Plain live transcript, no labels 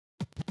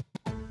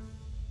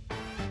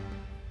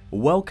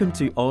Welcome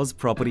to Oz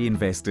Property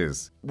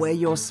Investors. We're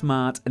your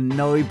smart,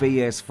 no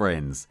BS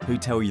friends who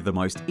tell you the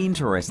most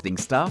interesting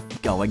stuff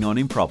going on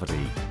in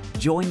property.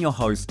 Join your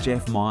host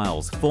Jeff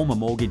Miles, former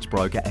mortgage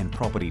broker and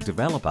property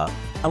developer,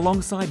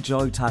 alongside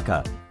Joe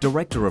Tucker,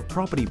 Director of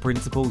Property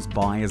Principles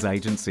Buyers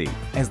Agency,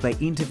 as they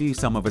interview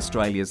some of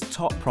Australia's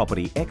top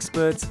property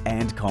experts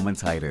and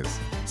commentators,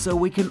 so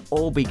we can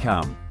all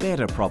become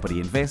better property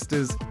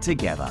investors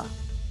together.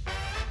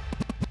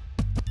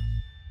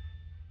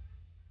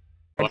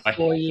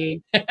 For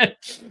you.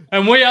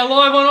 And we are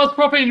live on Oz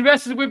Property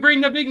Investors. We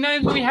bring the big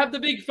names and we have the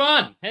big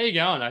fun. How you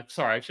going?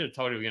 Sorry, I should have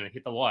told you we were going to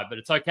hit the live, but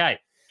it's okay.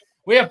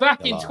 We are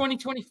back in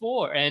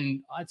 2024,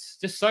 and it's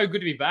just so good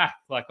to be back.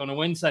 Like on a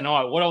Wednesday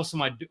night, what else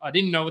am I do? I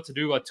didn't know what to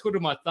do. I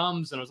twiddled my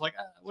thumbs, and I was like,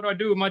 what do I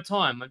do with my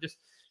time?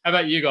 How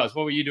about you guys?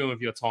 What were you doing with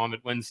your time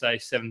at Wednesday,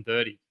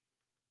 7:30?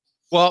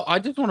 Well, I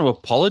just want to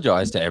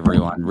apologize to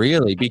everyone,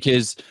 really,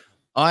 because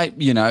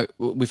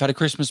we've had a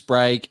Christmas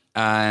break,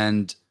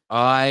 and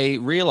I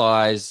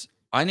realized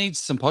I need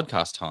some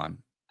podcast time.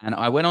 And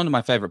I went onto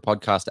my favorite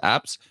podcast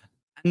apps,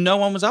 and no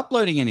one was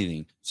uploading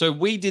anything. So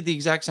we did the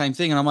exact same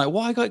thing. And I'm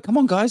like, come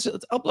on, guys,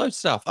 let's upload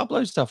stuff.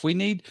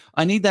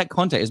 I need that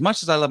content. As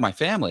much as I love my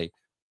family,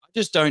 I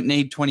just don't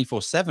need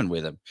 24/7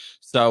 with them.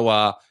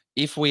 So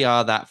if we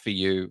are that for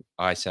you,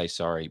 I say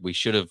sorry. We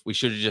should have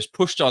just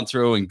pushed on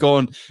through and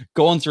gone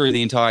through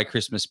the entire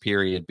Christmas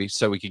period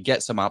so we could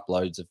get some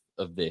uploads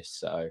of this.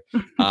 So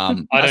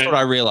that's what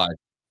I realized.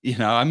 We're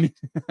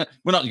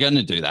not going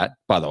to do that,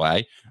 by the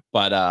way,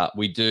 but I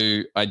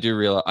do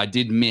realize I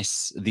did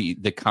miss the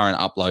current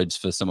uploads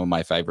for some of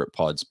my favorite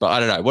pods. But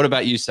I don't know. What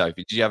about you,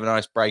 Sophie? Did you have a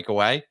nice break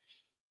away?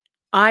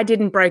 I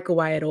didn't break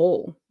away at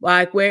all.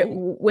 Like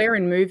we're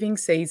in moving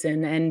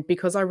season, and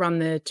because I run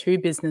the two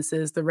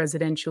businesses, the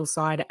residential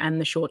side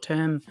and the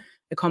short-term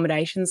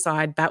accommodation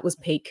side, that was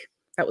peak.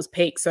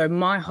 So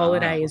my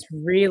holiday is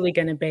really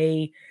going to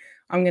be,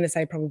 I'm going to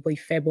say probably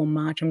Feb or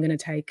March. I'm going to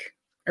take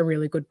a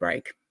really good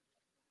break.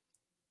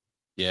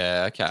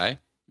 Yeah. Okay.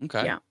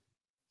 Yeah.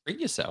 Treat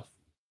yourself.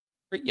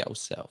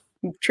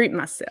 Treat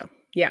myself.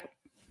 Yeah.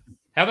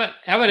 How about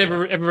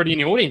everybody in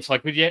the audience?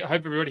 Like,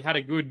 hope everybody had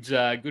a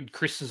good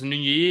Christmas and New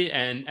Year,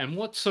 and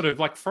what sort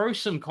of throw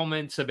some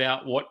comments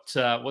about what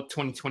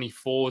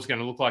 2024 is going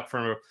to look like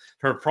for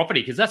a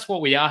property, because that's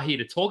what we are here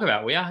to talk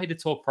about. We are here to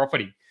talk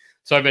property.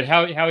 So, but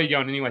how are you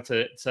going anyway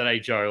today,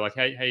 Joe? Like,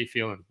 how are you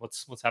feeling?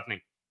 What's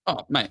happening?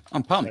 Oh, mate,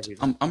 I'm pumped.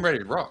 I'm ready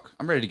to rock.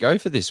 I'm ready to go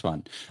for this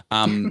one.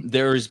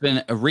 There has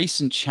been a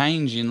recent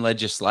change in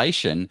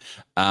legislation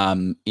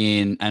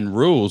and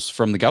rules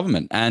from the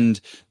government. And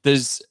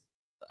there's,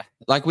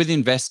 like with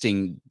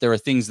investing, there are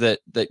things that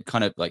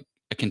kind of like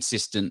a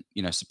consistent,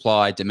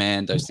 supply,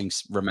 demand, those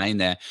things remain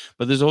there.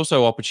 But there's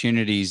also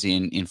opportunities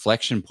in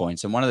inflection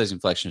points. And one of those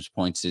inflection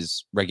points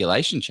is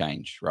regulation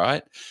change,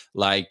 right?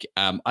 Like,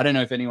 I don't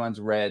know if anyone's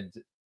read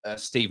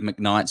Steve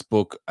McKnight's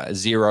book,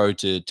 0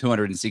 to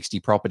 260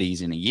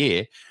 Properties in a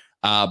Year.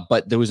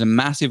 But there was a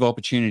massive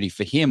opportunity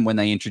for him when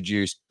they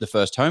introduced the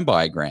first home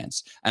buyer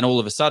grants. And all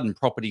of a sudden,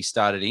 properties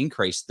started to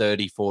increase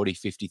 $30,000,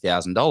 $40,000,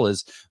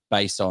 $50,000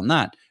 based on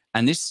that.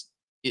 And this,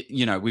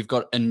 we've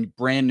got a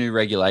brand new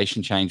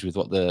regulation change with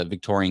what the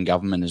Victorian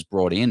government has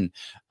brought in,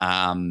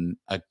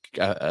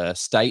 a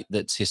state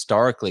that's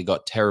historically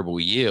got terrible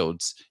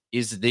yields.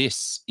 Is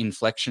this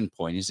inflection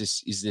point? Is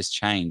this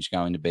change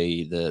going to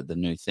be the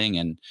new thing?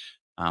 And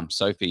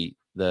Sophie,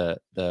 the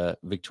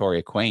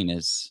Victoria Queen,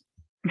 is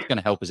going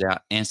to help us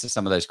out answer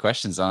some of those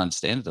questions. I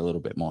understand it a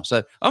little bit more.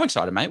 So I'm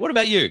excited, mate. What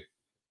about you?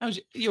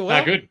 You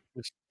well? Good.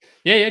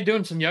 Yeah,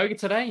 doing some yoga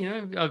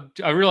today.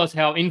 I realized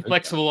how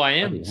inflexible I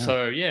am.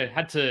 So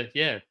had to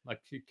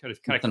kind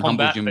of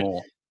combat you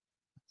more.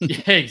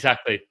 Yeah,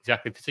 exactly.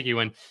 Particularly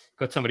when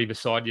got somebody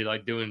beside you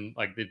doing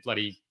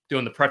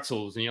doing the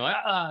pretzels, and you're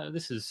like,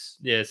 this is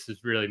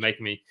really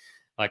making me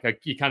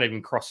you can't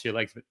even cross your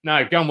legs. But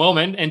no, going well,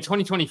 man. And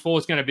 2024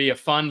 is going to be a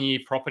fun year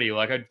property.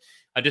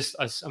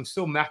 I'm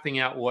still mapping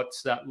out what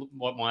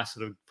my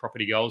sort of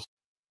property goals,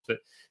 but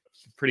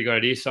pretty good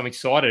idea. So I'm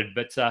excited.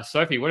 But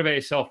Sophie, what about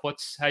yourself?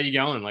 How you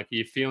going? Like, are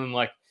you feeling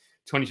like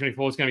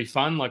 2024 is going to be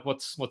fun? Like,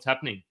 what's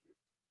happening?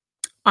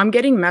 I'm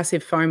getting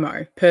massive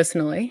FOMO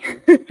personally.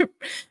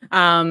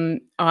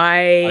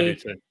 I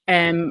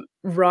am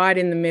right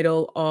in the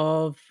middle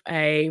of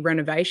a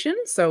renovation.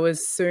 So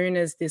as soon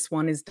as this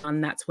one is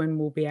done, that's when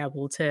we'll be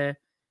able to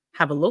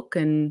have a look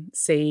and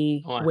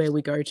see where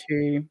we go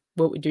to,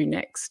 what we do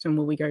next, and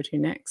where we go to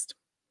next.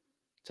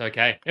 It's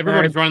okay.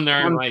 Everybody's running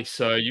their own race,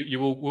 so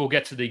we'll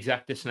get to the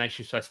exact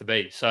destination you're supposed to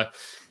be. So,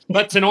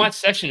 but tonight's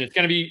session, it's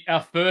going to be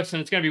our first, and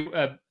it's going to be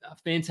a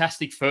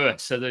fantastic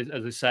first. So,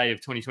 as I say, of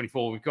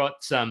 2024, we've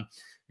got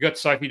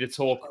Sophie to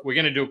talk. We're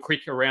going to do a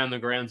quick around the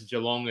grounds of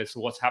Geelong as to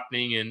what's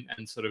happening,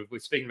 and sort of we're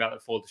speaking about that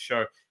before the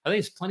show. I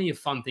think there's plenty of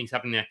fun things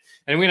happening there,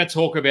 and we're going to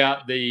talk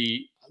about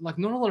not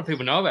a lot of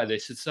people know about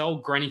this. It's the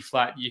old granny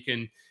flat. You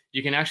can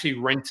actually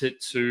rent it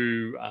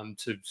to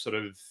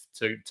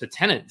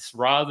tenants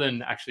rather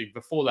than actually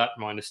before that.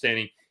 My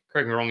understanding,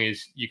 correct me wrong,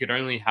 is you could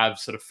only have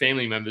sort of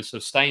family members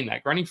sort of stay in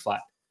that granny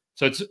flat.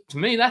 So to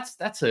me,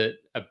 that's a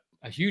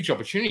huge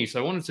opportunity.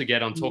 So I wanted to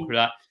get on talk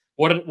about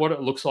what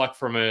it looks like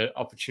from an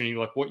opportunity,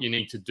 like what you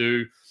need to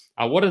do.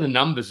 What are the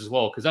numbers as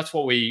well? Because that's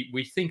what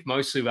we think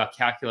mostly of our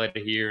calculator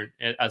here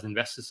as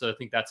investors. So I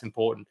think that's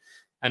important.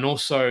 And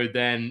also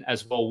then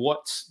as well,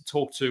 what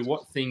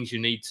things you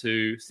need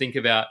to think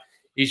about.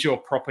 Is your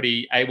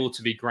property able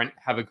to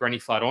have a granny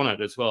flat on it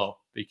as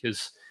well?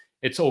 Because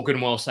it's all good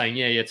and well saying,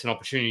 yeah, it's an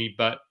opportunity,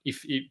 but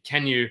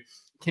can you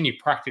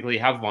practically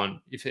have one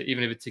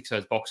even if it ticks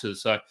those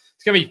boxes? So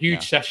it's going to be a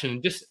huge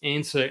session. Just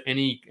answer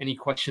any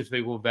questions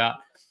people about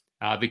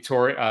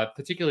Victoria,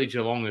 particularly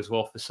Geelong as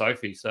well for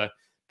Sophie. So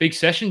big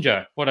session,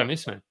 Joe. What I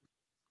miss, man?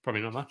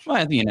 Probably not much. Well,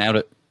 I think you nailed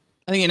it.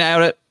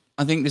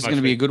 I think this is going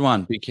to be a good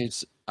one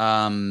because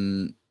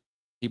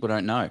people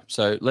don't know.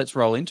 So let's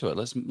roll into it.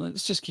 Let's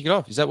just kick it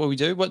off. Is that what we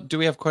do? What do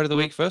we have quote of the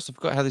week first? I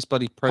forgot how this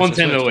bloody process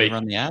content works. of the week.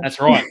 Run the ad?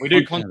 That's right. We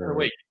do content of the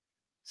week.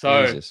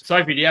 So Jesus.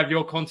 Sophie, do you have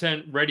your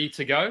content ready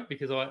to go?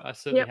 Because I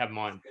certainly have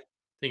mine.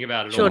 Think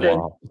about it. Sure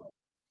all.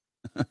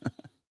 do.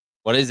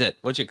 What is it?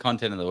 What's your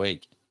content of the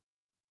week?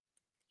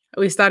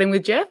 Are we starting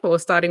with Jeff or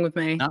starting with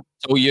me? No,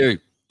 it's all you.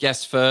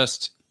 Guess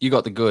first. You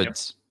got the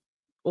goods.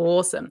 Yep.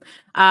 Awesome.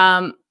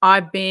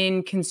 I've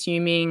been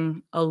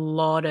consuming a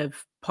lot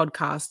of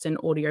podcasts and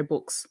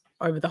audiobooks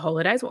over the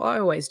holidays. Well, I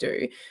always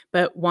do.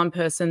 But one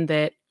person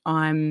that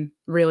I'm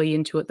really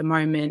into at the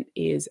moment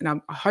is, and I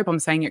hope I'm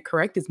saying it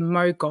correct, is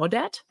Mo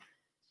Godat.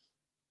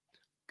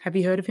 Have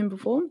you heard of him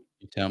before?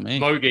 You tell me.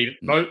 Mo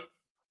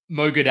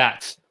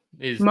Godat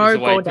is Mo the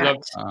way.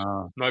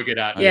 Godat. Mo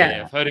Godat. Yeah.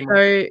 Yeah, I've heard him.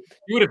 So you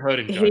would have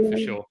heard him, Joe, for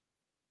sure.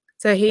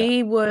 So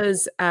he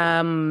was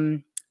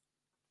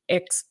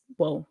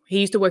he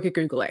used to work at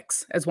Google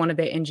X as one of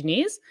their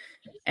engineers.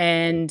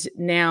 And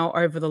now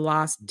over the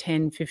last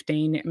 10,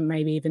 15,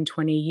 maybe even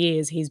 20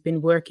 years, he's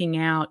been working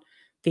out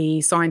the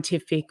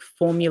scientific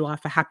formula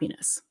for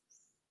happiness.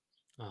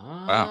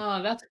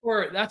 Wow. That's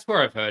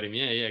where I've heard him.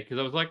 Yeah. Because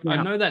I was like,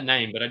 I know that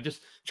name, but I'm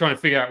just trying to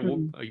figure out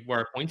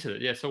where I pointed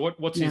it. Yeah. So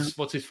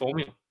what's his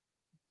formula?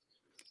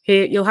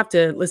 You'll have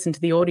to listen to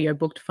the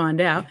audiobook to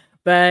find out.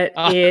 But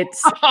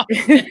it's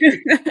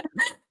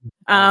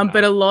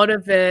but a lot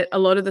of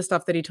the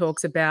stuff that he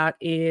talks about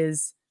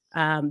is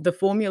the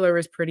formula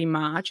is pretty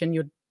much, and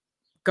you'll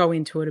go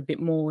into it a bit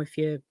more if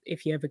you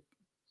ever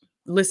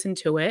listen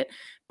to it,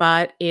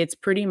 but it's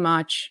pretty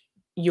much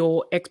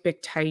your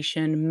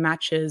expectation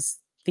matches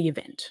the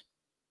event.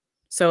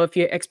 So if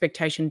your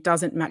expectation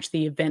doesn't match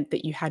the event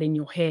that you had in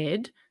your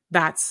head,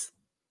 that's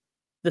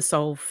the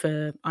solve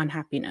for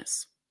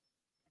unhappiness.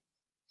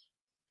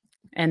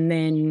 And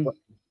then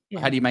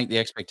how do you make the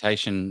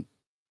expectation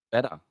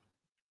better?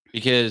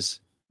 Because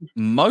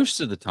most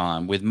of the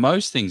time with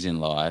most things in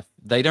life,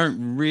 they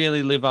don't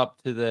really live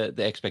up to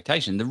the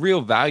expectation. The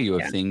real value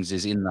of things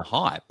is in the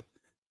hype.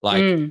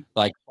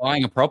 Like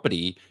buying a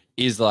property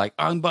is like,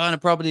 I'm buying a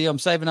property, I'm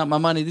saving up my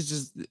money.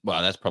 That's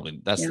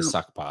the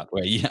suck part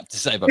where you have to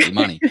save up your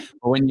money.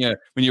 But when you're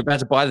about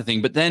to buy the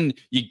thing, but then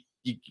you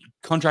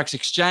contracts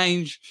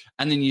exchange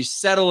and then you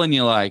settle and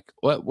you're like,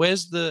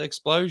 where's the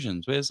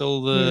explosions? Where's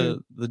all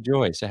the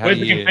joy? So where's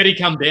the confetti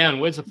come down?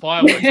 Where's the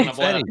fireworks when I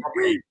buy that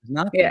property?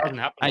 Nothing. It doesn't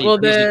happen. Hey, well,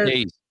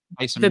 the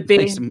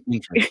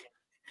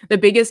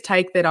biggest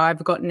take that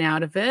I've gotten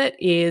out of it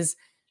is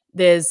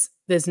there's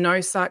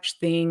no such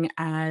thing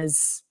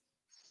as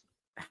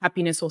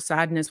happiness or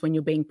sadness when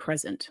you're being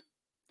present.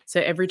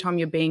 So every time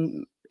you're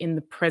being in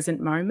the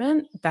present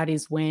moment, that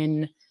is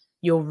when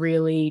you're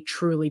really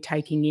truly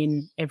taking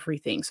in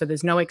everything. So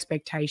there's no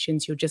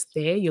expectations. You're just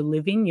there, you're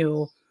living,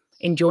 you're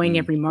enjoying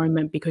every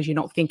moment because you're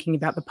not thinking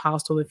about the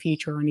past or the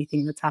future or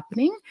anything that's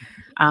happening.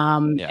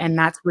 And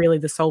that's really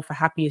the soul for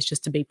happy, is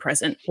just to be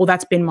present. Well,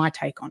 that's been my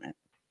take on it.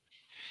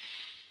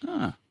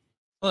 Well,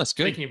 that's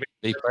good.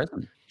 Be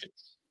present.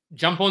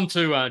 Jump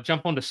onto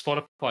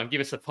Spotify and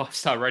give us a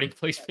 5-star rating,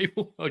 please,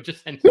 people. Or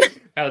just send.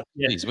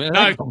 Please, where did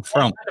that come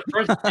from? That's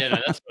what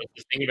I was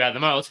just thinking about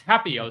them. I was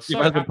happy. I was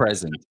so happy. The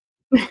present.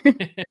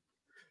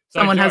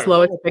 Someone has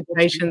low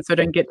expectations, so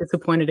don't get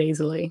disappointed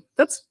easily.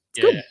 That's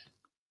good.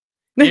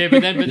 Yeah,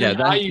 but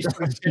then are you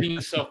setting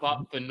yourself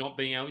up for not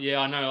being able?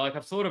 Yeah, I know. Like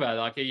I've thought about it.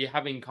 Like, are you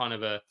having kind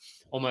of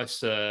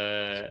almost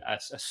a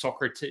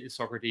Socrates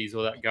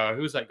or that guy?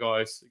 Who was that guy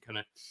who kind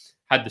of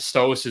had the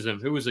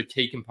stoicism? Who was a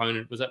key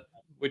component? Was that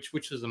which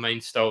was the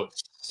main stoic?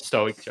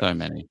 So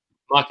many.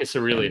 Marcus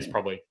Aurelius,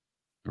 probably.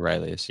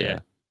 Aurelius, yeah.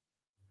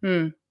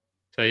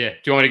 So yeah, do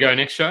you want me to go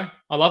next, Joe?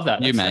 I love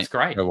that. That's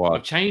great.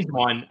 I've changed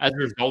mine as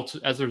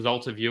a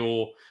result of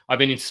your. I've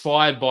been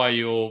inspired by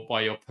your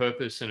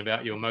purpose and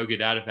about your Mo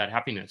Godat about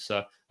happiness.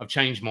 So I've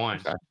changed mine.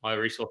 Okay. My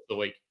resource of the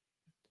week.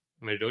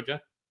 Want me to do it, Joe?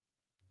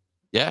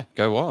 Yeah,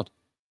 go wild.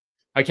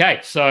 Okay,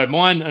 so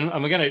mine,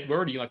 and we're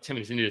already like 10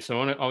 minutes into this,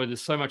 so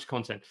there's so much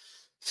content.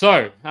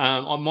 So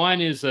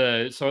mine is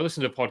so I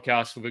listened to a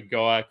podcast with a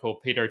guy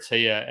called Peter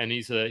Attia, and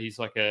he's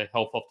like a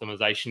health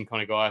optimization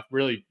kind of guy.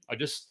 Really,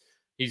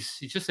 he's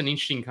just an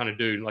interesting kind of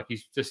dude. Like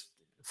he's just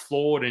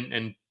flawed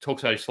and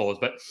talks about his flaws.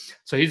 But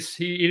so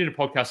he did a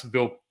podcast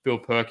with Bill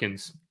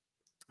Perkins,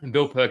 and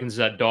Bill Perkins is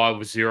that guy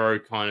with zero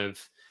kind of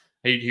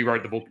He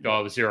wrote the book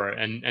Die with Zero,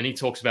 and he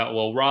talks about,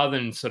 well, rather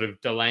than sort of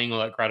delaying all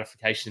that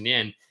gratification in the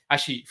end,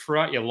 actually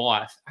throughout your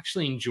life,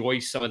 actually enjoy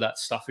some of that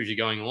stuff as you're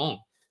going along.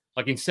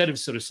 Like instead of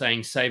sort of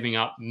saying saving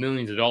up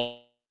millions of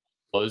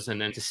dollars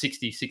and then to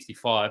 60,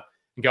 65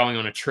 and going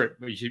on a trip,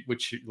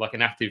 which like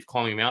an active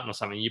climbing a mountain or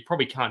something, you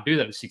probably can't do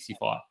that at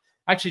 65.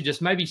 Actually,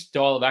 just maybe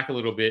dial it back a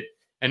little bit,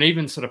 and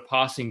even sort of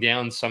passing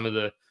down some of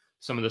the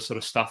sort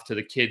of stuff to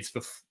the kids,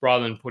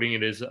 rather than putting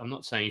it as, I'm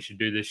not saying you should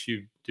do this,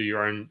 you do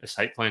your own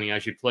estate planning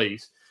as you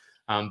please.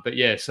 But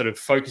yeah, sort of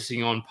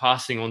focusing on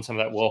passing on some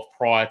of that wealth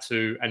prior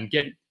to, and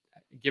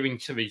giving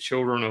to the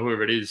children or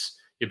whoever it is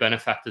your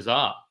benefactors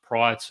are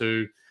prior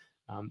to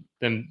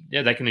them.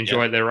 Yeah, they can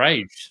enjoy at their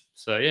age.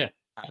 So yeah,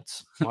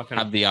 that's my kind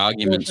have the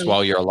arguments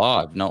while you're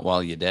alive, not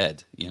while you're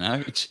dead.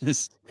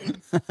 Just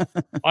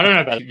I don't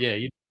know about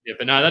it. Yeah,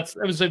 but no, that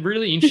was a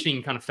really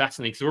interesting kind of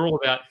fascinating, because we're all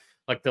about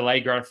like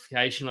delayed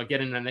gratification, like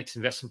getting the next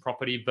investment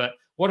property. But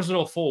what is it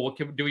all for? What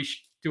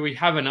do we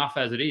have enough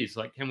as it is?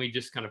 Like, can we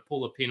just kind of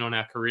pull a pin on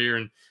our career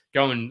and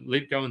go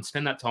and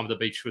spend that time at the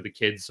beach with the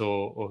kids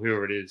or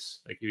whoever it is,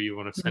 like who you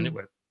want to spend it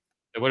with?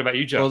 So what about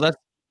you, Joe? Well,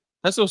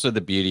 that's also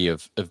the beauty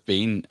of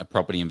being a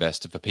property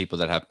investor for people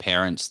that have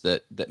parents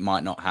that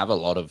might not have a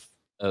lot of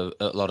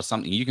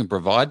something. You can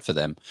provide for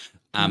them.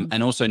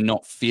 And also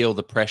not feel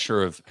the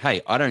pressure of,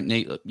 hey, I don't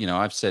need,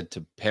 I've said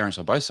to parents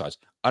on both sides,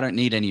 I don't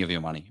need any of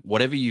your money.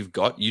 Whatever you've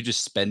got, you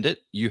just spend it.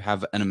 You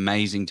have an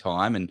amazing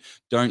time and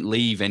don't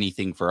leave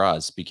anything for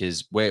us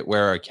because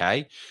we're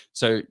okay.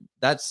 So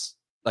that's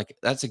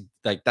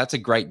a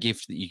great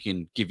gift that you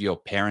can give your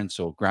parents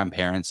or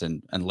grandparents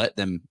and let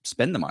them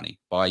spend the money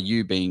by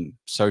you being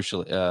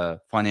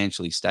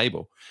financially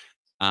stable.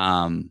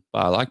 But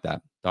I like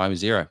that. Die with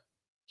zero.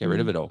 Get rid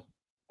of it all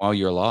while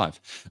you're alive.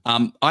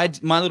 I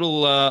read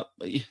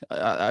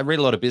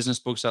a lot of business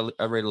books.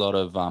 I read a lot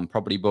of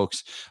property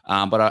books.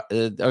 But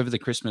over the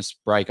Christmas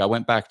break, I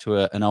went back to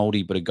an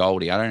oldie but a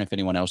goldie. I don't know if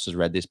anyone else has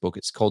read this book.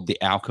 It's called The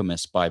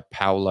Alchemist by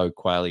Paulo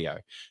Coelho.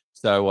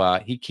 So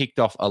he kicked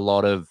off a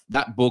lot of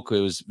that book. It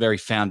was very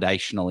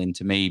foundational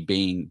into me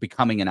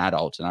becoming an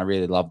adult. And I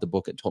really loved the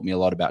book. It taught me a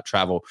lot about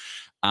travel.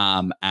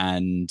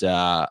 And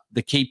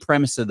the key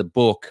premise of the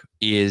book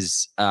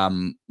is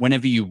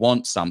whenever you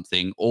want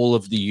something, all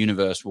of the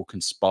universe will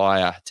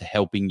conspire to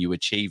helping you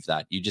achieve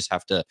that. You just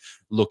have to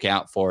look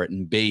out for it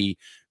and be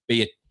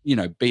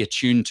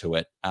attuned to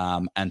it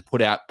and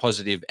put out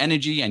positive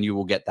energy, and you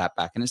will get that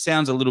back. And it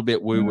sounds a little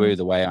bit woo-woo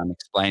the way I'm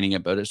explaining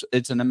it, but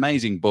it's an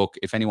amazing book.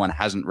 If anyone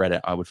hasn't read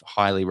it, I would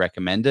highly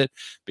recommend it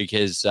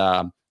because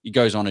he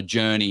goes on a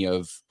journey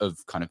of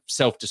kind of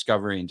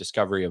self-discovery and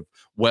discovery of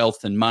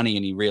wealth and money,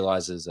 and he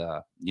realizes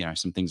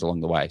some things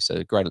along the way.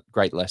 So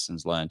great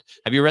lessons learned.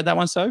 Have you read that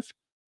one, Soph?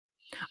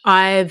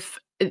 I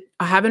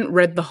haven't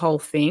read the whole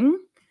thing,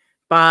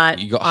 but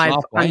you got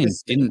halfway and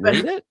didn't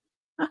read it?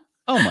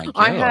 Oh my God.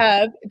 I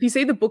have. If you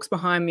see the books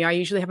behind me, I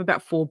usually have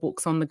about 4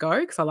 books on the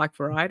go because I like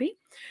variety.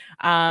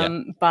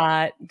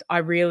 But I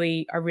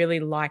really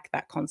like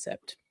that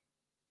concept.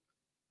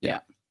 Yeah.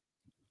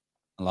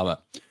 I love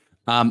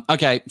it.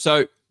 Okay,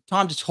 so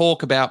time to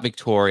talk about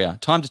Victoria,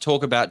 time to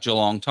talk about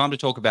Geelong, time to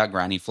talk about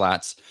granny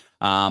flats.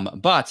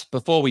 But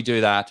before we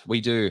do that,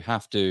 we do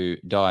have to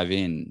dive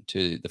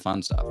into the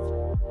fun stuff.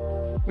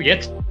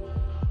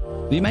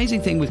 The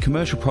amazing thing with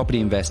commercial property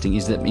investing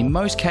is that in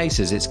most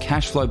cases it's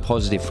cash flow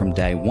positive from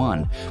day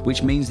one,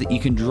 which means that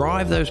you can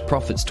drive those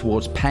profits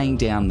towards paying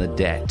down the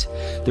debt.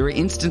 There are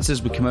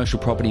instances with commercial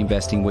property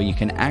investing where you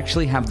can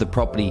actually have the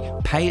property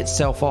pay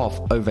itself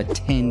off over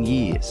 10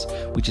 years,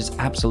 which is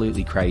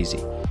absolutely crazy.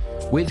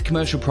 With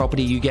commercial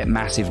property, you get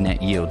massive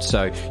net yields,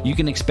 so you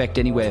can expect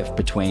anywhere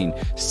between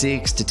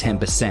 6 to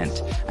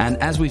 10%. And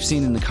as we've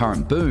seen in the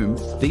current boom,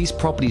 these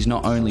properties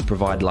not only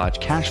provide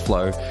large cash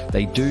flow,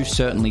 they do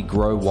certainly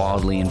grow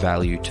wildly in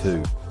value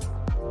too.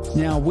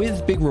 Now,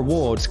 with big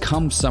rewards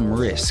comes some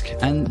risk,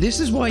 and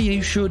this is why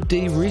you should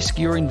de-risk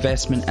your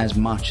investment as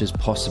much as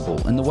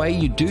possible. And the way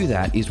you do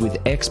that is with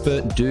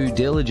expert due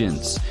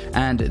diligence.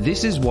 And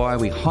this is why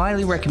we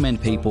highly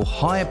recommend people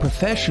hire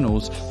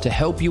professionals to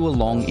help you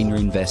along in your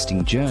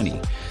investing journey.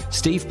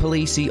 Steve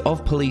Polisi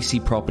of Polisi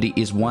Property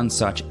is one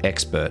such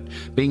expert.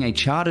 Being a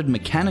chartered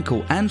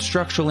mechanical and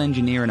structural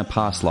engineer in a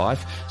past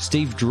life,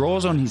 Steve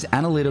draws on his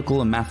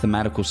analytical and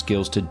mathematical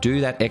skills to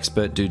do that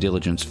expert due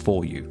diligence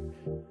for you.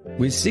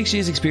 With 6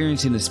 years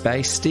experience in the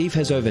space, Steve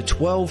has over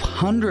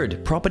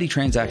 1,200 property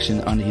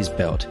transactions under his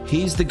belt.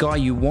 He's the guy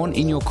you want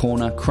in your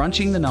corner,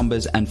 crunching the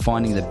numbers and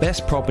finding the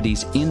best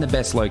properties in the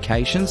best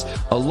locations,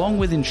 along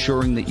with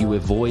ensuring that you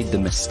avoid the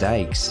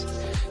mistakes.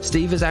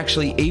 Steve has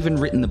actually even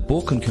written the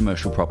book on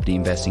commercial property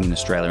investing in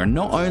Australia, and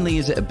not only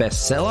is it a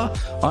bestseller,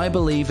 I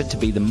believe it to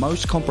be the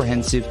most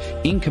comprehensive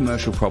in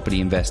commercial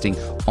property investing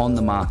on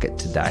the market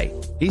today.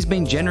 He's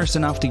been generous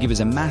enough to give us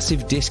a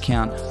massive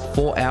discount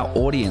for our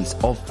audience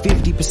of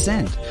 50%.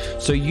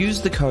 So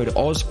use the code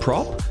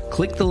OZPROP,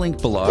 click the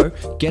link below,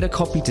 get a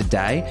copy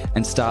today,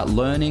 and start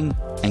learning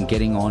and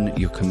getting on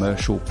your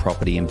commercial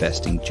property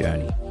investing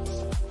journey.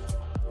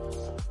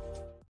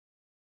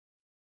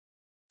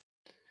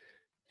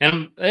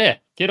 And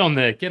get on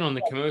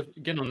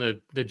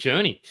the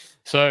journey.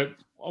 So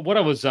what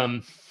I was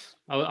I'm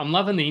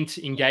loving the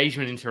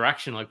engagement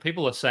interaction. Like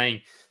people are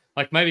saying,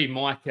 like maybe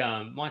Mike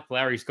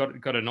Lowry's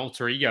got an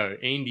alter ego.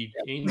 Andy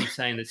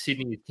saying that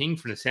Sydney is king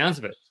from the sounds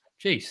of it.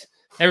 Jeez,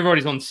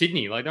 everybody's on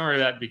Sydney. Like don't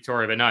worry about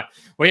Victoria, but no,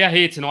 we are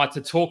here tonight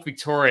to talk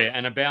Victoria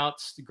and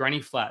about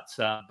granny flats.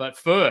 But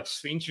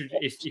first,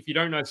 if you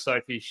don't know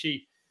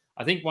Sophie,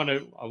 I think one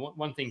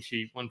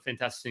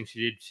fantastic thing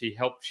she did,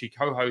 she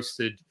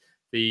co-hosted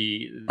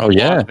the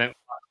live event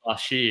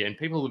last year, and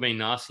people have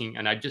been asking,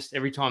 and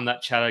every time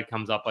that chatter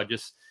comes up,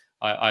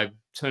 I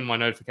turn my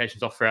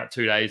notifications off for about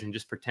 2 days and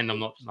just pretend I'm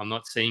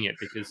not seeing it,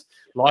 because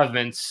live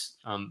events,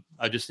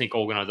 I just think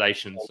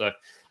organization. So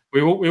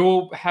we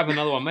will have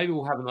another one. Maybe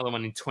we'll have another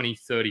one in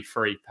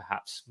 2033,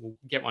 perhaps. We'll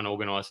get one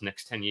organized in the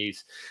next 10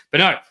 years. But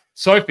no,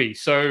 Sophie,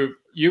 so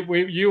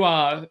you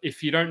are,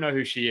 if you don't know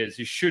who she is,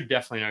 you should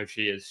definitely know who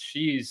she is.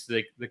 She is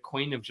the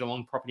queen of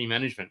Geelong property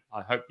management.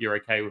 I hope you're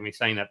okay with me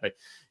saying that, but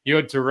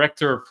you're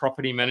director of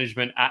property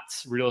management at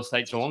Real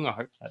Estate Geelong. I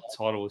hope that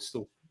title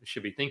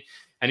should be a thing.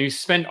 And you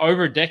spent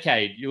over a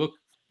decade.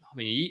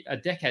 A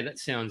decade, that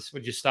sounds,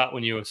 would you start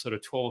when you were sort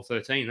of 12 or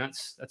 13?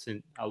 That's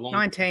a long,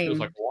 19. feels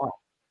like a while.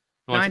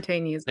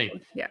 19 years old.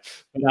 Yeah.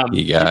 But,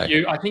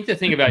 I think the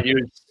thing about you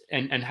is,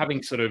 and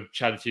having sort of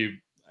chatted to you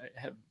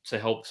to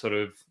help sort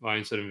of my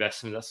own sort of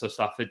investment, that sort of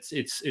stuff,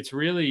 it's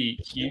really,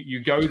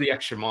 you go the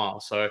extra mile.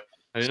 So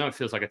I know it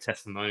feels like a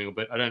testimonial,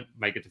 but I don't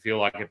make it to feel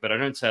like it. But I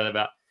don't say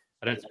that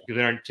because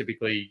I don't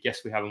typically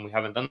guess we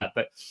haven't done that.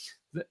 But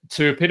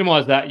to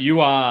epitomize that, you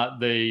are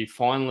the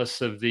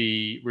finalist of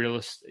the real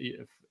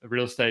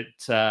estate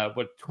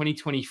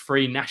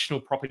 2023 National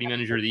Property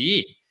Manager of the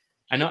Year.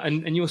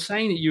 And you were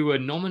saying that you were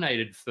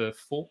nominated for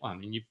 4. I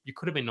mean, you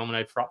could have been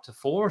nominated for up to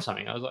 4 or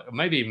something. I was like,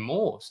 maybe even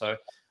more. So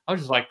I was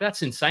just like,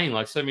 that's insane.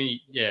 Like so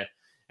many, yeah.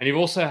 And you've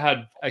also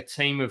had a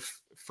team of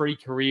free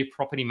career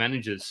property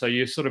managers. So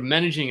you're sort of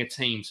managing a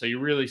team. So you're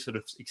really sort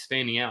of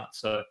expanding out.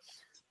 So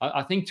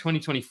I think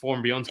 2024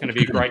 and beyond is going to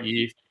be a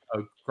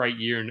great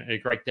year and a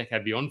great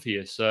decade beyond for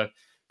you. So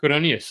good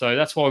on you. So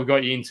that's why we've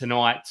got you in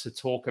tonight to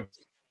talk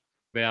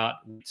about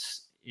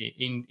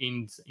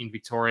in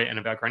Victoria and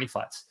about granny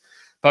flats.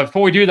 But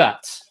before we do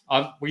that,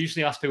 we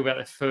usually ask people about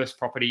their first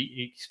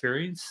property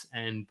experience,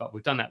 but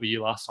we've done that with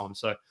you last time.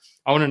 So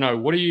I want to know,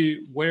 where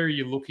are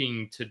you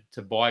looking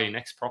to buy your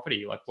next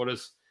property? Like, what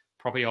does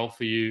property hold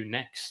for you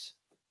next?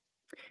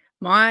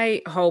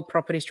 My whole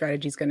property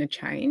strategy is going to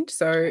change.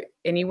 So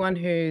anyone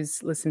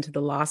who's listened to the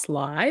last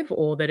live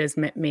or that has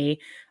met me,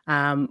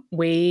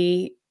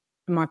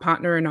 my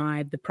partner and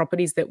I, the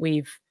properties that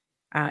we've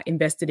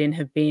invested in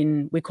have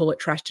been, we call it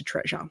trash to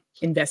treasure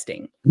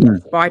investing.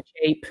 Buy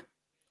cheap,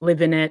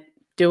 live in it,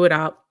 do it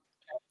up,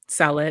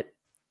 sell it,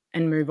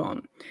 and move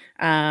on.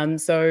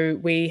 So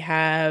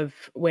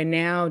we're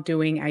now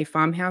doing a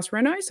farmhouse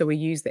reno. So we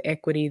use the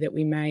equity that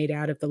we made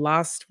out of the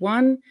last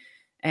one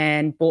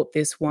and bought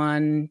this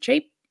one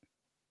cheap,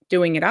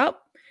 doing it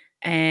up.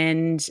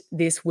 And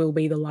this will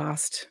be the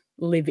last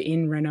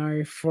live-in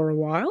reno for a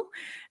while.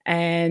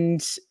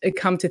 And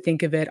come to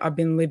think of it, I've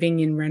been living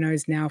in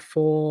renos now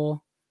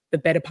for the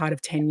better part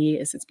of 10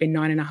 years. It's been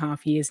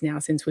 9.5 years now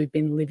since we've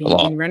been living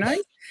in renos.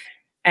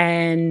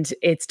 And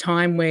it's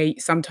time where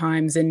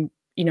sometimes, and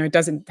it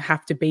doesn't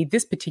have to be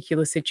this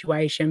particular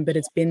situation, but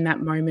it's been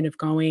that moment of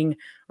going,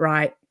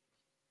 right,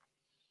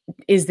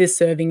 is this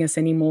serving us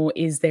anymore?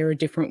 Is there a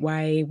different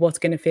way? What's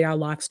going to fit our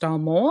lifestyle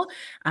more?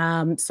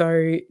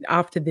 So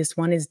after this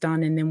one is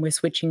done, and then we're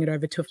switching it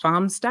over to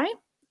farm stay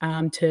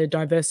to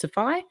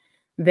diversify,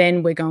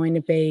 then we're going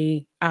to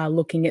be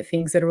looking at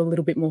things that are a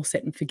little bit more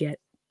set and forget.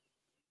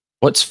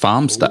 What's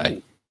farm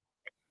stay?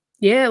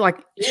 Yeah, like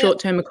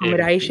short-term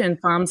accommodation,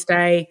 farm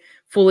stay,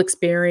 full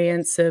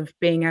experience of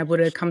being able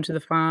to come to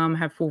the farm,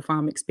 have full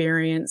farm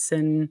experience,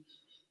 and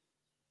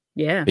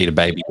feed a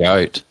baby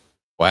goat.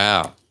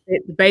 Wow.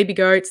 The baby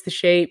goats, the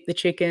sheep, the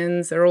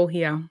chickens, they're all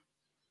here.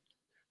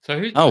 So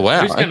who's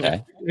going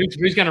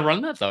to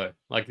run that though?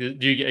 Like, are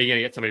you going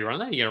to get somebody to run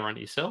that? Are you going to run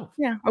it yourself?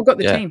 Yeah, I've got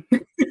the team.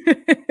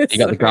 You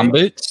got the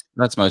gumboots?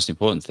 That's the most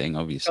important thing,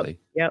 obviously.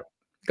 Yep.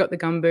 Got the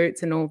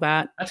gumboots and all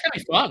that. That's going to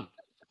be fun.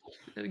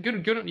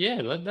 Good.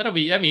 Yeah, that'd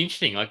be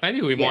interesting. Like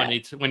maybe we might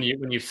need to, when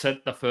you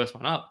set the first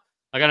one up.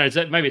 Like I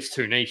know maybe it's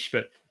too niche,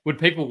 but would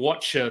people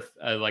watch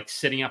like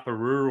setting up a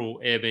rural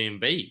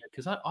Airbnb?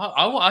 Because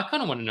I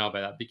kind of want to know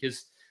about that,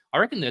 because I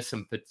reckon there's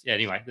some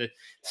anyway.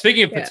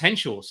 Speaking of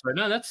potential, so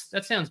no,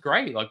 that sounds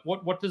great. Like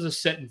what does a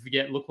set and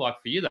forget look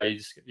like for you? Though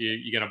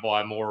you're going to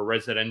buy more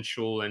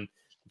residential and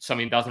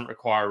something doesn't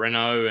require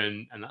reno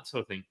and that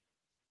sort of thing.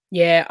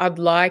 Yeah, I'd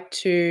like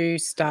to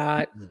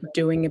start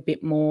doing a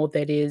bit more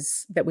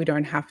that we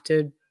don't have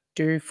to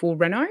do full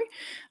reno,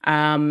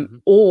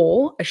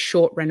 or a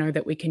short reno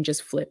that we can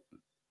just flip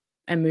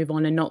and move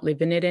on and not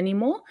live in it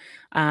anymore.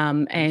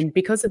 And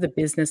because of the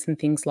business and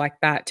things like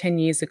that, 10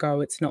 years ago,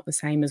 it's not the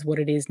same as what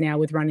it is now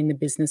with running the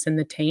business and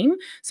the team.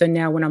 So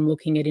now when I'm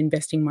looking at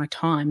investing my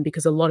time,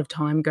 because a lot of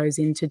time goes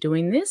into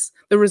doing this,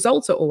 the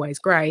results are always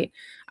great,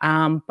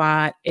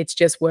 but it's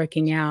just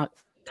working out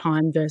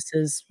time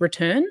versus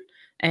return,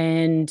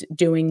 and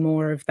doing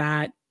more of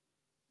that,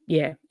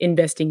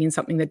 investing in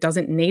something that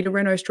doesn't need a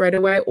reno straight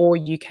away, or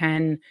you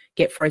can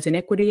get frozen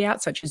equity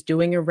out, such as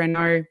doing a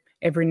reno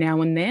every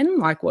now and then,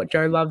 like what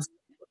Joe loves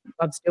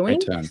doing.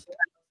 Great term.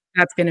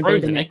 That's going to be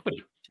the next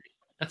equity.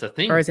 That's a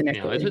thing frozen now,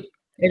 equity. is it?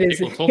 It is.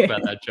 People talk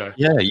about that, Joe.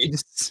 Yeah, you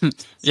just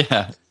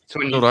It's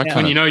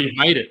when you know you've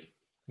made it.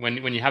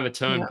 When you have a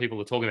term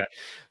people are talking about.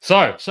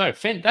 So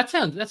that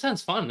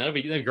sounds fun. That'd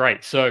be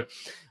great. So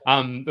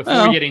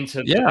before we get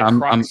into the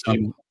crux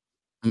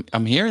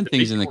I'm hearing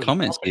things in the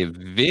comments here.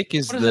 Vic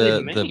is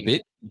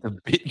the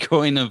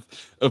Bitcoin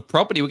of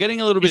property. We're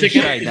getting a little bit of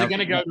shade. Is it going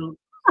to go to,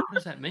 what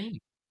does that mean?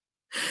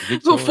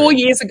 Well, 4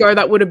 years ago,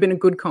 that would have been a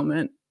good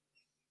comment.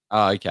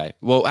 Oh, okay.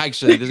 Well,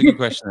 actually, there's a good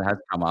question that has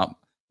come up.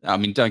 I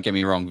mean, don't get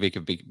me wrong, Vic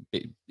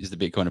is the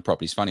Bitcoin of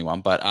property. It's a funny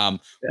one, but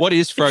what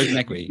is frozen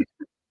equity?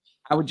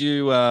 How would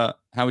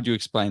you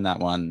explain that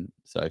one,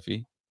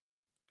 Sophie?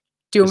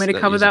 Do you want me to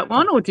cover that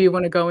one, or do you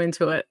want to go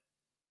into it?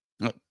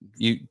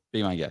 You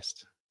be my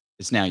guest.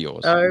 It's now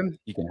yours.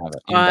 You can have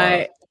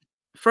it.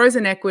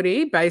 Frozen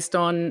equity, based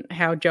on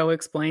how Joe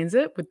explains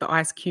it with the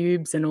ice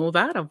cubes and all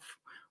that.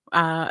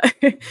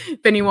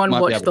 If anyone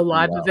watched the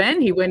live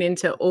event, he went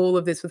into all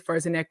of this with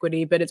frozen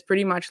equity, but it's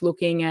pretty much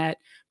looking at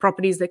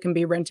properties that can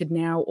be rented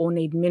now or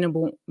need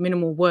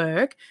minimal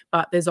work,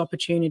 but there's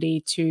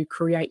opportunity to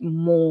create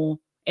more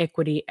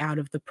equity out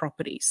of the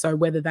property. So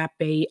whether that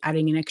be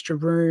adding an extra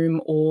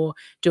room or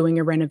doing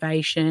a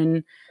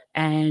renovation,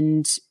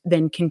 and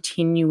then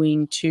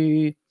continuing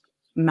to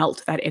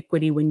melt that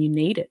equity when you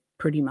need it,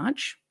 pretty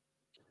much.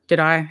 How did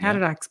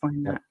I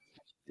explain that?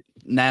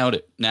 Nailed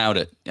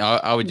it.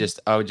 I would just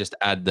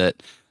add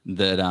that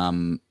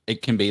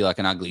it can be like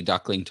an ugly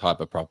duckling type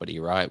of property,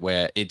 right?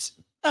 Where it's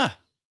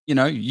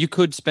you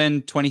could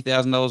spend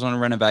 $20,000 on a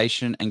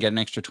renovation and get an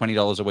extra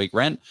 $20 a week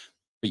rent,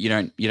 but you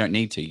don't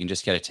need to. You can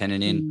just get a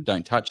tenant in,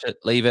 don't touch it,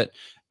 leave it,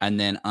 and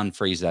then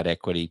unfreeze that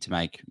equity to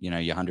make your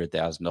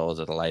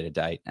 $100,000 at a later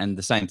date. And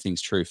the same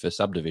thing's true for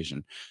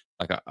subdivision.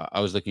 Like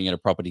I was looking at a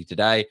property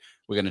today.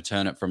 We're going to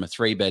turn it from a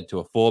 3-bed to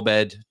a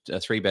 4-bed, a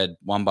 3-bed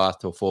 1-bath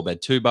to a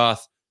 4-bed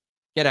 2-bath.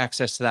 Get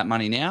access to that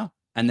money now,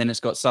 and then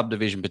it's got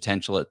subdivision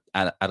potential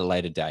at a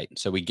later date.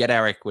 So we get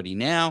our equity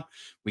now.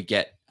 We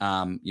get,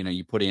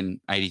 you put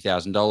in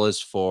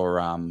 $80,000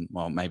 for,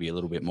 maybe a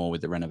little bit more with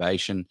the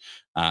renovation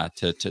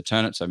to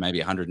turn it. So maybe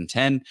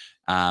 110.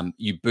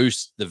 You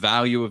boost the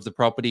value of the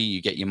property.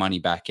 You get your money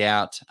back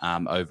out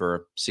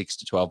over 6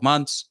 to 12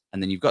 months,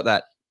 and then you've got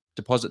that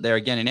deposit there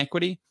again in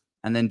equity.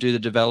 And then do the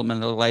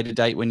development at a later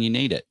date when you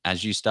need it.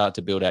 As you start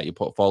to build out your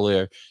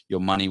portfolio, your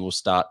money will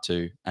start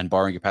to, and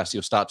borrowing capacity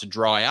will start to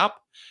dry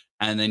up,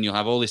 and then you'll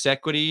have all this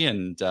equity,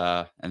 and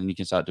you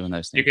can start doing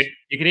those things.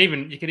 You could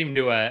even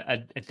do a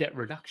debt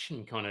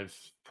reduction kind of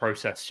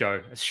process,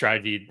 Joe, a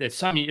strategy.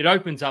 There's it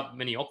opens up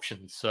many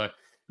options. So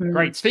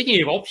great.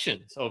 Speaking of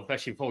options,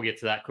 actually, before we get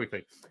to that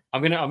quickly,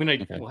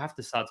 we'll have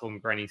to start talking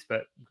granny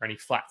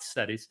flats,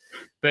 that is.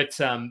 But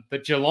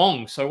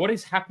Geelong. So what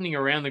is happening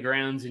around the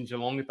grounds in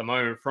Geelong at the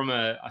moment from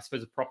I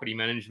suppose a property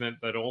management,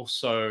 but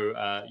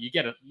also you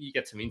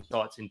get some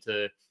insights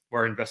into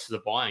where investors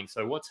are buying.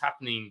 So what's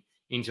happening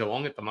in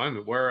Geelong at the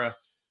moment? What are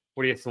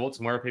your thoughts,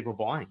 and where are people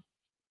buying?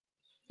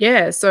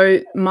 Yeah, so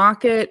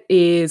market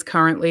is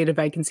currently at a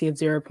vacancy of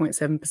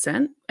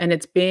 0.7%, and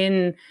it's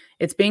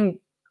been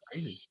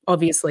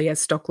obviously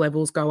as stock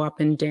levels go up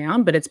and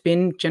down, but it's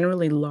been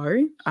generally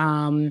low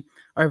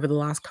over the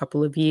last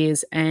couple of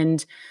years.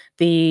 And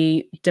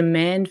the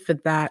demand for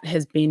that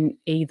has been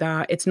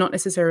either, it's not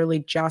necessarily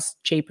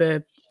just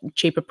cheaper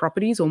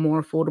properties or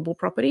more affordable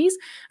properties.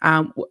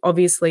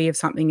 Obviously, if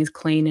something is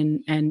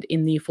clean and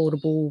in the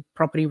affordable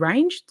property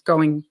range, it's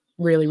going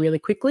really, really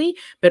quickly,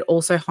 but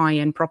also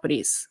high-end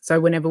properties. So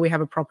whenever we have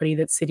a property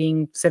that's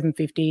sitting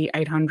 750,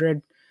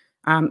 800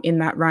 in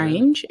that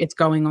range, it's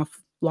going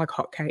off like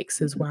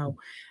hotcakes as well.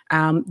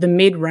 The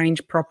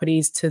mid-range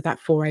properties to that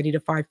 480 to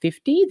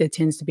 550, there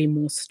tends to be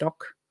more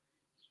stock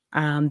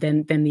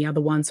than the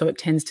other one. So it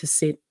tends to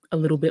sit a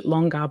little bit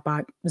longer,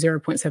 but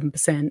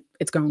 0.7%,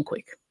 it's going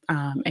quick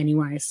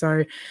anyway.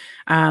 So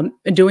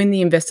doing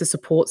the investor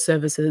support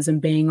services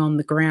and being on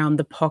the ground,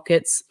 the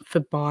pockets for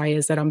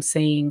buyers that I'm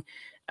seeing,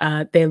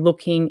 they're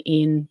looking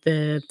in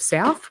the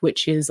south,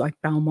 which is like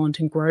Belmont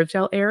and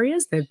Grovedale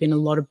areas. There've been a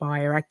lot of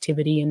buyer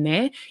activity in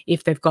there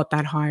if they've got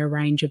that higher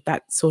range of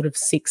that sort of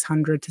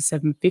 600 to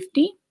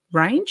 750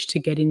 range to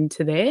get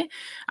into there.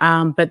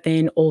 But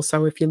then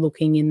also if you're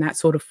looking in that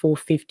sort of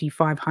 450,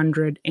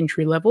 500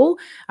 entry level,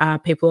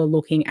 people are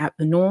looking at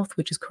the north,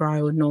 which is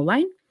Corio and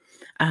Norlane.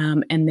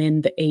 And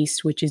then the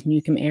east, which is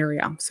Newcomb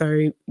area.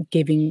 So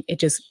it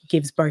just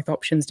gives both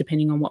options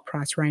depending on what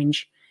price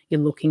range you're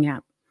looking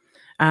at.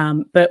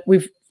 But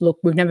we've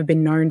never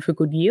been known for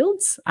good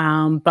yields.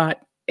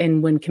 But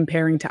when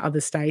comparing to other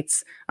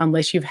states,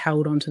 unless you've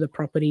held onto the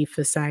property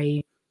for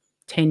say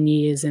 10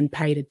 years and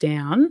paid it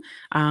down,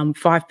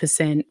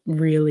 5%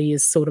 really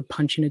is sort of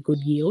punching a good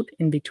yield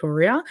in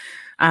Victoria.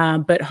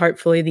 But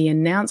hopefully the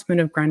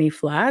announcement of granny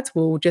flats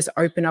will just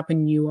open up a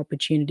new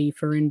opportunity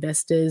for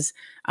investors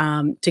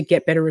to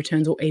get better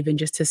returns, or even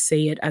just to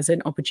see it as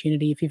an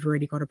opportunity if you've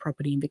already got a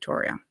property in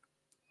Victoria.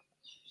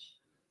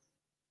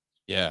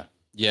 Yeah.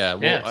 Yeah.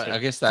 Well, I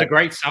guess that's a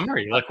great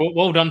summary. Like,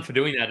 well done for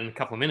doing that in a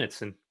couple of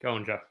minutes. And go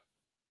on, Joe.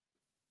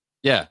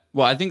 Yeah.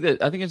 Well, I think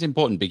it's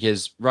important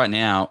because right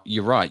now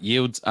you're right.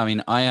 Yields. I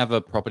mean, I have a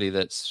property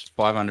that's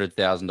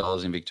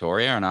 $500,000 in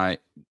Victoria, and I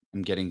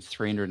am getting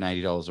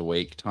 $380 a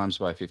week times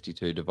by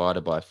 52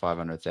 divided by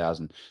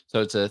 500,000. So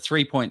it's a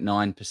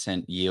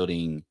 3.9%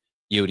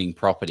 yielding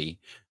property.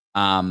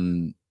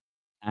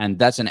 And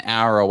that's an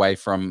hour away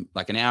from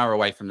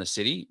the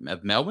city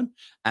of Melbourne.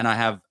 And I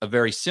have a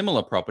very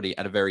similar property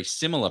at a very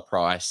similar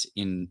price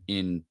in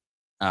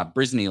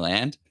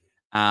Brisneyland.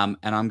 And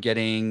I'm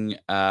getting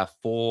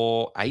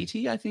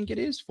 $480, I think it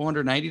is,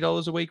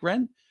 $480 a week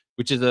rent,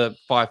 which is a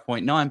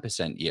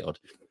 5.9% yield.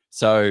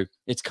 So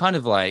it's kind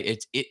of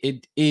like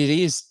it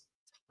is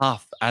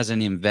tough as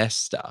an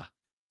investor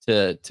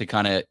to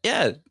kind of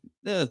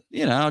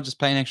I'll just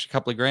pay an extra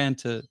couple of grand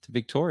to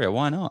Victoria.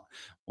 Why not?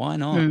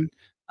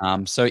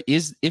 So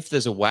if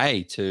there's a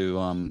way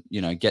to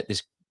get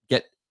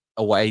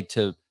a way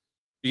to,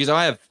 because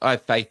I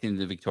have faith in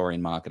the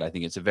Victorian market. I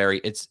think it's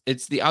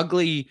the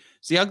ugly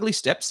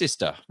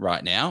stepsister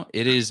right now.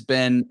 It's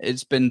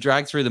been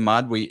dragged through the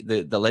mud.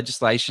 The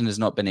legislation has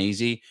not been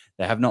easy.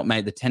 They have not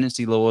made, the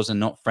tenancy laws are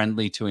not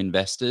friendly to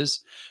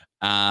investors.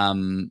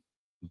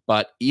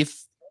 But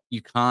if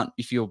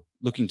you're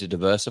looking to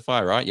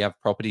diversify, right? You have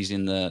properties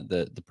in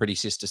the pretty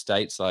sister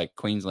states like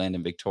Queensland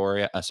and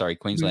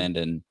Queensland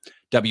and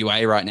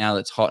WA right now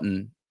that's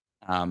hotting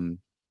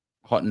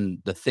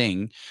the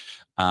thing.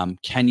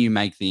 Can you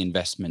make the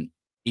investment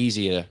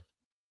easier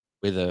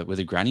with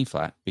a granny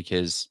flat?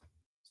 Because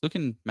it's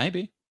looking,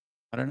 maybe,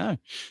 I don't know.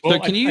 Well, so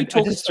can you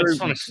talk us through?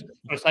 I just want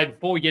to say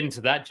before we get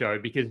into that, Joe,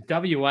 because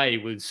WA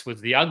was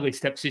the ugly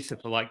stepsister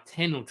for like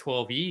 10 or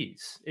 12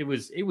 years. It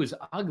was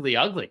ugly.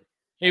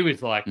 It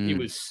was like it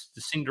was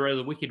the Cinderella,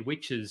 the Wicked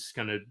Witches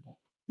kind of.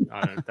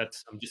 I don't know.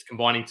 I'm just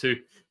combining two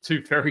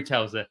fairy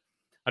tales there.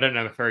 I don't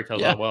know the fairy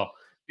tales that well.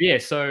 But yeah,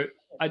 so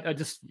I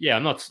just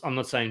I'm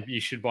not saying you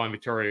should buy in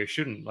Victoria. You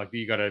shouldn't. Like,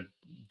 you got to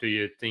do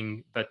your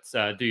thing, but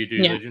do your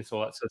due diligence,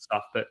 all that sort of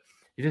stuff. But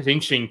it's just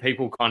interesting.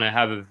 People kind of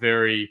have a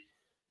very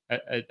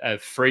a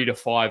 3 to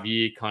 5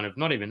 year kind of,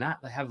 not even that.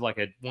 They have like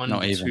a 1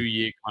 to 2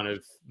 year kind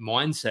of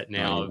mindset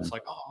now. It's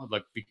like,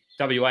 like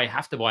WA,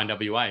 have to buy in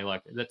WA.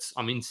 Like,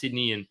 I'm in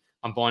Sydney and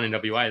I'm buying in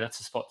WA. That's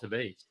the spot to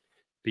be.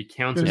 Be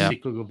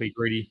counter-cyclical, be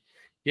greedy.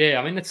 Yeah,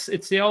 I mean,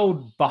 it's the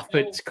old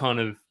Buffett kind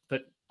of,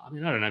 but I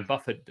mean, I don't know,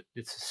 Buffett,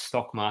 it's a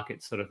stock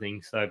market sort of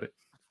thing. So, but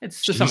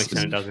it's to some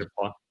extent it does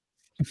apply.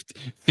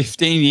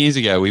 15 years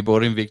ago, we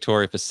bought in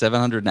Victoria for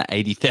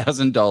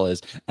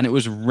 $780,000 and it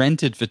was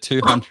rented for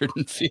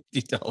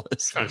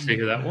 $250. Trying to see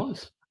who that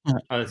was.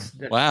 That's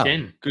wow,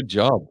 Jen. Good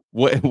job.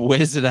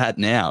 Where's it at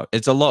now?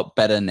 It's a lot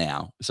better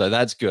now, so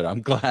that's good.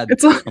 I'm glad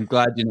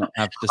you not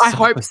have to. I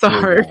hope so.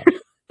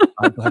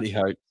 I bloody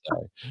hope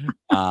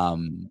so.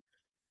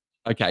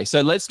 Okay, so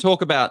let's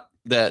talk about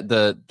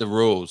the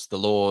rules, the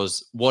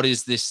laws. What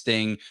is this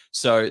thing?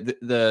 So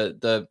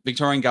the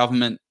Victorian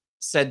government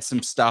said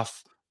some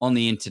stuff on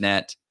the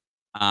internet.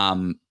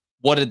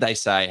 What did they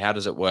say? How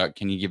does it work?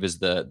 Can you give us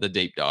the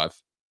deep dive?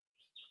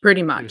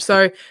 Pretty much.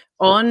 So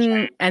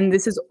and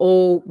this is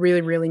all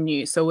really, really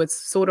new. So it's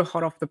sort of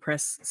hot off the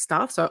press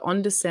stuff. So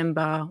on the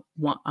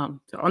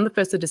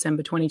 1st of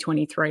December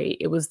 2023,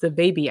 it was the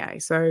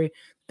VBA. So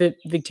the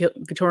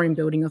Victorian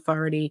Building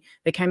Authority,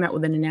 they came out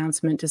with an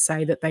announcement to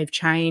say that they've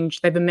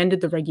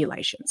amended the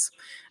regulations,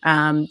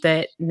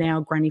 that now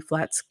granny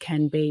flats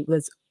can be,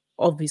 there's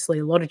obviously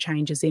a lot of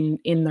changes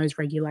in those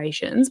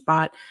regulations,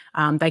 but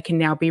they can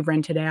now be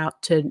rented out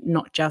to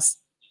not just,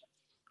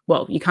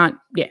 you can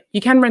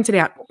rent it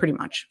out pretty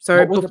much.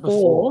 So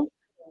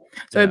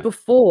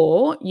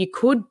before you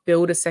could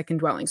build a second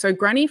dwelling. So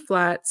granny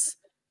flats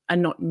are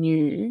not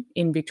new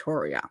in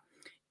Victoria.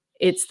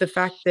 It's the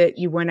fact that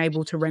you weren't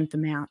able to rent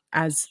them out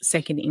as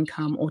second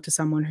income or to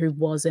someone who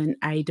wasn't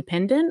a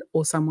dependent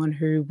or someone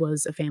who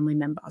was a family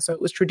member. So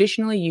it was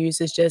traditionally used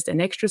as just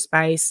an extra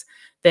space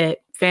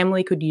that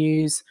family could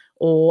use,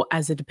 or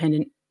as a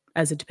dependent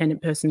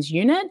person's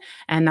unit.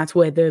 And that's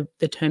where the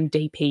term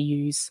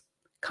DPUs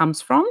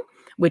comes from,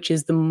 which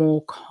is the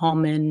more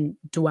common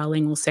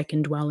dwelling or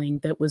second dwelling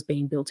that was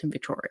being built in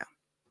Victoria.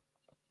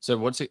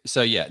 So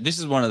this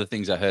is one of the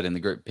things I heard in the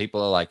group.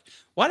 People are like,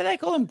 why do they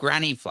call them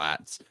granny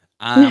flats?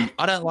 I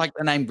don't like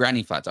the name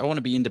granny flats. I want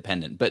to be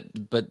independent, but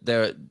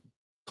they're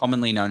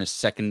commonly known as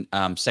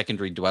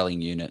secondary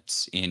dwelling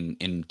units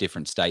in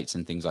different states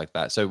and things like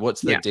that. So what's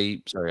the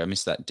sorry, I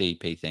missed that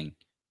DP thing.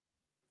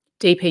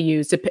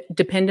 DPUs,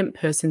 dependent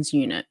person's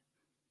unit.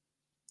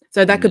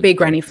 So that could be a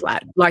granny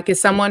flat, like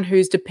as someone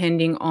who's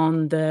depending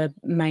on the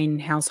main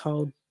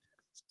household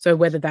So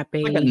whether that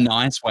be like a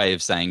nice way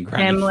of saying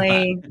granny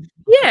family, flat.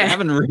 yeah, I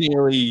haven't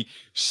really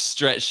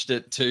stretched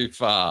it too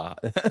far.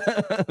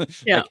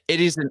 yeah. Like it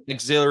is an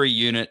auxiliary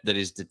unit that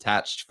is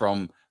detached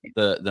from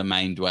the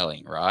main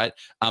dwelling, right?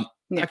 Yeah.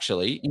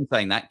 Actually, in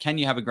saying that, can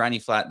you have a granny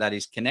flat that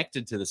is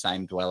connected to the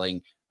same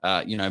dwelling,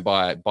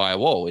 by a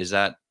wall? Is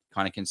that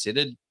kind of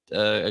considered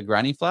a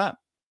granny flat?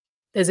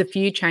 There's a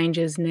few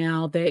changes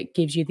now that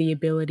gives you the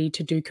ability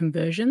to do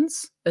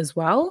conversions as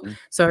well. Mm.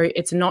 So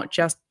it's not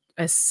just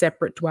a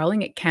separate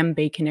dwelling. It can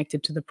be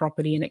connected to the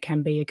property and it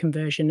can be a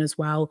conversion as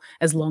well,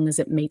 as long as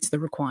it meets the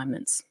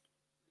requirements.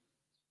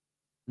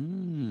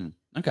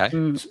 Okay.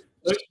 Mm.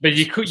 But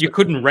you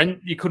couldn't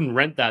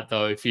rent that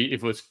though if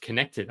it was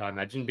connected, I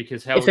imagine,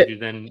 because how If would it you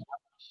then?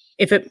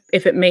 if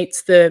it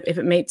meets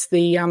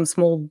the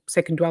small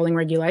second dwelling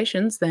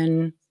regulations,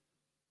 then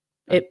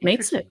it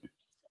meets Interesting.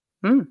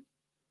 it. Mm.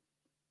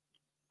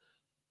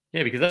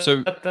 Yeah, because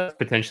So that's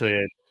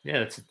potentially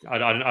That's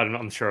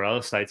I'm sure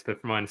other states, but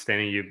from my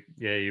understanding,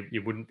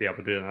 you wouldn't be able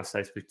to do it in other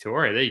states.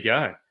 Victoria, there you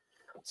go.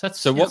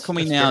 So what can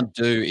we now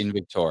do in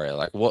Victoria?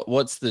 Like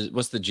what's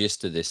the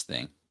gist of this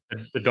thing?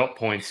 The dot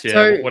points, yeah.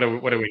 So What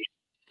are we?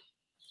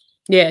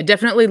 yeah,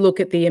 definitely look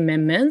at the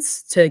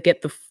amendments to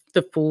get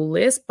the full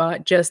list,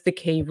 but just the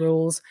key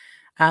rules.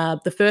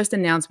 The first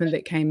announcement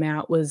that came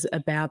out was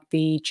about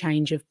the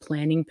change of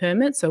planning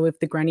permit. So if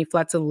the granny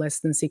flats are less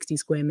than 60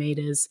 square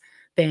meters,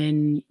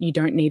 then you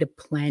don't need a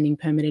planning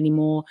permit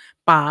anymore.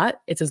 But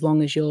it's as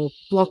long as your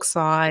block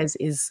size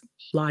is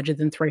larger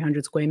than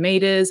 300 square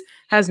meters,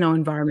 has no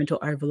environmental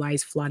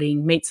overlays,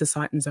 flooding, meets the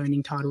site and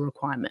zoning title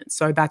requirements.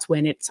 So that's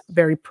when it's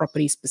very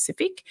property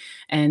specific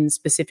and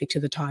specific to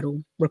the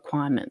title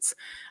requirements.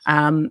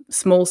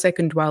 Small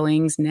second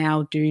dwellings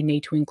now do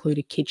need to include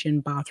a kitchen,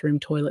 bathroom,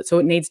 toilet. So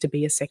it needs to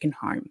be a second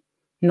home,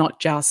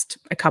 not just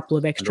a couple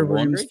of extra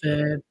rooms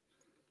for.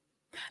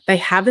 They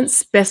haven't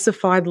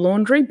specified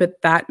laundry,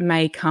 but that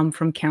may come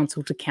from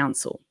council to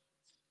council.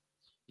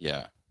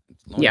 Yeah.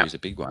 Laundry is a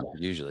big one,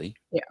 usually.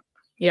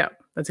 Yeah,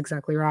 that's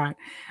exactly right.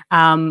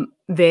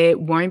 There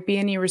won't be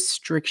any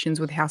restrictions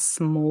with how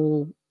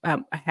small,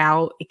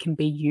 how it can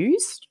be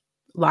used,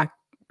 like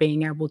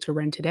being able to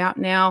rent it out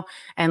now.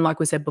 And like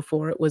we said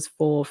before, it was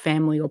for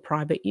family or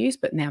private use,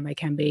 but now they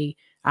can be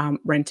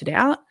rented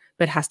out,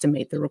 but has to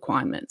meet the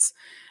requirements.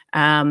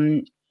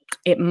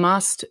 It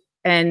must,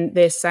 and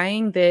they're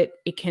saying that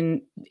it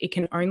can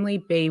only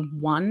be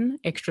one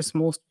extra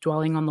small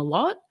dwelling on the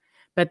lot,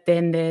 but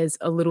then there's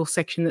a little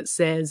section that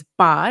says,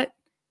 but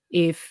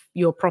if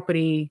your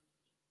property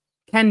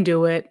can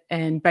do it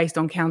and based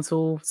on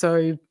council,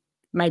 so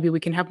maybe we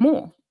can have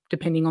more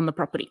depending on the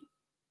property.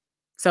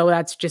 So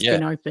that's just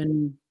been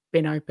opened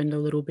a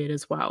little bit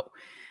as well.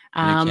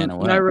 New can of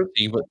worms.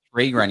 So you've got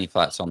 3 granny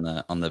flats on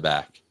the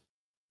back.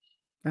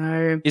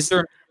 No. Is there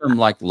a minimum,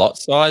 like, lot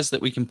size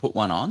that we can put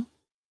one on?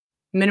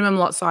 Minimum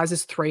lot size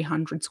is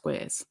 300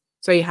 squares.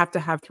 So you have to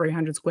have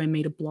 300 square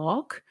meter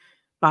block,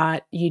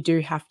 but you do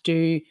have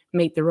to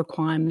meet the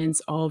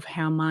requirements of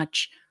how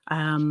much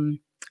garden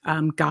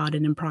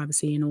and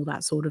privacy and all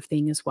that sort of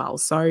thing as well.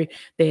 So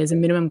there's a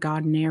minimum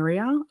garden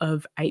area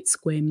of 8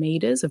 square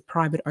meters of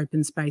private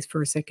open space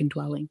for a second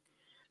dwelling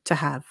to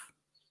have.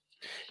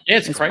 Yeah,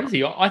 it's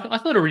crazy. Well. I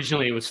thought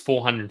originally it was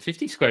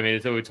 450 square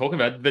meters that we were talking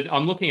about, but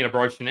I'm looking at a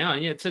brochure now,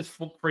 and it says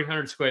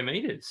 300 square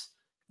meters.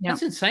 Yep.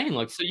 That's insane.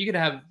 Like, so you could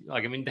have,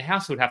 like, I mean, the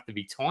house would have to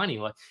be tiny.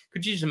 Like,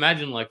 could you just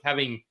imagine, like,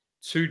 having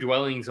 2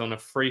 dwellings on a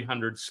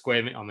 300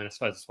 square meter? I mean, I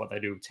suppose that's what they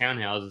do with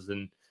townhouses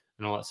and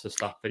all that sort of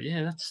stuff. But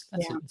yeah,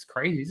 it's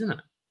crazy, isn't it?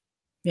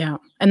 Yeah,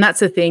 and that's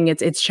the thing.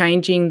 It's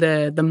changing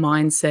the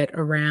mindset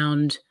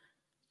around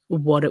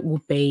what it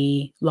will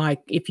be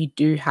like if you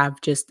do have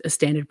just a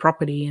standard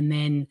property and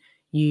then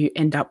you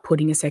end up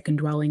putting a second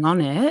dwelling on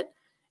it.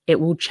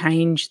 It will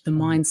change the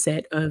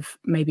mindset of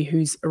maybe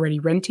who's already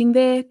renting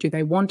there. Do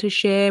they want to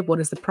share? What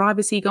is the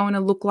privacy going to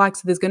look like?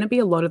 So there's going to be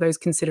a lot of those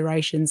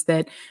considerations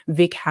that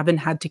Vic haven't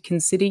had to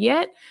consider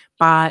yet,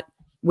 but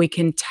we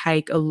can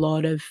take a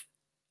lot of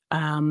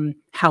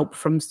help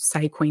from,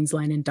 say,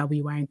 Queensland and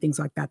WA and things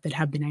like that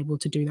have been able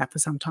to do that for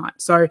some time.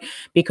 So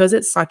because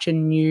it's such a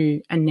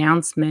new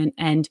announcement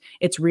and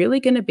it's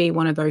really going to be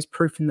one of those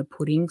proof in the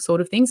pudding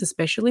sort of things,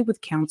 especially with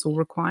council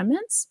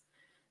requirements,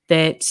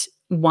 that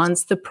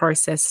once the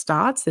process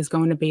starts, there's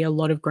going to be a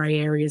lot of grey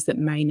areas that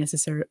may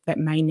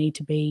need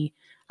to be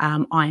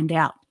ironed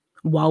out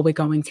while we're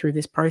going through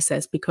this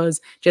process,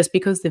 because just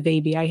because the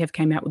VBA have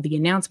came out with the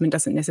announcement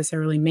doesn't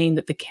necessarily mean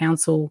that the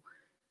council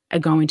are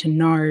going to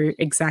know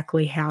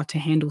exactly how to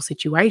handle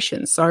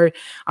situations. So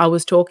I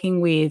was talking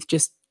with,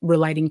 just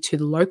relating to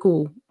the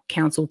local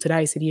council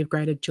today, City of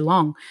Greater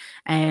Geelong,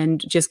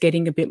 and just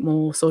getting a bit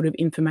more sort of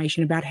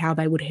information about how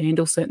they would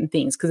handle certain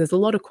things, because there's a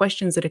lot of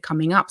questions that are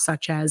coming up,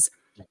 such as,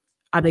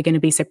 are there going to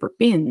be separate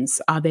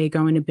bins? Are there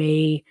going to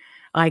be,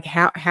 like,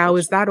 how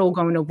is that all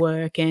going to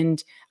work?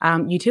 And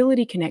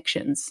utility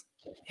connections.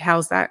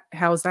 How's that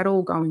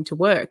all going to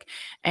work?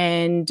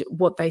 And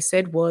what they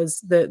said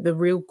was the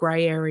real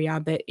grey area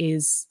that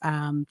is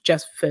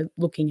just for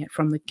looking at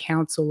from the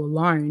council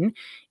alone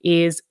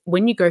is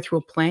when you go through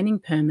a planning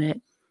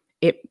permit,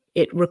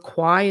 it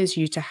requires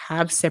you to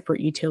have separate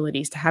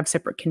utilities, to have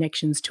separate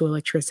connections to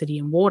electricity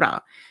and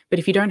water. But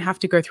if you don't have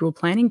to go through a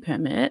planning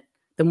permit,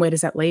 then where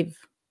does that leave?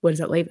 Where does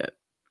that leave it?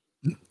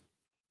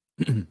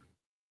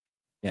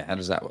 Yeah, how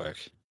does that work?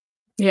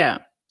 Yeah.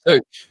 So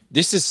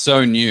this is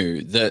so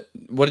new that,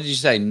 what did you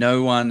say?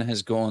 No one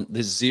has gone,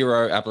 there's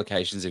 0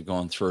 applications have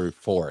gone through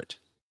for it.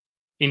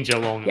 In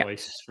Geelong, at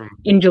least.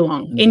 In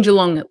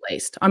Geelong, at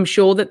least. I'm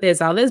sure that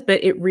there's others,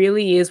 but it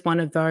really is one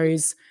of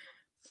those,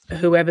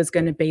 whoever's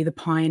going to be the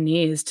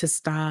pioneers to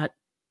start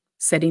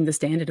setting the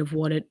standard of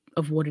what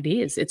it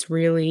is.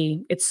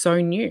 It's so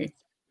new.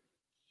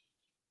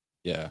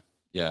 Yeah.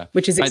 Yeah.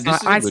 Which is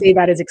exciting. I see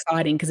that as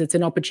exciting because it's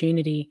an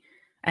opportunity,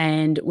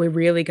 and we're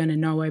really going to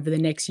know over the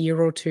next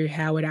year or two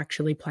how it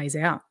actually plays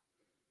out.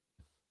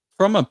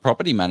 From a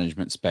property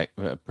management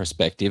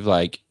perspective,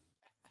 like,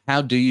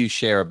 how do you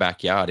share a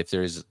backyard if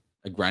there is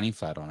a granny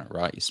flat on it,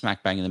 right? You're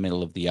smack bang in the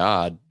middle of the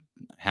yard.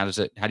 How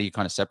do you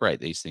kind of separate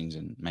these things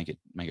and make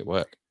it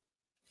work?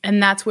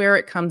 And that's where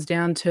it comes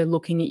down to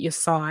looking at your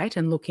site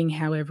and looking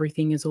how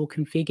everything is all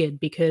configured.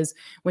 Because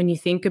when you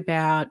think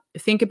about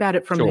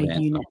it from a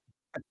unit,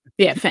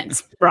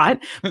 fence, right?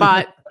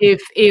 But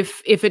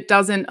if it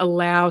doesn't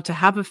allow to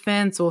have a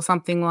fence or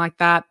something like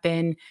that,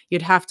 then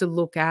you'd have to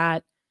look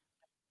at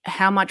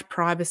how much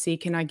privacy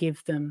can I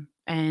give them,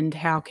 and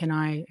how can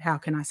I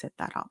set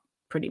that up,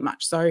 pretty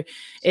much. So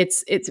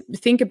it's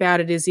think about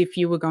it as if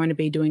you were going to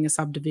be doing a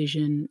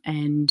subdivision,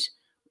 and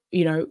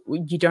you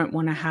don't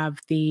want to have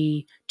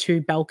the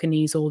 2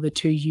 balconies or the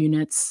 2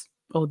 units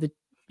or the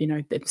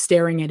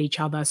staring at each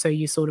other. So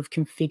you sort of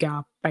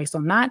configure based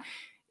on that.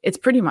 It's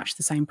pretty much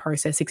the same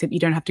process, except you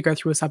don't have to go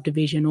through a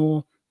subdivision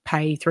or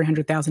pay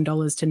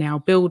 $300,000 to now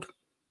build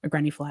a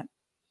granny flat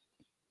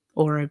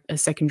or a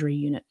secondary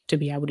unit to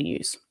be able to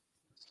use.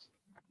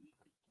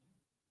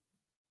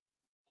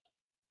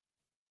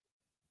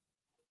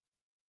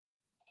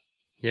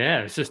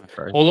 Yeah, it's just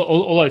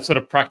all those sort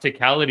of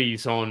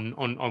practicalities on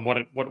what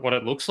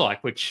it looks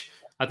like, which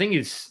I think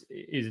is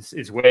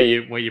where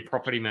your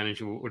property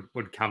manager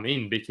would come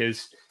in,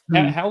 because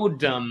how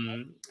would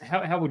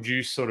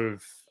you sort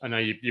of, I know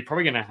you're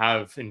probably going to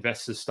have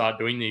investors start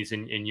doing these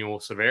in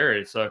your sort of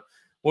area. So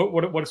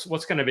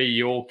what's going to be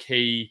your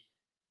key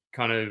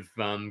kind of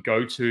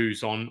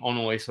go-tos on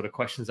all these sort of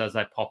questions as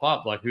they pop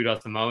up? Like, who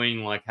does the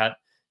mowing? Like, how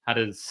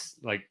does,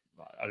 like,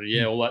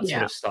 all that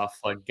sort of stuff,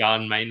 like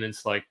garden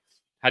maintenance, like,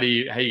 how are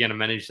you going to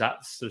manage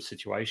that sort of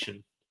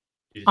situation?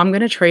 I'm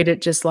going to treat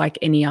it just like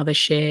any other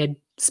shared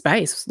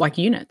space, like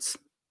units.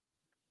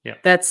 Yeah,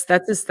 that's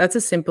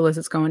as simple as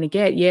it's going to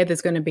get. Yeah,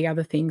 there's going to be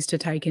other things to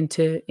take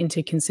into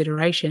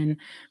consideration,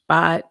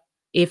 but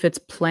if it's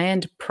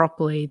planned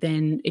properly,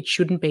 then it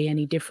shouldn't be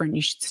any different.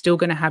 You're still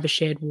going to have a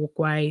shared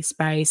walkway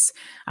space.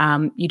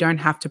 You don't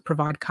have to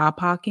provide car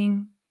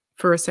parking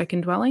for a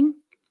second dwelling,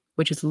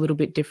 which is a little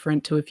bit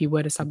different to if you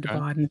were to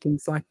subdivide and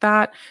things like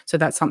that. So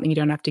that's something you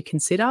don't have to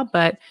consider,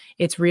 but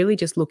it's really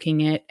just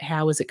looking at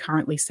how is it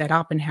currently set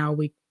up and how are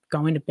we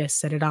going to best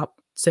set it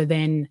up. So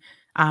then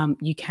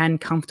you can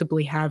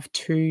comfortably have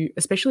 2,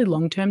 especially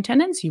long-term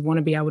tenants. You want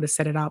to be able to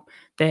set it up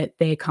that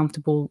they're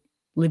comfortable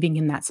living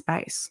in that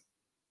space.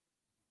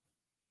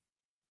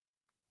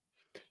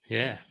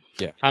 Yeah.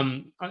 Yeah.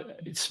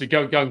 It's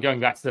going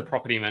back to the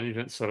property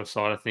management sort of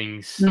side of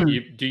things.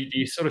 Do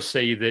you sort of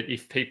see that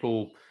if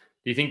people,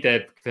 do you think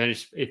that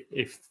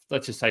if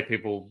let's just say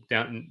people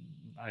down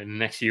in the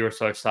next year or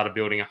so started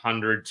building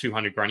 100,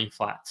 200 granny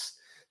flats,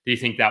 do you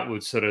think that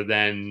would sort of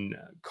then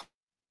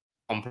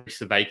compress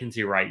the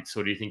vacancy rates,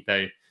 or do you think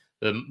the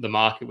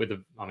market with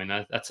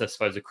that's I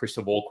suppose a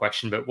crystal ball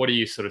question, but what do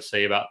you sort of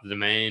see about the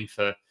demand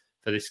for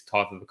this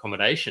type of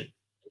accommodation?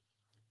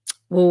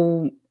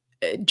 Well,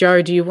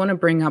 Joe, do you want to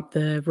bring up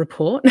the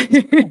report? Perfect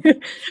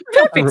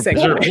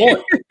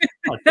segue.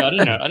 I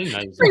didn't know.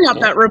 Bring up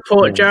that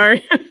report, Joe.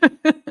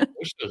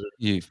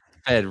 You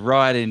fed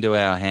right into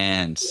our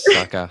hands,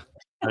 sucker.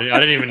 I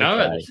didn't even know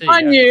it.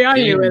 I knew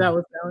where that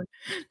was going.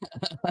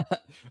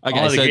 I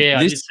did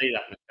see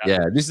that.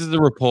 Yeah, this is the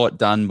report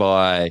done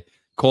by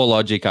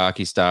CoreLogic,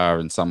 Archistar,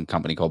 and some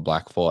company called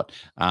Blackfort.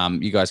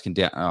 You guys can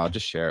I'll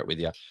just share it with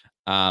you.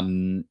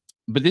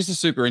 But this is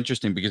super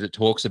interesting because it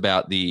talks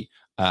about the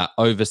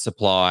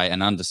oversupply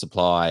and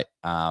undersupply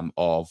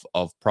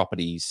of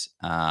properties.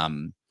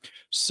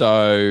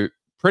 So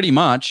pretty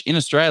much in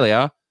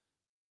Australia,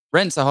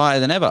 rents are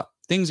higher than ever.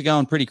 Things are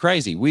going pretty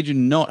crazy. We do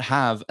not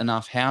have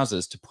enough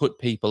houses to put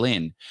people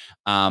in.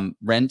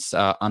 Rents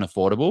are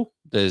unaffordable.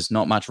 There's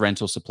not much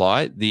rental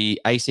supply.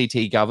 The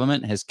ACT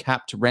government has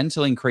capped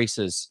rental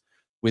increases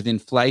with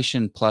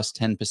inflation plus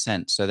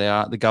 10%. So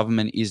the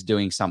government is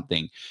doing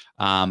something.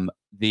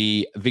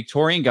 The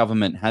Victorian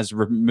government has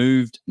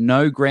removed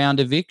no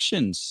ground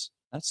evictions.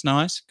 That's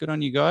nice. Good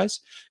on you guys.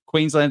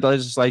 Queensland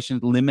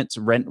legislation limits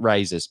rent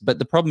raises. But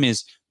the problem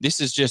is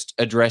this is just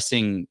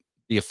addressing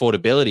the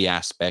affordability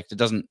aspect. It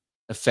doesn't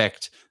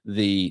affect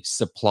the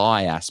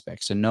supply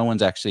aspect. So no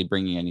one's actually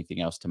bringing anything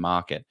else to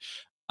market.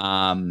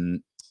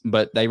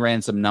 but they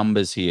ran some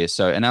numbers here.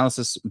 So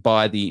analysis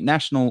by the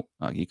National,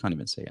 you can't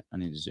even see it. I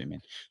need to zoom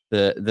in.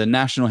 The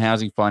National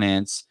Housing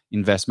Finance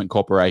Investment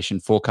Corporation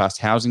forecast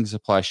housing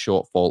supply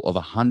shortfall of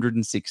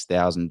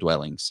 106,000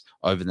 dwellings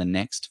over the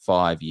next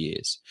 5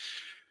 years.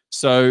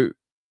 So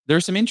there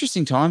are some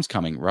interesting times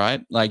coming,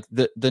 right? Like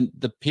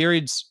the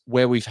periods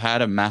where we've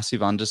had a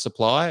massive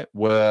undersupply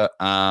were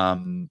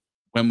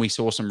when we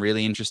saw some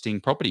really interesting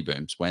property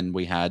booms. When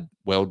we had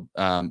World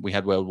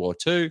War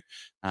II,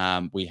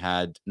 we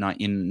had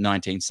in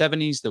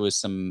 1970s there was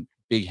some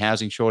big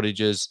housing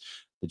shortages,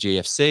 the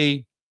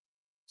GFC.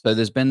 So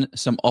there's been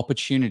some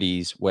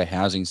opportunities where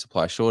housing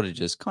supply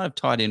shortages kind of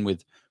tied in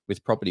with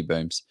property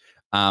booms.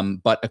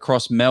 But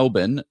across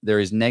Melbourne, there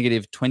is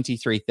negative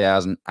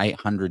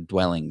 23,800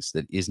 dwellings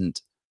that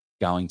isn't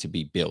going to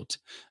be built.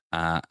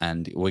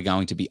 And we're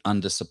going to be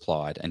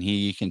undersupplied. And here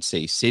you can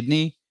see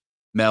Sydney,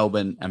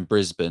 Melbourne, and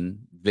Brisbane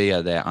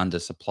via their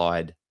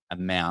undersupplied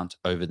amount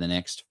over the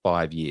next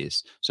 5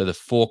 years. So the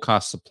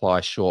forecast supply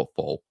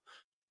shortfall.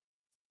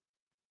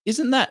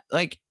 Isn't that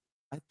like,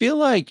 I feel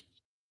like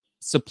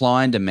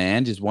supply and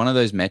demand is one of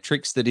those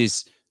metrics that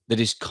is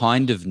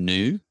kind of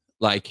new.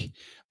 Like,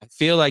 I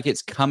feel like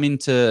it's come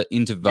into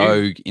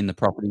vogue in the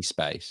property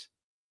space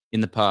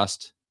in the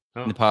past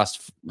I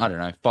don't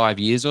know, 5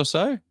 years or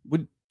so.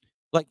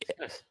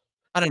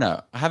 I don't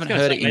know. I haven't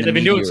heard it in the they've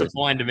been media doing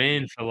supply and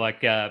demand for like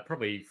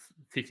probably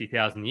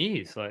 50,000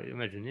 years. So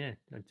imagine,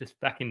 just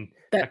back when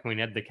we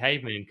had the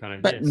caveman kind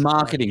of. But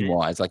marketing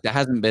wise, like there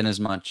hasn't been as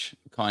much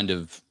kind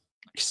of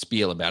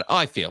spiel about it.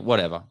 I feel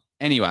whatever.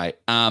 Anyway,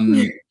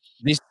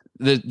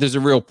 there's a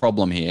real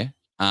problem here,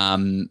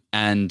 and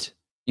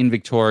in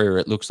Victoria,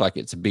 it looks like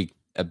it's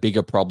a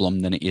bigger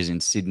problem than it is in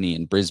Sydney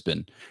and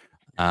Brisbane.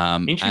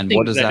 And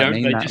what does that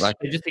mean?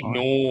 They just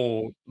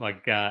ignore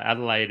like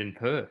Adelaide and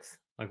Perth.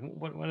 Like,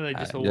 what do they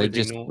just always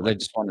ignore? They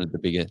just wanted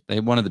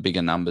the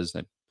bigger numbers.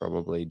 They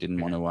probably didn't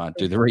want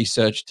to do the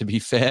research, to be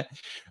fair.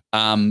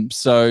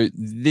 So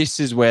this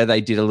is where they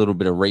did a little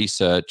bit of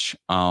research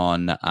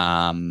on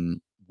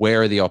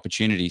where are the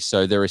opportunities.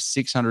 So there are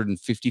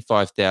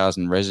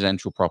 655,000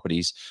 residential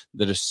properties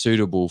that are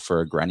suitable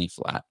for a granny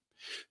flat.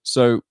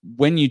 So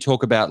when you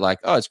talk about like,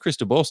 oh, it's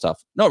crystal ball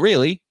stuff, not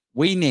really.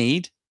 We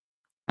need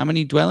how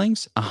many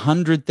dwellings?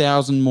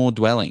 100,000 more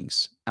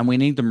dwellings, and we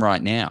need them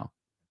right now.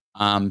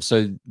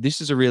 So this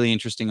is a really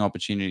interesting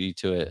opportunity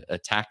to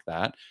attack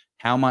that.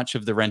 How much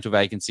of the rental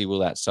vacancy will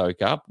that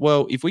soak up?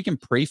 Well, if we can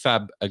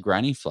prefab a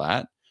granny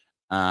flat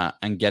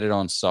and get it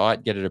on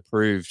site, get it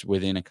approved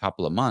within a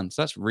couple of months,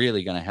 that's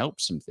really going to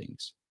help some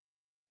things.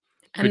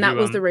 And that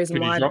was the reason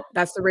why.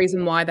 That's the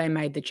reason why they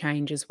made the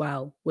change as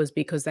well, was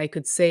because they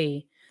could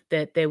see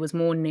that there was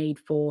more need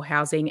for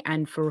housing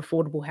and for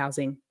affordable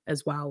housing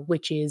as well,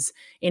 which is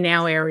in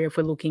our area. If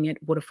we're looking at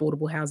what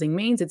affordable housing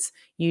means, it's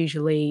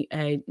usually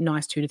a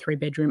nice 2 to 3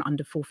 bedroom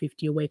under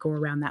 $450 a week or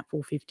around that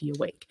 $450 a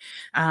week.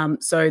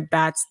 So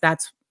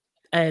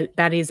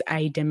that is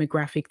a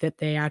demographic that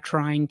they are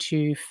trying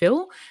to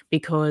fill,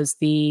 because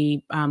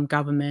the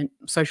government,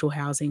 social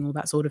housing, all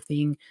that sort of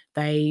thing,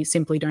 they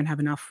simply don't have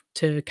enough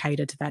to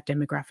cater to that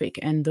demographic.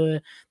 And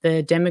the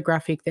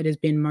demographic that has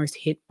been most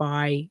hit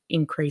by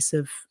increase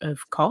of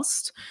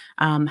cost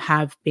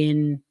have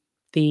been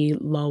the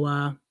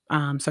lower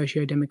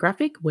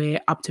socio-demographic, where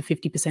up to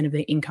 50% of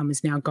their income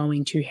is now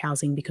going to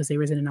housing because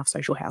there isn't enough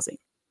social housing.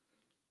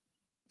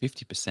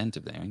 50%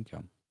 of their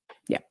income?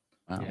 Yeah.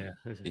 Wow.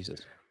 Yeah.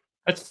 Jesus.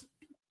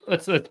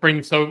 Let's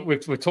bring. So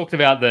we've talked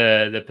about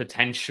the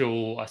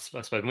potential. I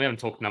suppose we haven't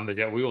talked numbers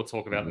yet. We will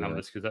talk about the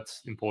numbers because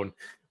that's important.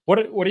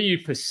 What do you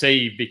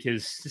perceive?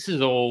 Because this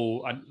is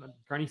all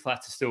granny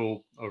flats are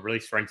still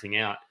released renting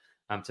out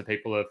to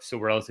people who are still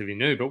relatively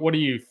new. But what do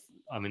you?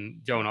 I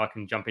mean, Joe and I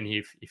can jump in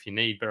here if you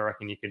need, but I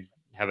reckon you could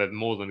have a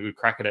more than a good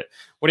crack at it.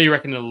 What do you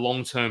reckon the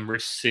long-term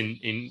risks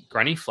in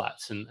granny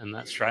flats and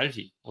that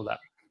strategy or that?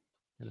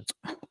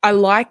 I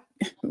like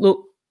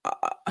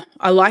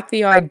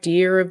the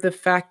idea of the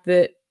fact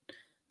that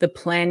the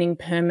planning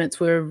permits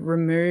were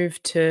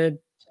removed to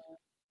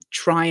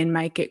try and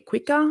make it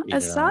quicker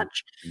as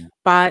such. Yeah.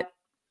 But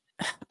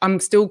I'm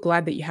still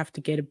glad that you have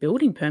to get a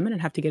building permit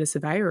and have to get a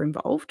surveyor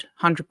involved,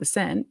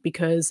 100%,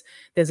 because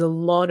there's a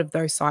lot of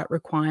those site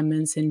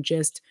requirements, and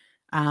just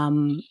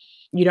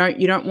you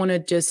don't want to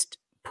just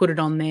put it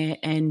on there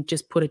and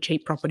just put a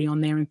cheap property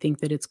on there and think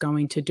that it's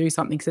going to do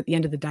something. Because at the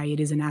end of the day, it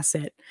is an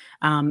asset.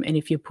 And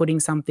if you're putting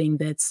something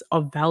that's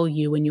of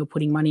value and you're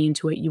putting money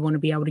into it, you want to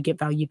be able to get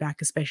value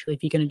back, especially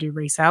if you're going to do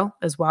resale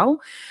as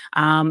well.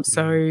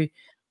 So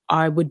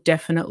I would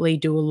definitely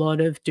do a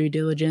lot of due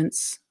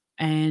diligence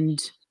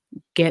and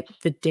get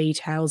the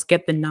details,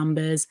 get the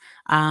numbers,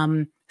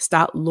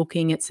 start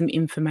looking at some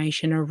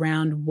information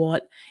around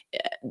what,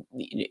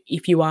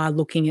 if you are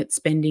looking at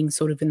spending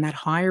sort of in that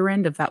higher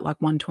end of that, like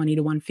 120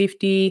 to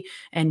 150,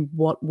 and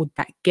what would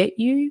that get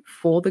you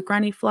for the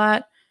granny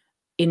flat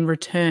in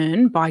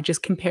return, by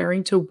just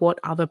comparing to what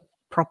other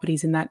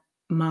properties in that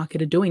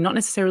market are doing, not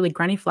necessarily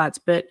granny flats,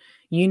 but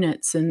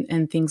units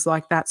and things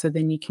like that. So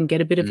then you can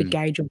get a bit of a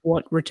gauge of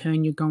what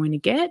return you're going to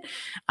get,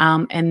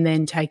 and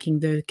then taking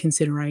the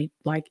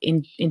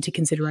into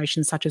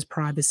consideration such as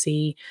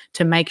privacy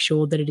to make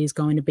sure that it is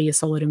going to be a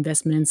solid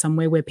investment in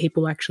somewhere where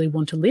people actually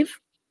want to live,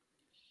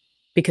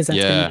 because that's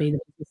going to be the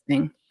biggest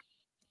thing.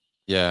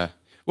 Yeah.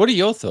 What are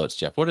your thoughts,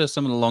 Jeff? What are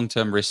some of the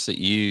long-term risks that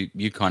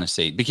you kind of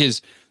see?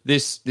 Because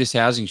this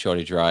housing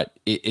shortage, right,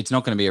 it's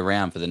not going to be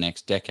around for the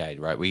next decade,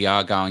 right? We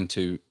are going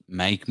to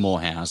make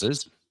more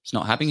houses. It's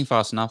not happening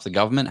fast enough. The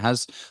government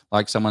has,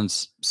 like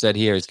someone's said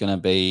here, they're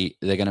going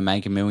to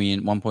make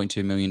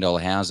 $1.2 million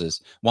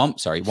houses.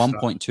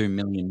 1.2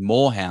 million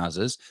more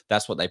houses.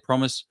 That's what they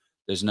promised.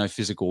 There's no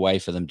physical way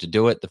for them to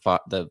do it.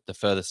 The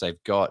furthest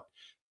they've got,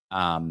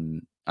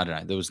 I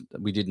don't know.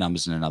 We did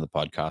numbers in another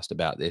podcast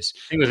about this. I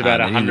think it was about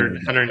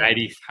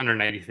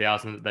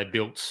 180,000 that they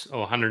built,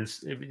 or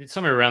 100,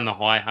 somewhere around the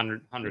high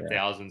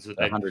 100,000s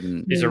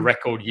that is a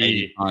record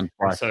year. 5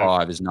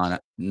 is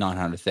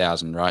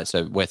 900,000, right?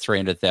 So we're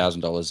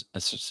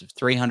 $300,000,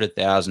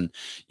 300,000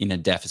 in a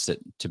deficit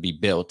to be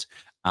built,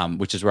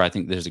 which is where I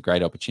think there's a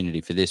great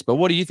opportunity for this. But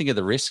what do you think of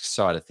the risk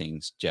side of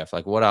things, Jeff?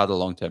 Like, what are the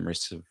long-term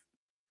risks of?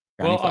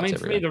 Well, I mean,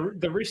 for me,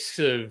 the risks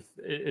of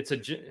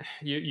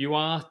you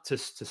are to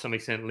some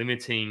extent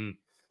limiting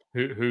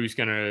who's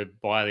going to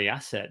buy the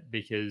asset,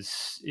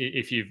 because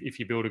if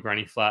you build a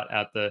granny flat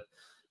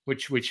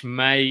which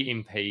may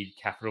impede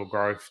capital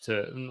growth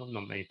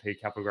not impede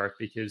capital growth,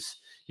 because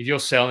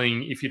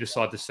if you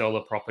decide to sell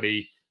the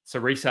property, so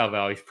resale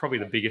value is probably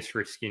the biggest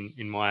risk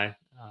in my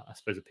I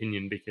suppose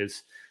opinion,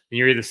 because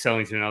you're either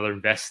selling to another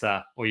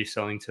investor or you're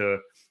selling to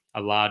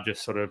a larger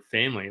sort of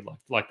family,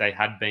 like they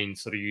had been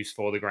sort of used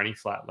for the granny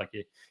flat. Like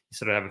you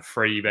sort of have a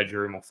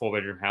 3-bedroom or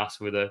 4-bedroom house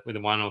with a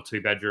 1 or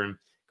 2-bedroom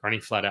granny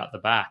flat out the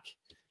back,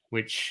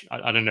 which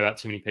I don't know about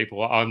too many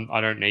people. I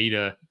don't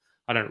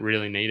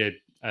really need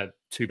a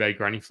 2-bed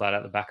granny flat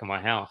out the back of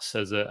my house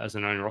as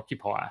an owner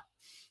occupier.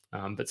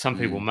 But some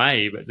people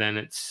may. But then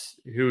it's,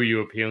 who are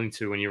you appealing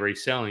to when you're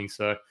reselling?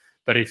 So,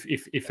 but if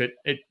it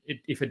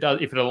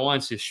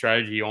aligns to your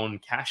strategy on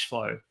cash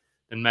flow,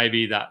 then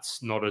maybe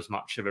that's not as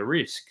much of a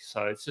risk.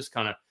 So it's just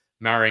kind of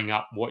marrying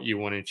up what you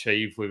want to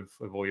achieve with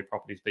all your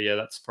properties. But yeah,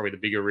 that's probably the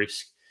bigger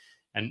risk.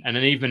 And then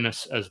even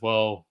as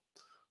well,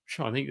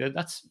 sure, I think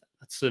that's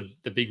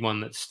the big one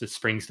that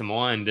springs to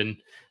mind. And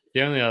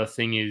the only other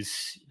thing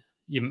is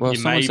you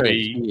may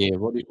be. Yeah.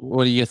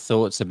 What are your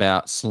thoughts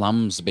about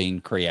slums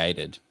being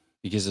created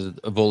because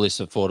of all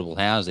this affordable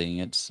housing?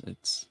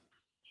 It's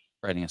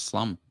creating a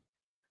slum.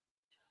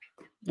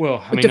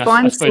 Well, I mean,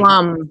 define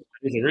slum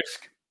is a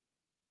risk.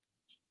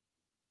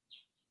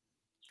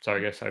 Sorry,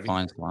 go Sophie.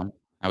 Define slum.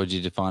 How would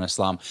you define a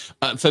slum?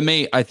 For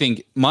me, I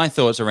think my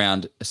thoughts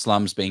around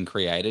slums being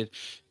created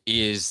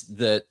is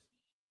that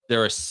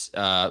there are,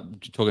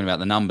 talking about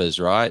the numbers,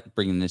 right?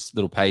 Bringing this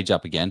little page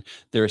up again.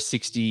 There are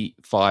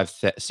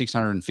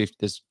 650,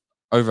 there's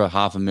over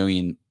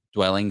 500,000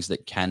 dwellings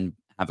that can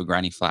have a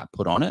granny flat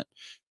put on it.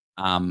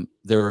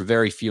 There are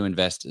very few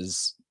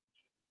investors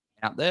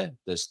out there.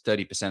 There's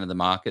 30% of the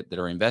market that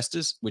are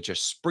investors, which are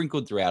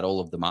sprinkled throughout all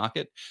of the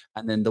market.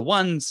 And then the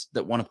ones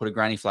that want to put a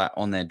granny flat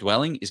on their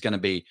dwelling is going to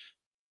be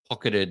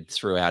pocketed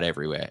throughout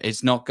everywhere.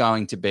 It's not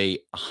going to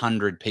be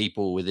 100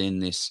 people within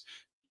this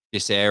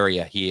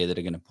area here that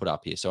are going to put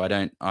up here. So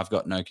I've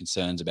got no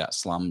concerns about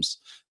slums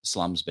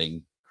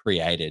being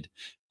created.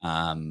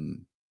 For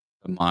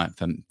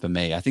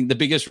me, I think the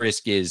biggest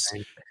risk is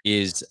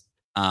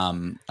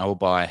I will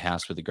buy a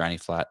house with a granny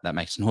flat that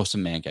makes an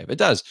awesome man cave. It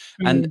does.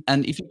 And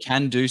if you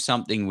can do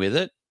something with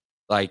it,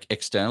 like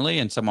externally,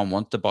 and someone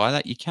wants to buy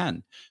that, you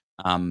can.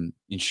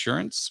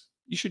 Insurance,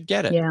 you should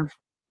get it.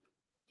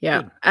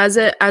 Yeah. As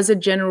a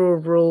general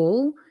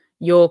rule,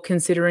 you're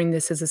considering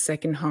this as a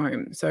second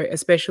home. So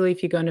especially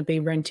if you're going to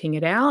be renting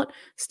it out,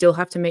 still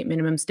have to meet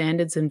minimum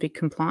standards and Vic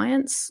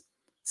compliance.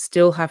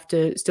 Still have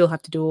to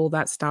do all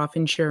that stuff,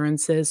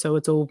 insurances. So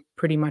it's all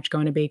pretty much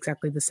going to be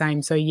exactly the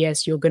same. So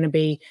yes, you're going to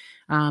be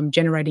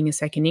generating a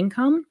second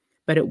income,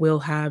 but it will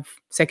have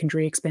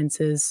secondary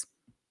expenses.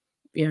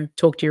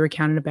 Talk to your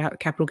accountant about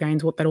capital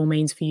gains, what that all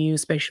means for you,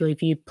 especially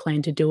if you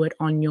plan to do it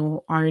on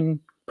your own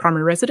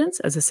primary residence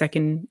as a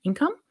second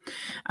income.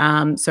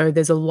 So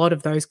there's a lot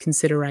of those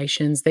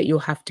considerations that you'll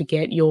have to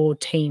get your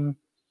team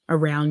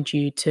around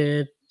you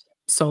to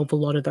solve a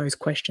lot of those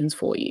questions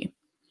for you.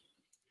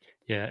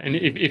 Yeah, and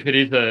if it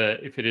is a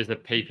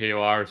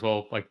PPOR as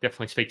well, like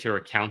definitely speak to your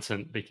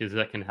accountant, because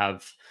that can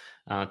have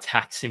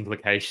tax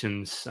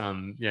implications.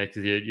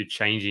 Because you're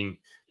changing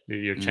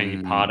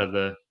part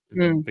of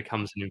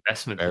becomes an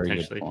investment. Very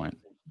potentially. Good point.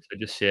 So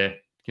just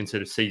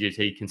consider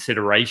CGT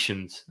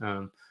considerations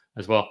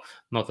as well.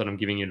 Not that I'm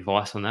giving you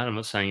advice on that. I'm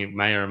not saying it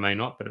may or may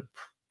not, but it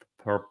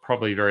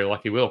probably very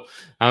likely will.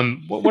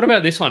 What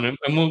about this one?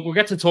 And we'll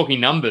get to talking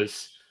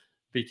numbers,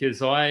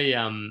 because I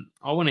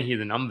want to hear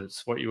the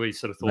numbers. What you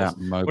sort of thoughts?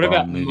 What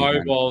about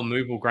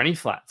movable granny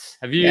flats?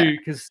 Have you?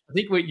 Because I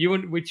think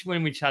when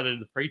we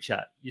chatted the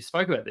pre-chat, you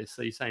spoke about this.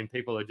 So you're saying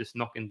people are just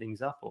knocking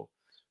things up or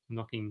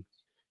knocking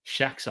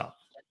shacks up.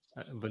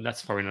 but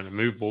that's probably not a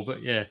movable.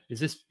 But yeah, is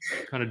this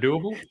kind of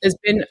doable?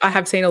 I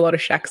have seen a lot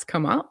of shacks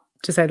come up,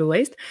 to say the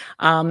least.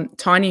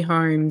 Tiny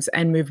homes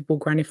and movable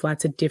granny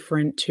flats are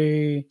different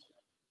to.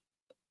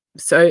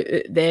 So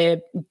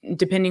they're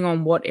depending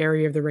on what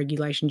area of the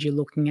regulations you're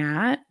looking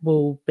at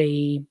will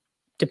be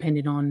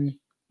dependent on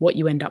what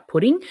you end up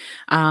putting.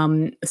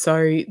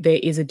 So there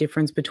is a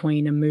difference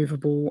between a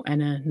movable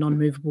and a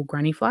non-movable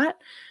granny flat,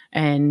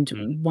 and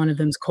one of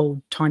them's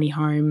called tiny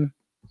home.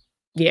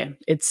 Yeah,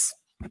 it's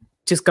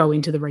just go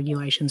into the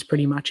regulations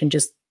pretty much and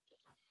just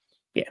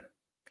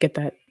get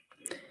that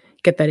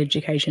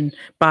education.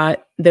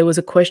 But there was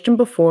a question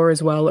before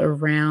as well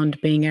around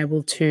being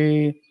able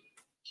to.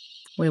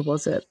 Where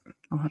was it?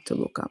 I'll have to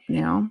look up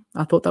now.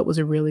 I thought that was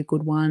a really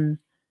good one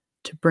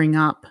to bring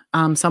up.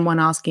 Someone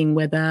asking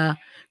whether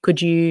could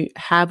you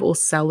have or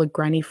sell a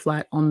granny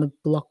flat on the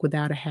block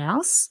without a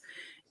house?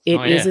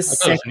 It is a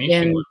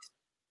second.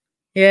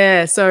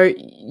 Yeah, so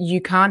you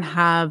can't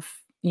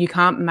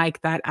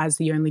make that as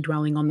the only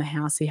dwelling on the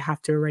house. You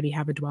have to already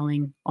have a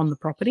dwelling on the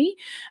property.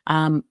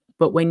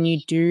 But when you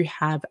do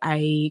have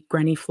a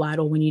granny flat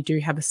or when you do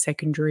have a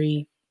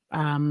secondary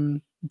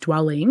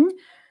dwelling,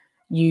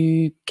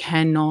 you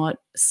cannot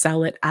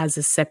sell it as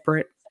a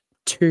separate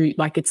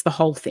like it's the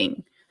whole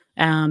thing.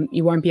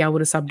 You won't be able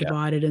to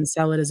subdivide it and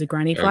sell it as a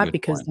granny flat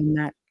because then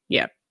that,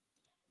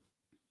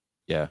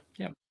 Yeah,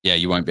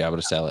 you won't be able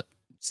to sell it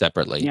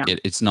separately. Yeah.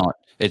 It's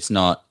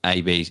not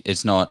AB,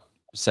 it's not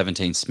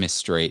 17 Smith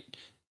Street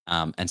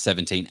and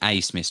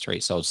 17A Smith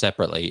Street sold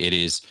separately. It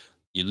is,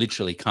 you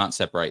literally can't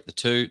separate the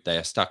two. They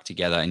are stuck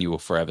together and you will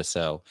forever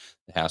sell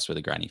the house with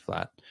a granny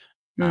flat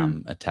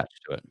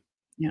attached to it.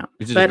 Yeah,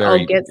 which is a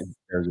very good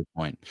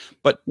point.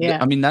 But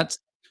I mean, I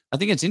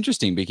think it's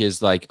interesting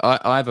because like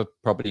I have a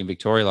property in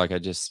Victoria, like I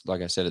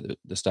said at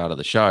the start of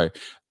the show,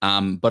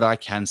 but I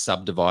can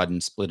subdivide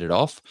and split it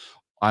off.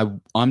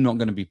 I'm not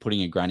going to be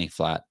putting a granny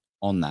flat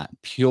on that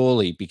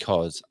purely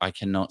because I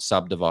cannot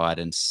subdivide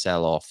and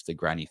sell off the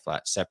granny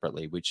flat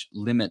separately, which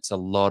limits a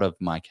lot of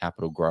my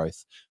capital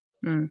growth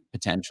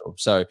potential.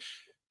 So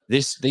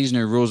these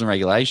new rules and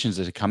regulations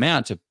that have come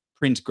out to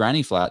print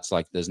granny flats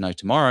like there's no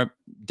tomorrow,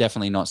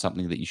 definitely not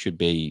something that you should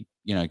be,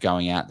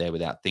 going out there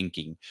without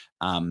thinking.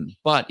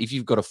 But if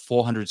you've got a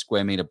 400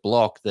 square meter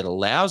block that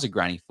allows a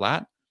granny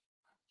flat,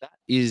 that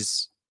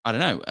is, I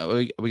don't know, are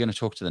we going to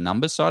talk to the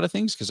numbers side of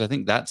things? Because I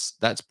think that's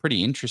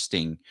pretty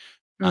interesting.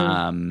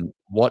 How do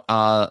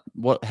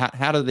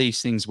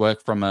these things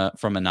work from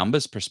a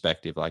numbers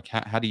perspective? Like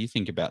how do you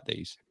think about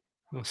these?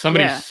 Well,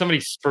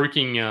 somebody's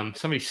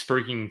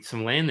spruiking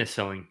some land they're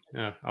selling.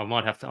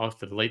 I'll have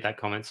to delete that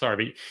comment. Sorry,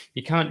 but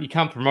you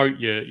can't promote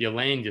your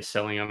land you're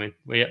selling. I mean,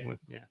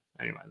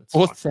 anyway, that's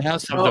 4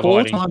 times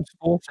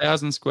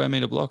 4,000 square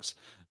meter blocks,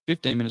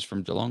 15 minutes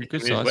from Geelong.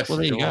 Good size. Well,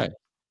 there you go.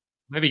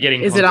 Maybe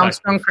getting. Is it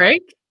Armstrong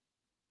Creek?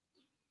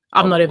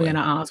 I'm not even going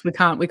to ask. We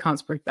can't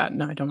spruik that.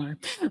 No, don't worry.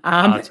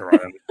 That's all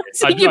right.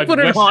 So you put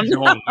it on.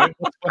 Don't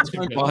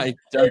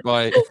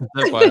buy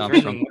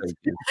Armstrong Creek.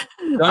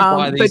 Don't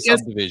buy these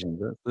subdivisions.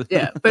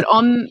 But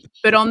on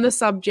the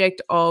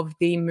subject of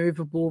the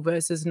movable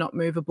versus not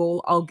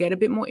movable, I'll get a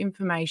bit more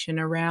information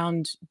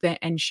around that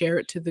and share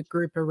it to the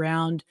group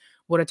around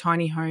what a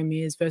tiny home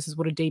is versus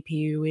what a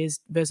DPU is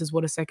versus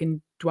what a second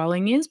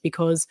dwelling is,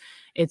 because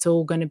it's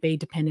all going to be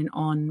dependent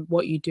on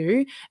what you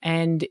do.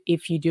 And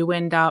if you do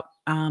end up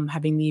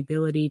having the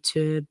ability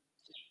to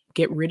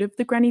get rid of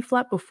the granny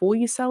flat before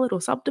you sell it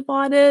or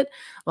subdivide it,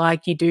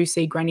 like you do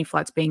see granny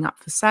flats being up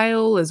for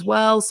sale as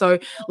well. So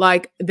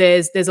like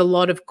there's a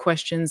lot of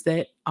questions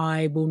that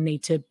I will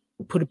need to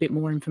put a bit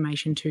more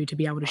information to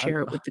be able to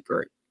share it with the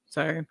group.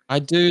 So I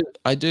do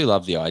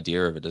love the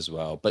idea of it as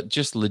well, but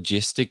just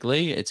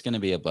logistically, it's going to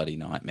be a bloody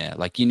nightmare.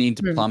 Like you need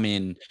to plumb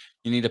in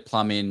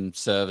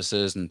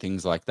services and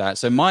things like that.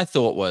 So my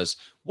thought was,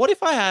 what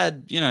if I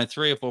had,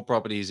 3 or 4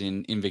 properties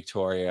in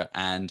Victoria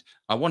and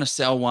I want to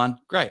sell one?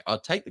 Great. I'll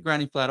take the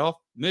granny flat off,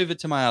 move it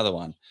to my other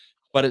one.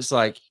 But it's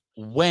like,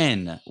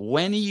 when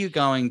are you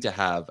going to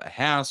have a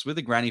house with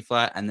a granny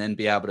flat and then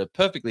be able to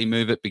perfectly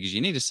move it because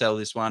you need to sell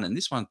this one and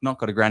this one's not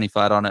got a granny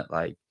flat on it?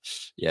 Like,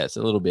 yeah, it's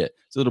a little bit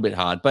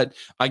hard, but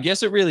I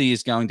guess it really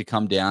is going to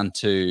come down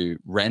to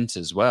rent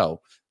as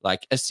well.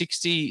 Like a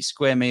 60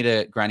 square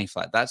meter granny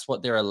flat, that's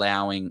what they're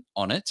allowing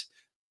on it.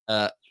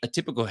 A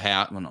typical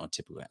house, well, not a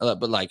typical,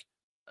 but like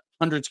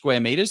 100 square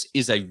meters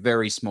is a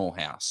very small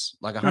house.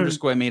 Like 100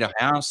 square meter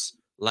house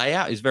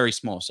layout is very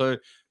small. So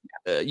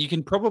you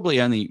can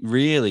probably only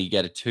really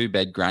get a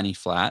 2-bed granny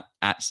flat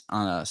at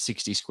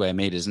 60 square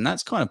meters, and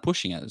that's kind of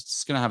pushing it.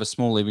 It's going to have a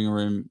small living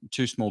room,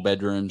 2 small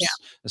bedrooms,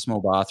 a small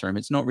bathroom.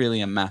 It's not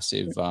really a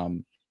massive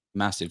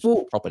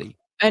property.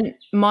 And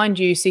mind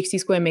you, 60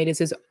 square meters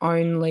is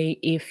only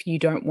if you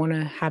don't want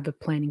to have a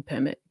planning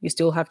permit. You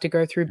still have to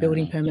go through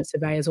building permit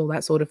surveyors, all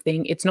that sort of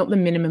thing. It's not the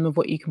minimum of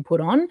what you can put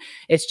on.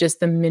 It's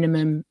just the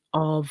minimum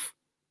of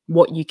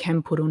what you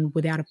can put on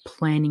without a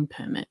planning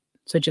permit.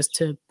 So just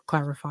to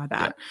clarify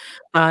that.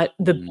 But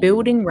the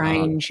building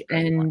range,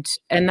 and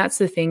that's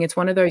the thing, it's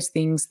one of those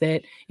things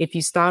that if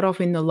you start off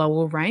in the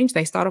lower range,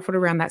 they start off at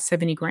around that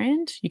 70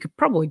 grand. You could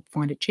probably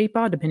find it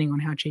cheaper depending on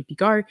how cheap you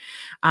go.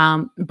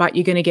 But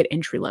you're going to get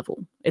entry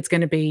level. It's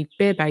going to be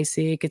bare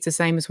basic. It's the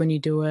same as when you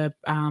do a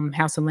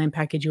house and land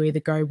package. You either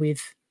go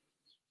with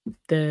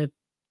the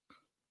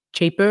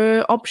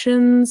cheaper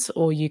options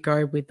or you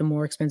go with the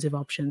more expensive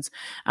options.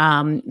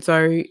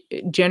 So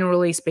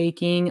generally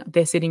speaking,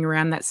 they're sitting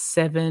around that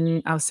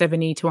 70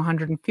 to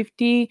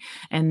 150,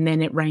 and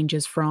then it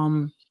ranges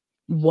from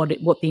what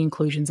the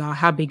inclusions are.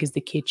 How big is the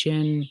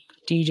kitchen?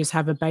 Do you just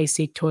have a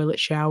basic toilet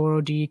shower,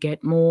 or do you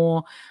get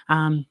more?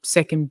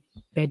 Second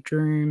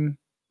bedroom,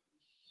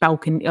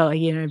 balcony,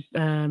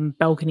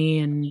 balcony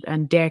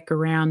and deck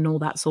around and all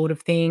that sort of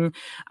thing.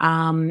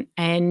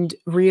 And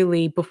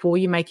really, before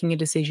you're making a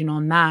decision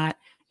on that,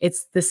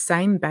 it's the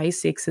same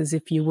basics as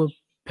if you were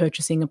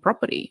purchasing a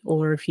property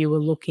or if you were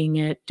looking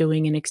at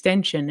doing an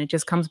extension. It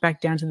just comes back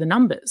down to the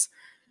numbers.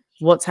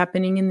 What's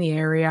happening in the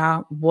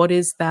area? What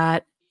is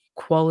that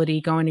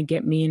quality going to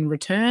get me in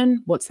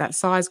return? What's that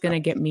size going to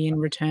get me in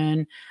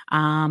return?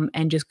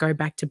 And just go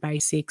back to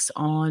basics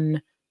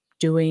on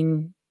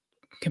doing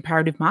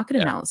comparative market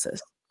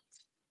analysis.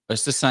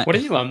 It's the same. What are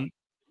you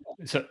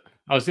So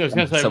I was going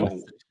to say.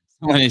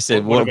 Someone who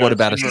said, "What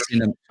about a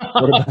cinema?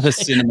 What about a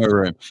cinema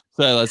room?"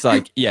 So it's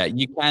like, yeah,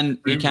 you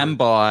can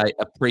buy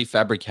a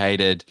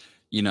prefabricated,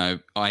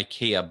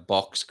 IKEA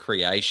box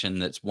creation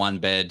that's one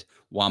bed,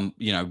 and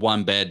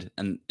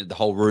the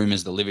whole room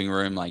is the living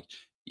room. Like,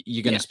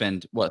 you're going to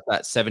spend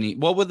that 70.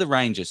 What were the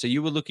ranges? So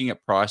you were looking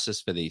at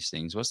prices for these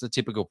things. What's the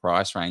typical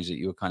price range that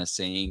you were kind of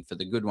seeing for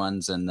the good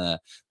ones and the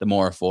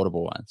more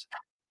affordable ones?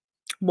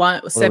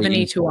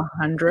 70 to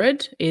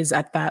 100 is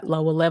at that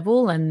lower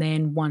level, and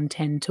then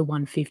 110 to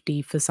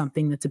 150 for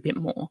something that's a bit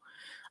more.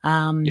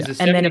 And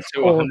then if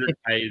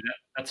 100K,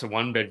 that's a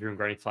one bedroom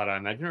granny flat, I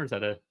imagine, or is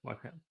that a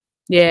workout?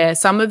 Yeah,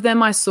 some of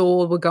them I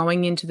saw were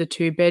going into the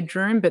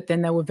 2-bedroom, but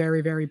then they were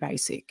very, very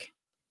basic.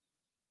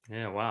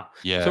 Yeah, wow.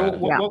 Yeah.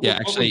 So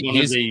actually,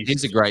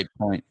 here's a great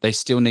point. They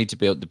still need to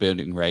build the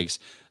building regs.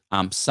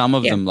 Some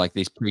of them, like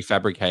these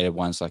prefabricated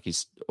ones, like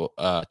he's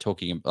we're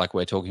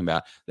talking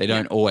about, they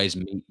don't always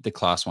meet the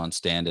Class 1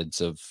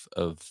 standards of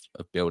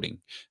building.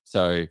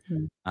 So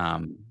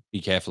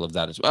be careful of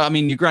that as well. I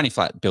mean, your granny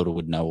flat builder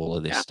would know all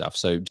of this stuff.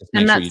 So just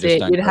make sure you just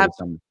don't go with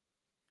some.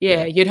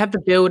 Yeah, you'd have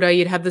the builder,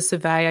 you'd have the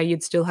surveyor,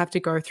 you'd still have to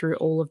go through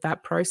all of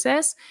that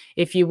process.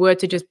 If you were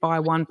to just buy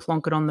one,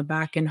 plonk it on the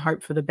back and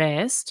hope for the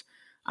best,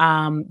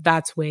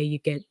 that's where you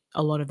get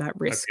a lot of that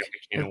risk.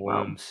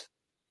 Worms.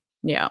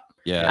 Yeah.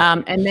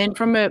 Yeah. And then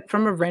from a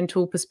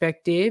rental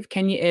perspective,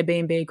 can you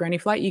Airbnb a granny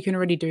flat? You can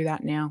already do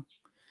that now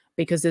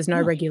because there's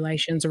no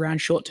regulations around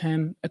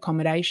short-term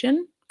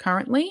accommodation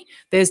currently.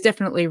 There's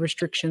definitely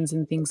restrictions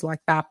and things like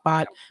that,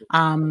 but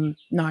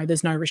no,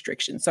 there's no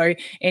restrictions. So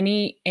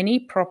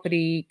any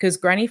property, because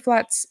granny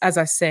flats, as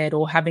I said,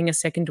 or having a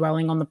second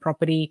dwelling on the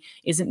property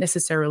isn't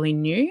necessarily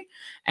new.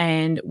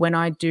 And when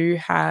I do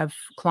have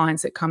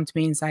clients that come to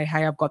me and say,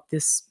 hey, I've got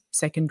this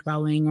second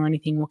dwelling or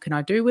anything, what can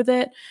I do with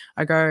it?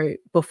 I go,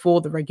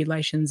 before the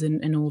regulations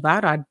and all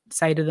that, I'd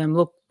say to them,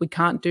 look, we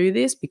can't do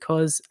this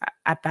because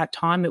at that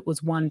time it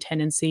was one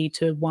tenancy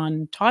to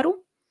one title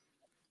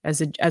as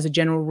a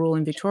general rule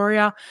in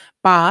Victoria.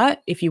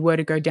 But if you were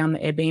to go down the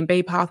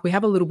Airbnb path, we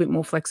have a little bit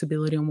more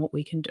flexibility on what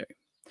we can do,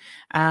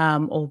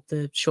 or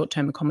the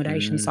short-term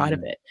accommodation side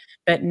of it.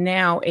 But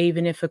now,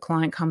 even if a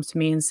client comes to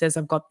me and says,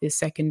 I've got this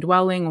second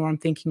dwelling or I'm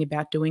thinking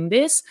about doing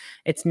this,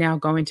 it's now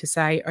going to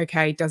say,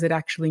 okay, does it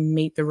actually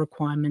meet the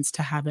requirements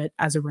to have it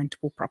as a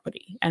rentable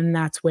property? And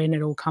that's when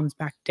it all comes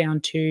back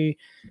down to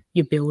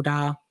your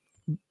builder,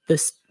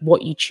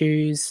 what you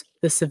choose,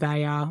 the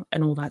surveyor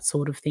and all that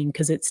sort of thing,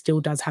 because it still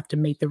does have to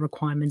meet the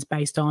requirements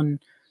based on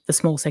the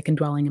small second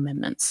dwelling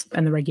amendments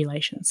and the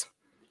regulations.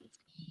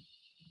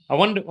 I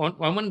wonder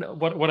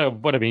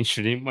what I'd be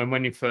interested in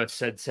when you first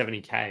said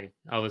 70K.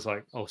 I was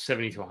like,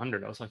 70 to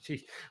 100. I was like,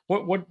 geez,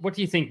 what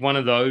do you think one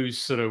of those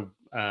sort of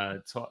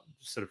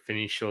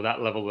finish or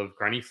that level of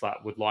granny flat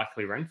would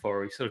likely rent for?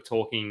 Are we sort of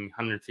talking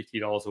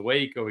 $150 a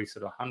week, or are we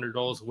sort of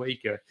 $100 a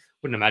week? I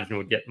wouldn't imagine it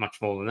would get much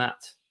more than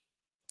that.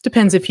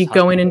 Depends if you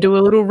go in and do a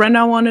little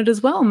reno on it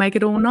as well, make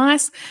it all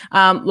nice.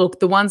 Look,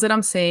 the ones that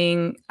I'm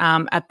seeing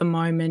at the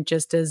moment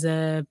just as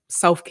a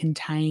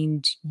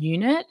self-contained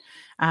unit,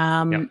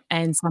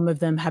 and some of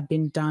them have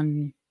been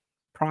done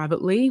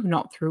privately,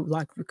 not through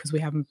because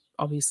we haven't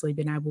obviously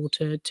been able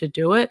to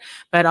do it,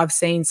 but I've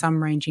seen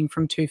some ranging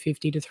from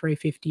 $250 to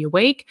 $350 a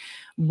week.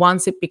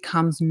 Once it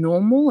becomes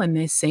normal and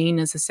they're seen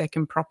as a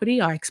second property,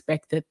 I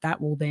expect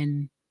that will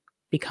then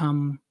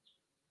become...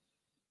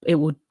 it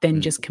would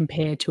then just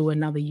compare to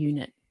another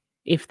unit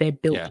if they're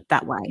built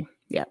that way.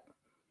 Yeah.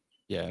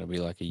 Yeah, it'll be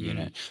like a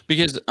unit.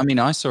 Because, I mean,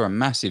 I saw a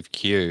massive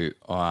queue.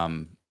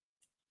 I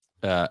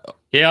saw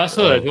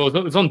it. It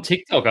was on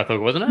TikTok, I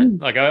thought, wasn't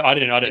it? Like, I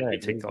didn't do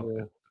TikTok.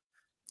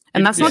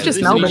 And that's not just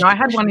Melbourne. I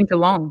had one in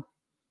Geelong.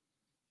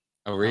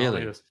 Oh,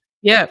 really?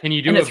 Yeah. Can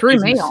you do and a it threw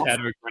me business off. out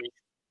of a granny?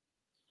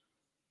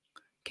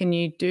 can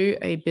you do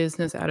a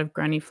business out of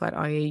granny flat,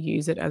 i.e.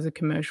 use it as a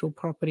commercial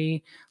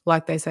property?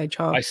 Like they say,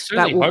 child. I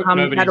certainly hope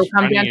nobody's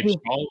running a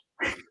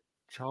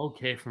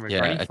childcare from a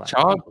granny a flat.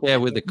 childcare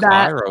with a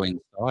Cairo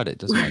inside it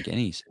doesn't make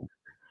any sense.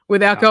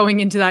 Without going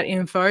into that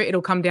info,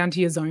 it'll come down to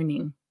your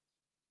zoning.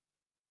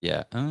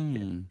 Yeah.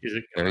 Is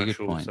it very good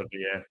point. Sort of,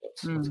 yeah.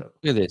 What's up?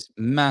 Look at this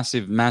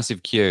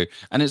massive queue,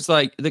 and it's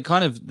like the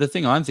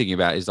thing I'm thinking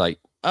about is like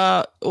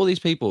all these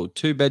people,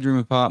 2-bedroom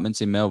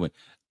apartments in Melbourne.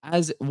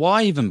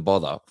 Why even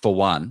bother? For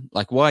one,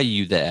 like, why are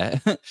you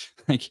there?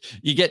 Like,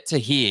 you get to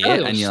here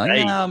and you're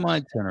like, I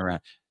might turn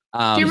around.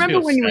 Do you remember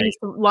when you used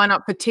to line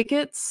up for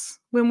tickets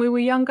when we were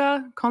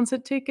younger,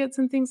 concert tickets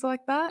and things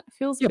like that? It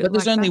feels but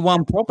there's only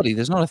one property.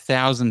 There's not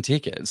 1,000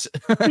 tickets.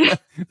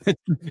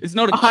 It's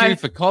not a queue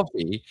for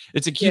coffee.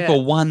 It's a queue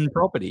for one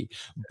property.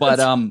 But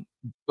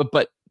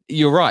but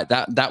you're right.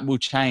 That will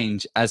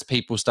change as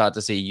people start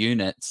to see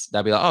units.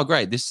 They'll be like, oh,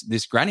 great,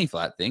 this granny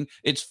flat thing,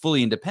 it's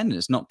fully independent.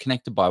 It's not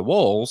connected by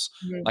walls.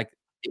 Like,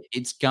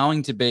 it's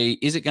going to be,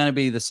 is it going to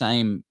be the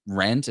same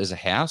rent as a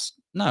house?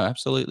 No,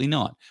 absolutely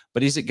not.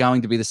 But is it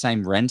going to be the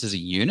same rent as a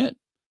unit?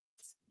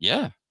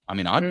 Yeah. I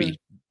mean, I'd be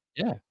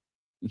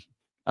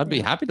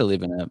happy to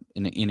live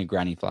in a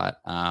granny flat.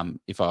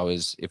 If I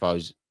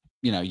was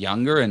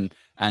younger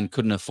and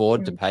couldn't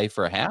afford to pay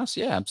for a house.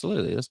 Yeah,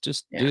 absolutely. Let's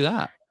just do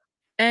that.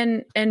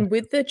 And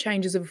with the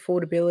changes of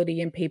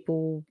affordability and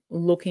people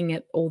looking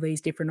at all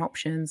these different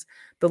options,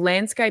 the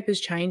landscape has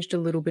changed a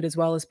little bit as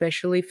well,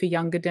 especially for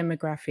younger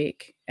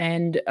demographic.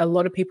 And a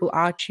lot of people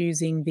are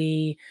choosing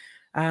the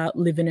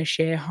live in a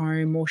share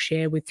home or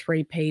share with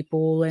 3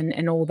 people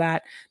and all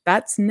that.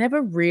 That's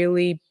never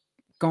really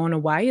gone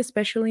away,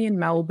 especially in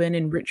Melbourne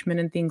and Richmond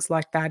and things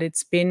like that.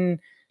 It's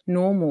been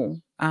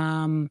normal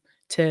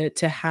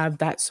to have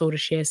that sort of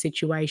share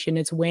situation.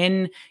 It's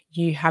when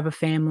you have a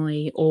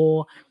family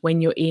or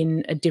when you're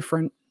in a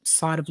different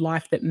side of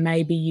life that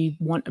maybe you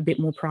want a bit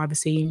more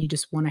privacy and you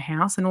just want a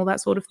house and all that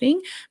sort of thing.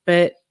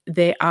 But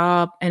there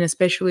are, and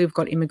especially we've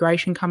got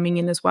immigration coming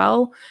in as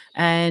well,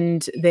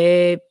 and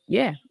they're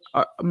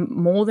are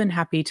more than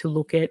happy to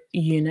look at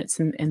units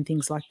and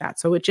things like that.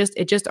 So it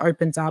just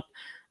opens up,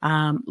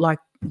 like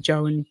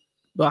Joe and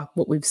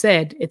what we've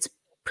said, it's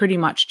pretty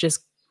much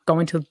just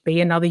going to be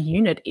another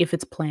unit if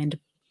it's planned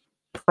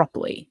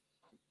properly.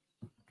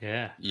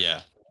 Yeah,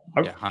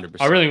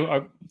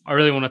 100%. I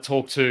really want to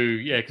talk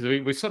to because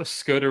we sort of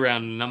skirt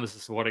around the numbers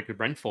as to what it could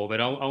rent for,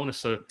 but I want to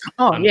sort of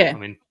I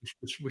mean,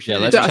 we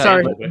should let's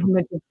sorry.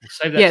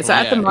 Save that So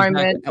at the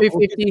moment,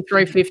 250,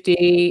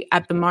 350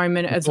 at the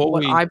moment as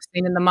what I've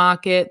seen in the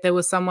market. There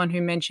was someone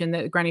who mentioned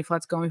that granny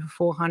flat's going for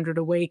 400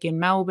 a week in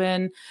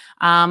Melbourne,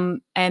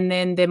 and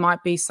then there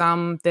might be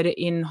some that are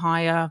in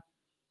higher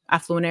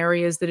affluent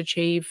areas that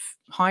achieve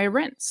higher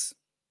rents.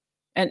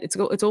 And it's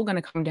all going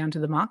to come down to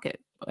the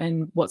market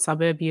and what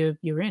suburb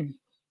you're in.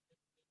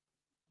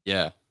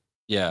 Yeah.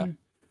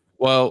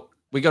 Well,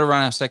 we got to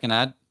run our second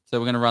ad, so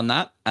we're going to run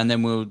that, and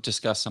then we'll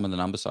discuss some of the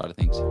number side of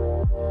things.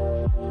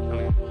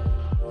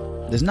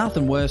 There's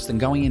nothing worse than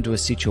going into a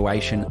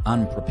situation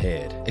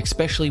unprepared,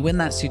 especially when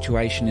that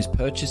situation is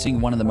purchasing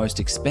one of the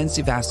most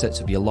expensive assets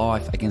of your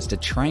life against a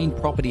trained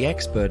property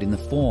expert in the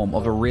form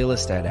of a real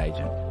estate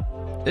agent.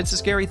 It's a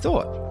scary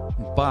thought,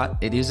 but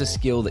it is a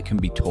skill that can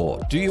be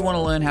taught. Do you want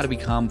to learn how to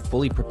become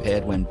fully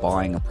prepared when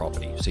buying a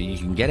property so you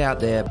can get out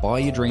there, buy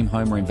your dream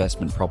home or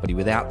investment property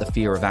without the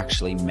fear of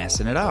actually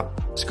messing it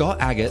up? Scott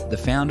Agate, the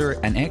founder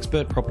and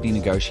expert property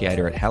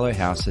negotiator at Hello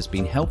House, has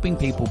been helping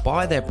people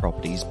buy their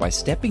properties by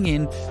stepping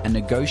in and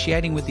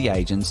negotiating with the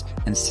agents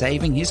and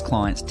saving his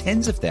clients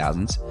tens of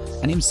thousands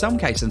and in some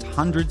cases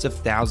hundreds of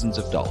thousands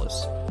of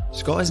dollars.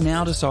 Scott has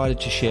now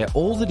decided to share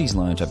all that he's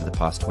learned over the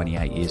past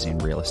 28 years in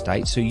real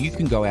estate so you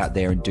can go out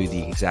there and do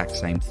the exact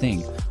same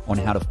thing on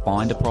how to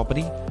find a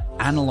property,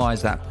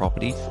 analyze that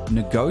property,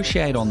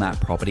 negotiate on that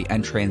property,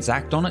 and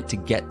transact on it to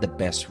get the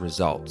best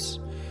results.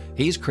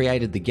 He's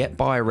created the Get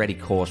Buyer Ready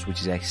course,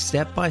 which is a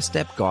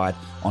step-by-step guide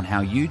on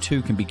how you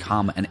too can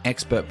become an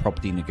expert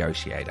property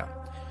negotiator.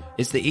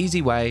 It's the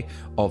easy way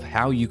of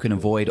how you can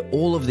avoid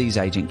all of these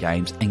agent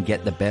games and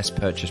get the best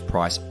purchase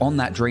price on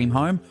that dream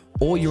home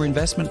or your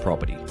investment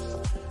property.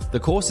 The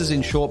course is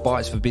in short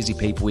bites for busy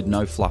people with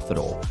no fluff at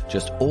all.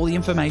 Just all the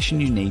information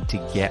you need to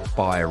get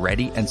buyer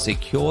ready and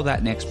secure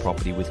that next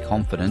property with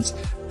confidence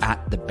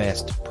at the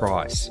best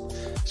price.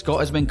 Scott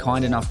has been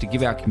kind enough to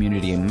give our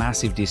community a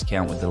massive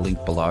discount with the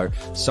link below.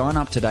 Sign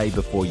up today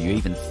before you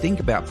even think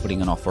about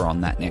putting an offer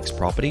on that next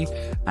property,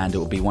 and it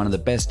will be one of the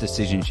best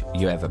decisions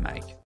you ever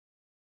make.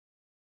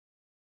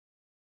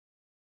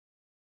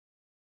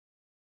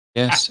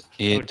 Yes,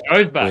 it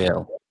goes back.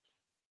 will.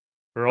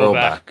 We're all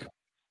back.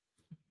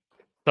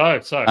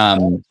 So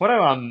what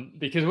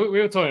because we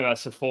were talking about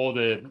this before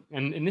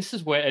and this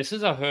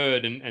is I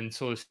heard and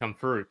saw this come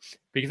through,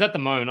 because at the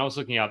moment I was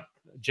looking up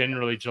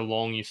generally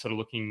Geelong, you're sort of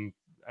looking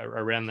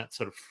around that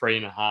sort of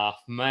 3.5,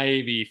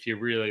 maybe if you're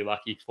really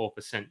lucky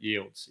 4%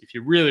 yields. If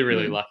you're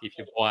really lucky, if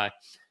you buy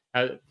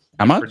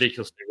how much?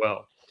 Ridiculously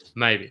well,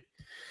 maybe.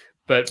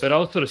 But I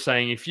was sort of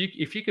saying if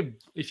you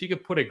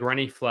could put a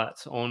granny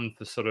flat on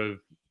for sort of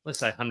let's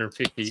say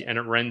 150, and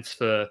it rents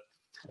for,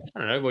 I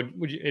don't know,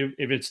 would you,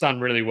 if it's done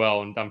really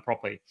well and done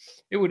properly,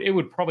 it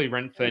would probably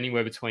rent for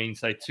anywhere between,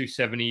 say,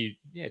 270,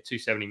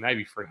 270,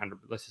 maybe 300,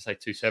 but let's just say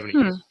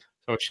 270.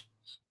 So I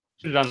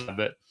should have done that,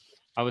 but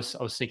I was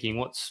thinking,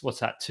 what's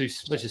that?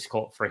 Let's just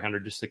call it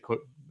 300, just to quick.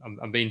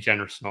 I'm being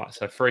generous tonight.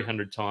 So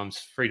 300 times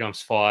 3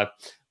 times 5.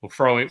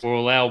 We'll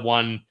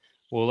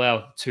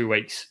allow 2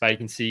 weeks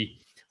vacancy.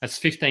 That's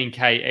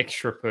 15K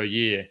extra per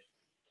year.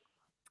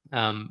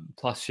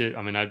 Plus,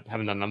 I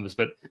haven't done numbers,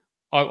 but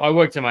I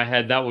worked in my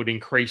head that would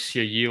increase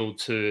your yield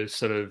to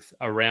sort of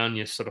around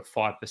your sort of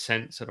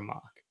 5% sort of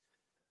mark.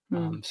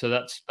 So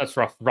that's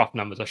rough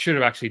numbers. I should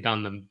have actually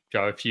done them,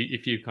 Joe.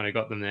 If you kind of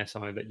got them there,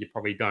 something that you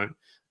probably don't.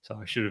 So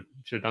I should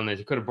have done these.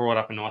 I could have brought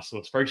up a nice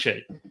little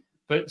spreadsheet.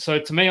 But so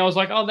to me, I was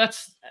like, oh,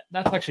 that's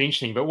actually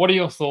interesting. But what are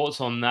your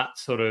thoughts on that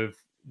sort of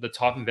the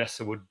type of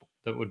investor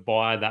that would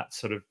buy that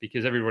sort of,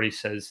 because everybody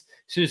says,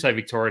 as soon as they say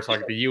Victoria, it's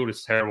like the yield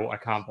is terrible, I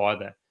can't buy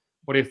there.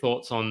 What are your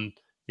thoughts on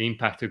the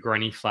impact of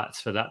granny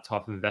flats for that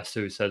type of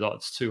investor who says, oh,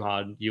 it's too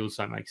hard, yields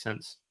don't make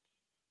sense?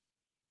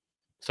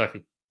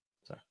 Sophie.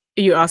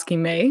 Are you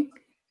asking me?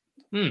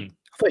 I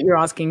thought you were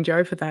asking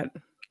Joe for that.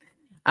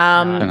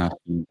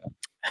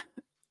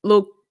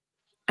 Look,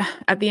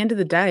 at the end of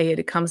the day,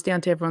 it comes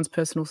down to everyone's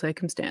personal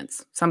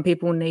circumstance. Some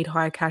people need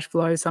higher cash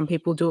flow. Some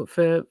people do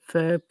it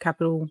for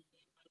capital.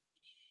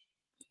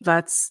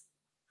 That's,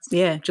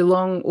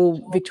 Geelong or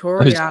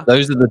Victoria.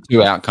 Those are the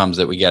two outcomes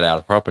that we get out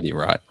of property,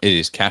 right? It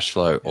is cash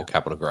flow or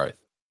capital growth.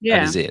 Yeah.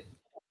 That is it.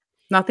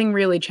 Nothing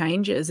really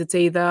changes. It's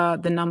either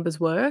the numbers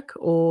work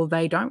or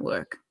they don't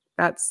work.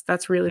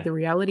 That's really the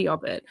reality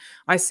of it.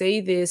 I see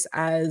this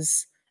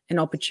as an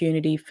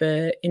opportunity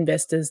for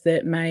investors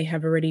that may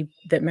already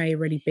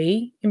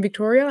be in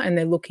Victoria, and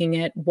they're looking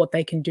at what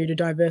they can do to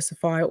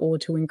diversify or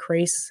to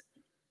increase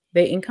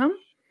their income.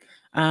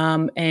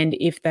 And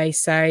if they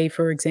say,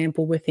 for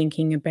example, we're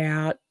thinking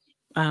about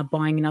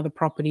buying another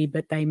property,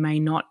 but they may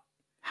not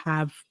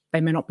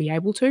be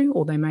able to,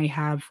 or they may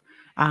have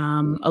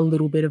a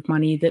little bit of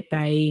money that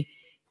they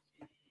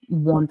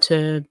want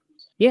to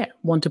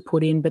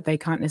put in, but they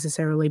can't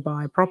necessarily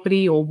buy a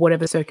property, or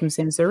whatever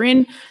circumstance they're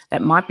in,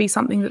 that might be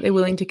something that they're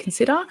willing to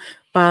consider.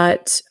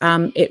 But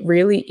it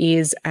really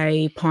is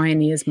a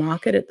pioneer's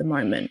market at the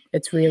moment.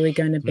 It's really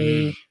going to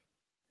be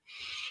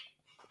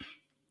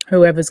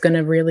whoever's going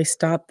to really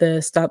start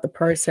the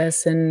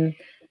process and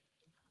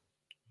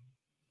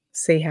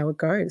see how it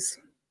goes,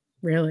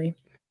 really.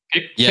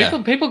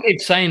 People keep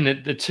saying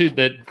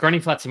that granny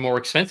flats are more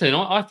expensive, and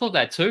I thought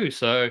that too.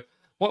 So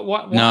why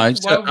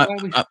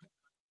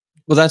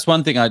well, that's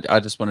one thing I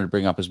just wanted to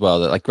bring up as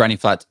well, that like granny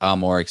flats are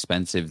more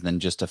expensive than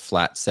just a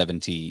flat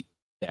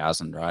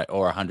 70,000, right,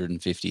 or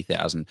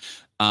 150,000.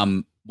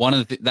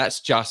 That's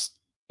just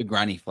the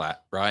granny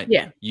flat, right?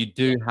 Yeah, you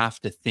do have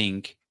to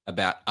think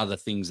about other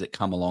things that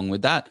come along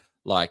with that,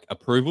 like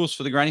approvals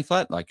for the granny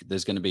flat. Like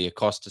there's going to be a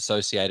cost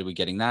associated with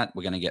getting that.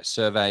 We're going to get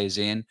surveys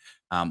in.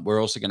 We're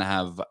also going to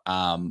have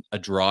a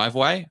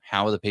driveway.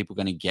 How are the people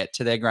going to get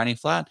to their granny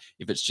flat?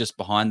 If it's just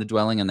behind the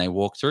dwelling and they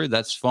walk through,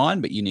 that's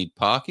fine, but you need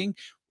parking.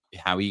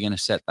 How are you going to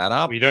set that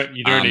up? Well,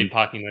 you don't need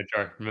parking though,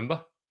 Joe.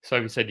 Remember,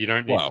 Sophie said you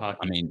don't need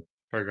parking.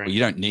 You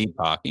don't need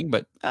parking,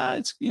 but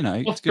it's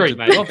off street,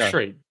 mate. Off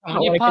street.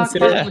 You park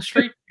on the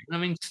street. I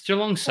mean,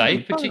 Geelong's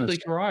safe, particularly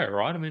Corio,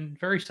 right? I mean,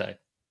 very safe.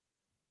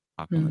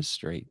 Park on the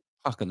street.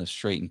 Park on the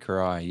street in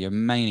Corio. You're a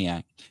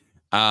maniac.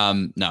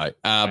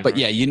 But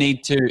yeah, you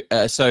need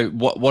to. So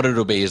what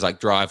it'll be is like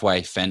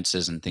driveway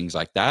fences and things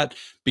like that,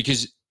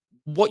 because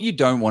what you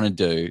don't want to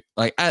do,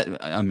 like,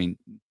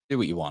 do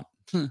what you want.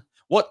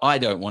 What I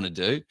don't want to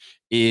do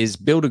is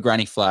build a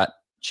granny flat,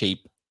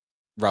 cheap,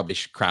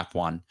 rubbish, crap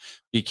one,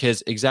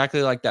 because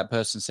exactly like that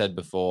person said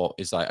before,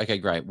 is like, okay,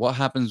 great. What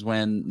happens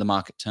when the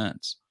market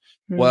turns?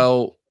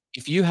 Well,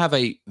 if you have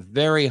a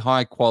very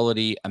high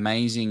quality,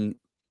 amazing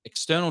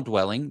external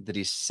dwelling that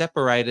is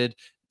separated,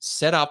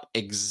 set up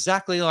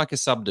exactly like a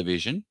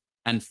subdivision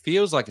and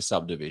feels like a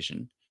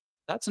subdivision,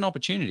 that's an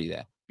opportunity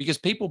there, because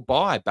people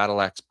buy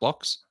battle axe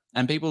blocks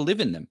and people live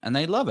in them and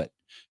they love it.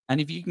 And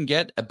if you can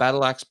get a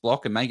battle axe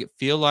block and make it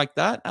feel like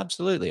that,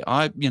 absolutely.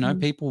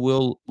 People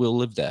will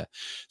live there.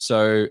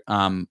 So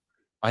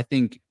I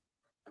think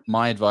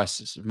my advice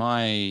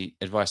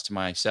to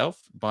myself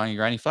buying a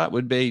granny flat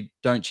would be,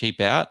 don't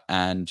cheap out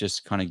and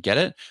just kind of get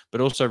it,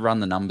 but also run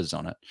the numbers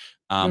on it.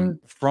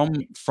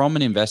 From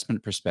an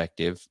investment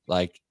perspective,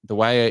 like the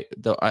way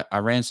I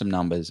ran some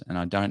numbers, and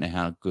I don't know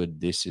how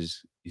good this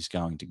is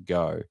going to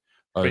go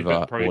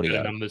over probably audio.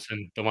 better numbers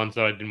than the ones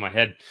that I did in my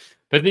head.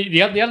 But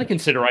the other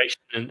consideration,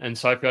 and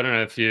Sophie, I don't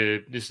know if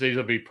these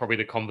will be probably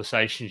the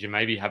conversations you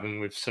may be having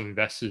with some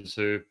investors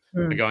who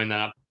are going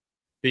that.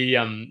 The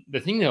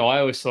thing that I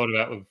always thought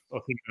about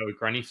with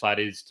granny flat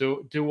is,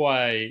 do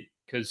I,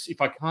 because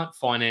if I can't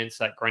finance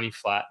that granny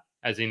flat,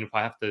 as in if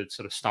I have to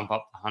sort of stump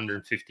up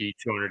 150,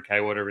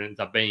 200K, whatever it ends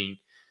up being,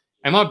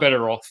 am I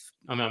better off?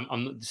 I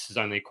mean, this is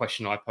only a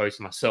question I pose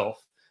to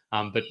myself,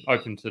 but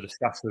open to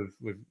discuss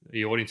with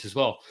the audience as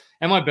well.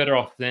 Am I better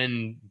off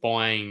then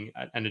buying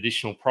an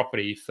additional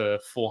property for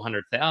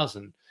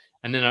 400,000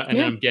 and then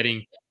I'm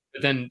getting.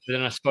 But then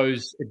I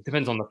suppose it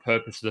depends on the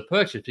purpose of the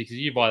purchase, because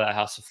you buy that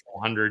house for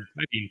 400,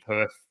 maybe in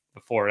Perth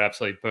before it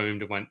absolutely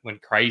boomed and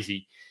went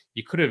crazy.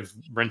 You could have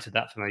rented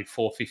that for maybe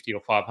 450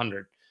 or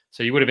 500.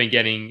 So you would have been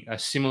getting a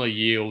similar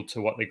yield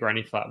to what the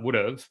granny flat would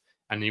have,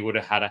 and you would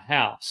have had a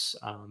house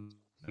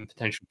and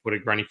potentially put a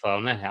granny flat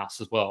on that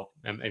house as well,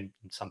 in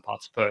some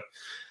parts of Perth.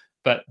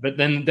 But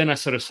then I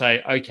sort of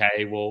say,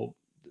 okay, well,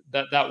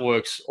 that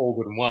works all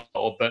good and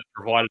well, but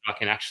provided I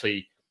can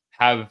actually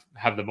have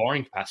the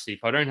borrowing capacity.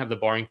 If I don't have the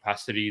borrowing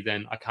capacity,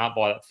 then I can't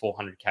buy that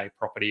 400k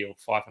property or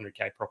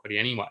 500k property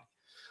anyway.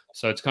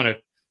 So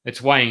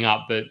it's weighing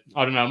up, but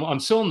I don't know. I'm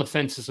still on the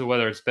fence as to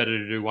whether it's better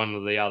to do one or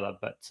the other.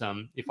 But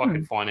if I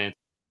could finance,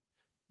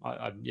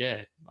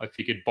 if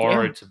you could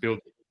borrow to build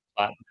a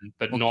flat,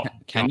 but not.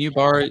 Can you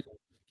borrow?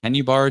 Can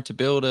you borrow to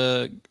build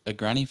a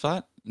granny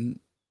flat? In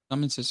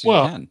some instances, you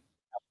can.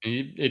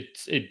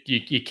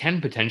 You can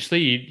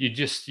potentially.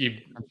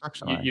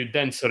 You'd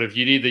then sort of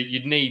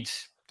you'd need,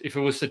 if it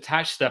was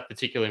attached to that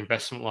particular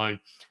investment loan.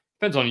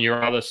 Depends on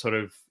your other sort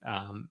of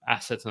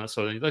assets and that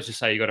sort of thing. Let's just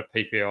say you got a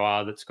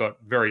PPOR that's got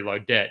very low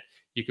debt.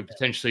 You could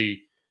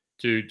potentially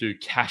do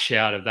cash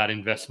out of that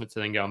investment to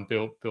then go and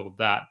build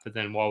that. But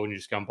then why wouldn't you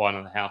just go and buy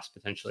another house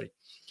potentially?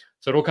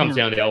 So it all comes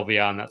down to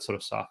LVR and that sort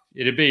of stuff.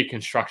 It'd be a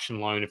construction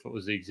loan if it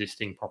was the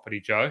existing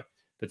property, Joe.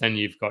 But then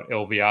you've got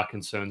LVR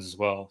concerns as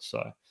well.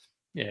 So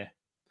yeah.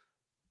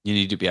 You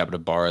need to be able to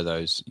borrow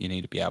those. You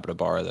need to be able to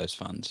borrow those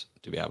funds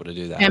to be able to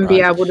do that, and right?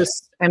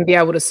 be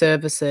able to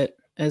service it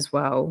as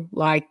well,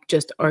 like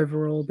just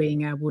overall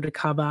being able to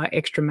cover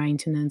extra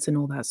maintenance and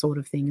all that sort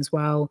of thing as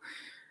well.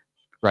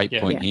 Great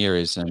point here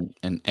is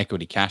an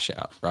equity cash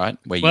out, right?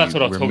 That's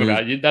what I'll talk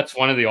about. That's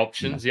one of the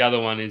options. The other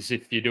one is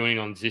if you're doing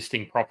on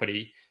existing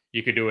property,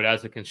 you could do it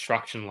as a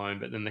construction loan,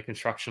 but then the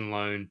construction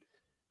loan,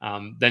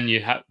 then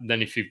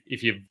if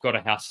you've got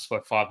a house that's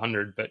worth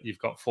 500, but you've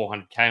got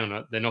 400k on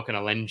it, they're not going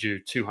to lend you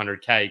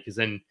 200k, because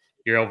then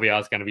your LVR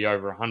is going to be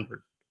over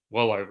 100,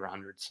 well over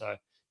 100. So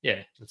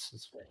yeah,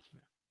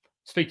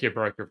 speak to your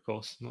broker, of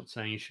course. I'm not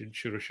saying you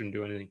should or shouldn't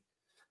do anything,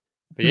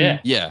 but yeah.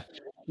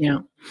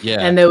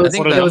 And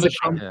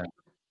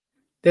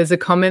there's a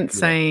comment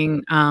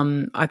saying,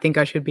 I think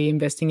I should be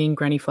investing in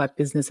granny flat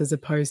business as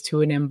opposed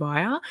to an M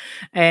buyer.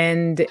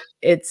 And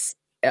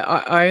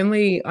I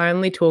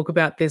only talk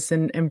about this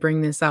and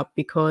bring this up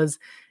because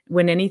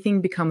when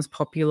anything becomes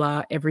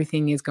popular,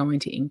 everything is going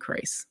to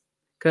increase.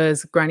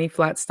 Because granny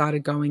flats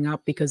started going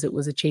up because it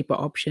was a cheaper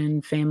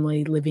option,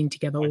 family living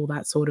together, all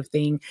that sort of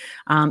thing.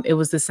 It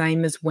was the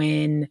same as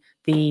when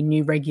the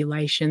new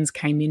regulations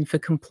came in for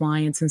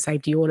compliance and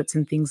safety audits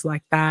and things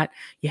like that.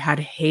 You had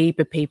a heap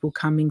of people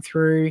coming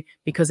through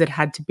because it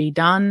had to be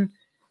done.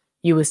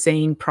 You were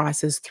seeing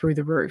prices through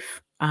the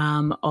roof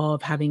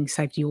of having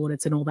safety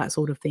audits and all that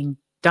sort of thing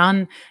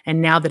done.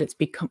 And now that it's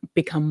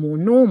become more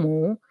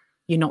normal,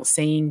 you're not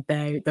seeing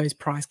those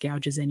price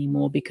gouges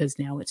anymore, because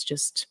now it's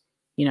just,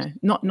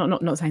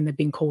 not saying they've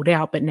been called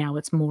out, but now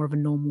it's more of a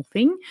normal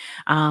thing.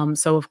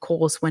 So of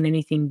course, when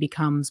anything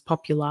becomes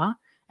popular,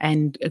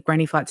 and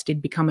granny flats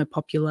did become a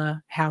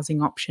popular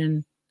housing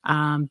option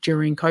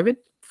during COVID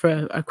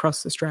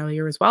across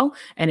Australia as well,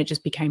 and it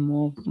just became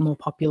more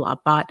popular.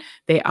 But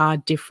there are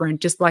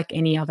different, just like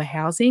any other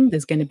housing,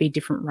 there's going to be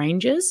different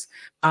ranges.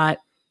 But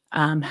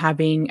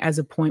having, as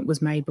a point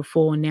was made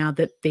before, now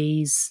that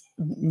these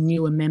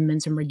new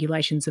amendments and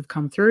regulations have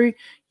come through,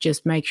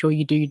 just make sure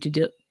you do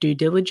due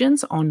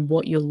diligence on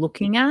what you're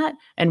looking at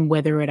and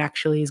whether it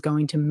actually is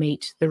going to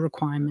meet the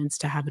requirements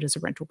to have it as a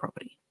rental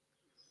property.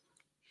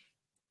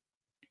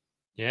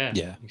 Yeah,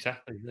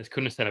 exactly. I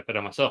couldn't have said it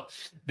better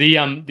myself. The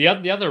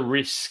other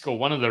risk, or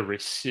one of the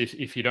risks,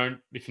 if you're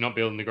not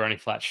building the granny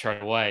flat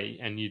straight away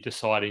and you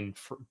decide in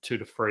 2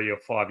 to 3 or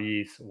 5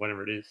 years, or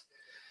whatever it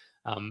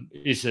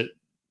is that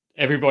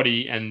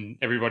everybody and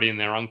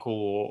their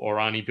uncle or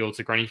auntie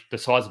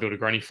decides to build a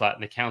granny flat,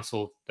 and the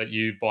council that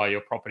you buy your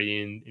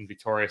property in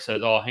Victoria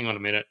says, "Oh, hang on a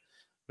minute,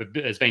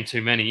 there's been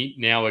too many.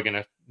 Now we're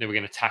gonna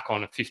tack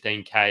on a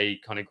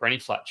 15k kind of granny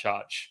flat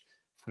charge."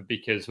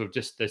 Because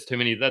there's too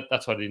many.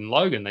 That's what I did in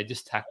Logan. They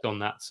just tacked on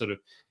that sort of,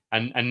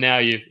 and now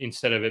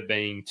instead of it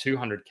being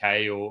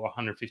 200k or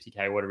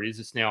 150k, whatever it is,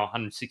 it's now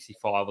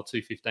 165 or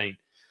 215.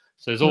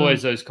 So there's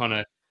always those kind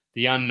of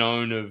the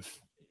unknown of.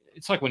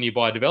 It's like when you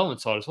buy a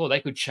development site as well. They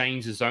could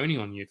change the zoning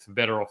on you for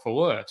better or for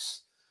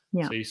worse.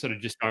 Yeah. So you sort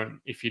of just don't.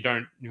 If you're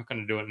not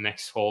going to do it in the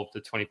next 12 to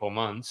 24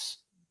 months,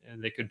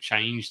 they could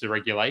change the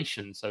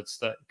regulation. So it's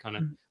that kind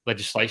of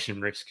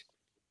legislation risk.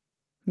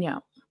 Yeah.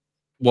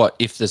 What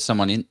if there's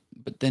someone in?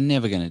 But they're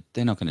not going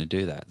to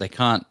do that. They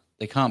can't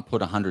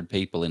put 100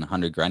 people in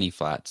 100 granny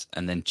flats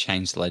and then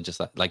change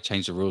the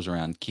change the rules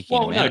around kicking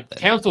them out. Then.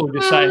 Council would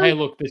just say, "Hey,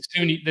 look, there's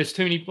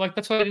too many." Like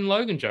that's what I did in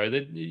Logan, Joe.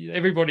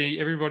 Everybody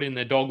and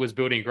their dog was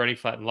building a granny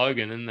flat in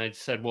Logan, and they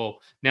said, "Well,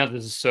 now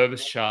there's a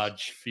service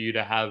charge for you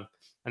to have,"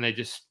 and they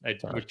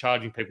were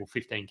charging people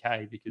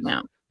 15k because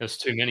there's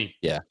too many.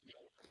 Yeah.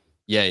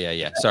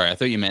 Sorry, I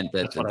thought you meant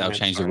that they'll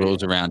change the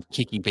rules around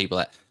kicking people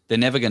out. They're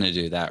never going to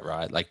do that,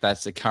 right? Like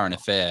that's a current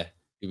affair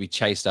you'll be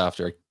chased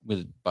after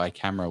by a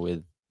camera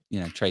with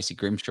Tracy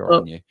Grimshaw Well,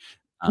 on you.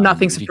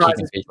 nothing if you're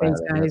kicking surprises me people out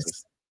these of the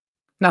days.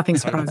 Nothing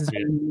surprises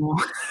me anymore.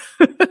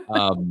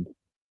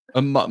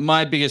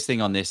 My biggest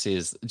thing on this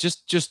is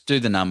just do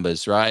the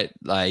numbers, right?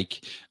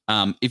 Like,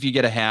 if you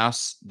get a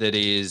house that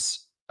is,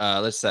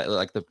 let's say,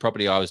 like the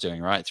property I was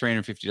doing, right,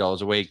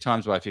 $350 a week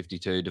times by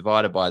 52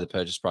 divided by the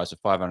purchase price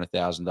of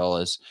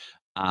 $500,000,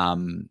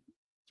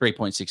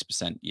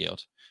 3.6%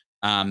 yield.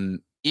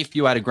 If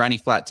you add a granny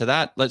flat to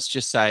that, let's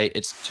just say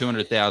it's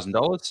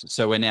 $200,000.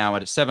 So we're now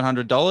at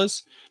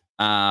 $700.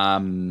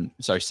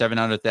 So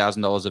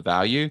 $700,000 of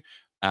value.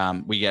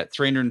 We get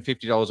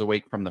 $350 a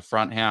week from the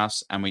front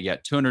house, and we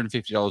get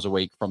 $250 a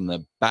week from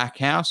the back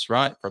house,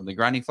 right? From the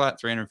granny flat,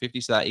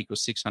 $350. So that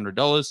equals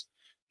 $600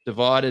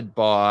 divided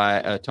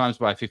by times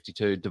by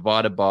 52,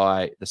 divided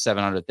by the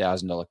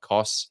 $700,000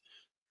 costs.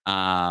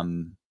 My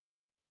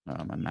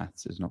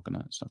maths is not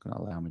gonna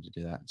allow me to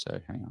do that. So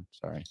hang on,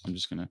 sorry. I'm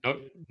just gonna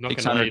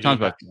 600 times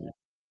by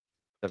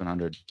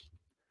 700.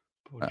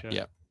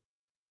 Yeah,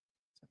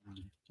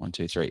 1,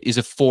 2, 3 is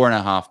a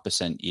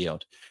 4.5%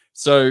 yield.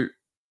 So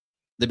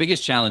the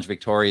biggest challenge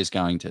Victoria is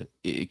going to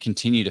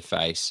continue to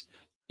face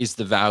is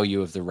the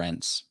value of the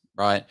rents,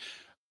 right?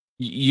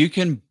 You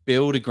can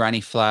build a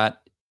granny flat,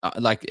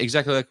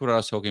 exactly like what I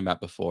was talking about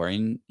before.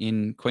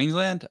 In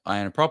Queensland, I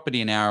own a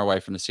property an hour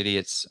away from the city.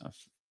 It's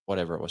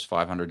whatever it was,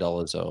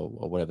 $500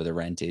 or whatever the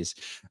rent is.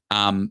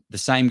 The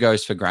same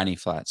goes for granny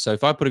flats. So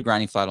if I put a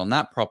granny flat on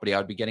that property,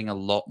 I'd be getting a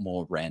lot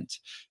more rent.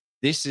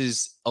 This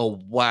is a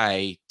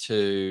way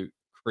to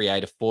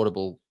create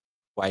affordable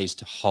ways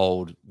to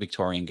hold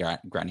Victorian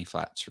granny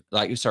flats,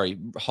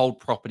 hold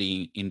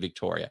property in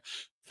Victoria.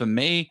 For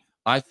me,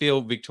 I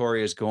feel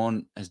Victoria has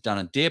done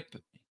a dip.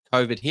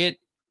 COVID hit.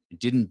 It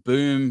didn't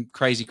boom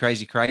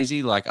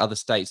crazy like other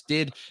states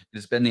did. It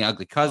has been the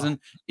ugly cousin.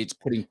 It's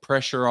putting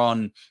pressure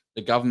on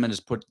the government.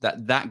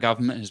 That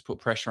government has put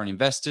pressure on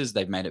investors.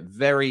 They've made it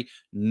very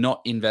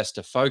not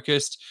investor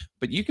focused.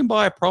 But you can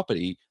buy a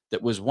property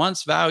that was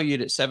once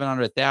valued at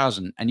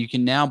 700,000 and you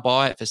can now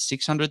buy it for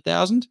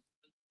 600,000.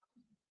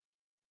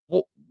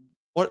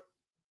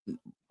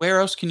 Where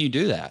else can you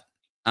do that?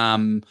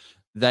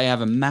 They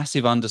have a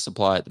massive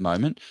undersupply at the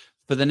moment.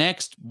 For the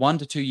next 1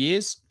 to 2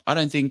 years,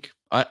 I think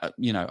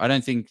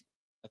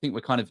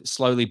we're kind of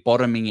slowly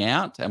bottoming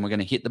out, and we're going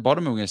to hit the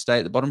bottom, and we're going to stay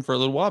at the bottom for a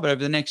little while. But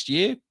over the next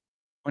year,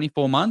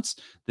 24 months,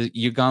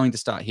 you're going to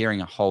start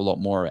hearing a whole lot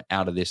more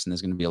out of this, and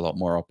there's going to be a lot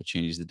more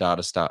opportunities. The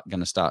data's going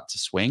to start to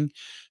swing.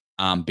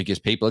 Because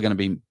people are going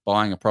to be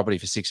buying a property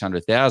for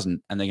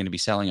 600,000 and they're going to be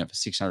selling it for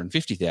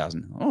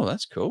 650,000. Oh,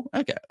 that's cool.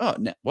 Okay. Oh,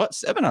 now, what?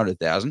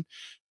 700,000.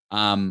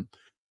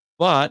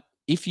 But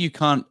if you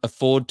can't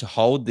afford to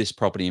hold this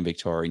property in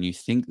Victoria and you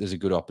think there's a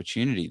good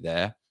opportunity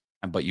there,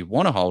 but you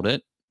want to hold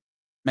it,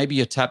 maybe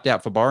you're tapped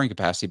out for borrowing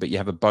capacity, but you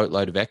have a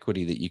boatload of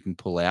equity that you can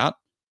pull out,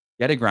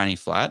 get a granny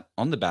flat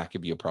on the back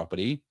of your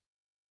property,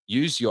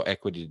 use your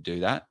equity to do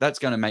that. That's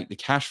going to make the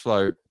cash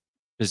flow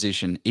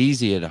position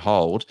easier to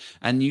hold,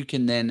 and you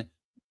can then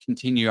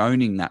continue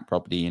owning that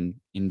property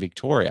in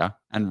Victoria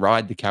and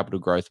ride the capital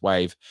growth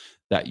wave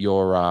that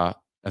you're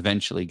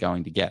eventually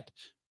going to get.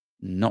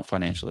 Not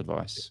financial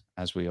advice,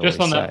 as we always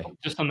say.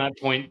 Just on that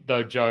point,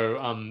 though,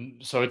 Joe.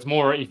 So it's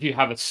more if you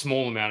have a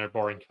small amount of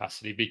borrowing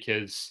capacity,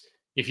 because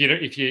if you have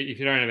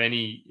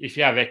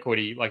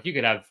equity, like you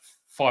could have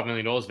 $5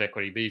 million of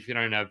equity, but if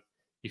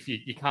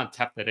you can't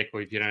tap that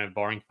equity if you don't have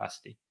borrowing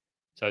capacity.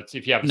 So it's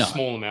if you have a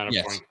small amount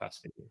of borrowing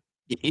capacity.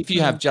 If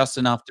you have just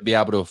enough to be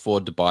able to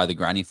afford to buy the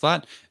granny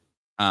flat,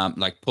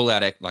 pull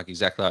out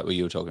exactly like what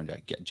you were talking about,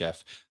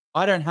 Jeff.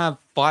 I don't have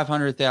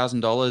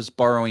 $500,000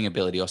 borrowing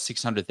ability or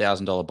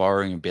 $600,000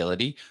 borrowing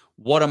ability.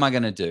 What am I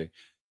going to do?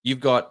 You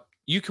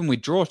can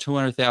withdraw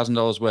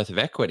 $200,000 worth of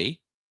equity,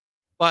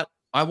 but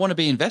I want to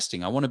be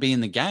investing. I want to be in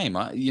the game.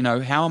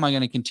 How am I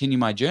going to continue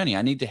my journey?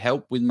 I need to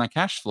help with my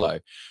cash flow.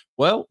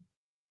 Well,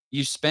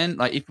 you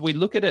spend, if we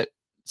look at it,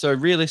 so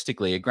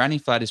realistically, a granny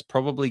flat is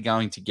probably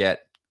going to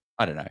get,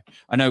 I don't know.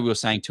 I know we were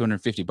saying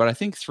 250, but I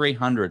think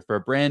 300 for a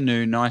brand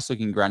new, nice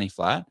looking granny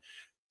flat.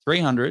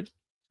 300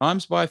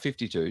 times by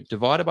 52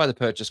 divided by the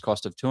purchase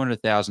cost of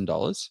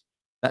 $200,000.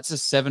 That's a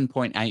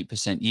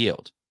 7.8%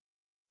 yield.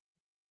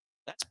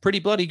 That's pretty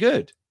bloody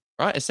good,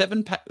 right?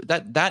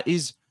 That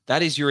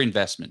is your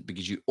investment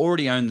because you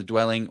already own the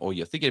dwelling, or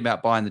you're thinking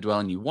about buying the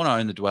dwelling. You want to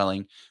own the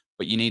dwelling,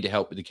 but you need to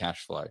help with the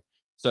cash flow.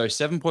 So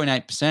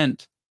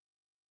 7.8%.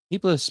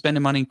 People are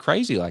spending money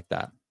crazy like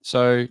that.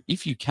 So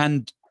if you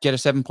can get a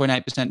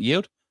 7.8%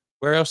 yield,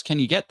 where else can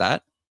you get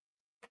that?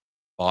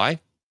 By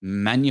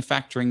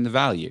manufacturing the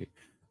value.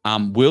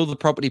 Will the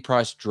property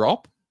price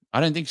drop? I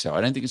don't think so.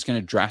 I don't think it's going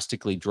to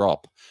drastically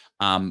drop.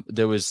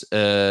 There's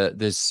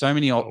so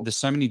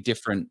many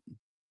different.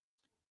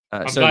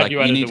 I'm glad you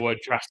added the word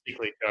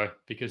drastically, Joe,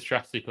 because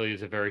drastically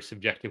is a very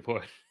subjective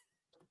word.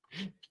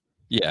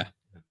 Yeah.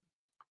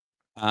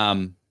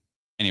 Anyway,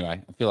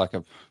 I feel like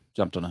I've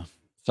jumped on a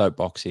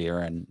soapbox here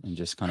and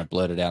just kind of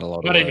blurted out a lot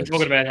of words. Not even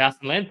talking about house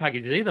and land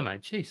packages either,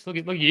 mate. Jeez, look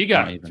at you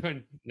go.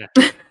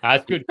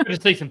 It's good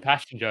to see some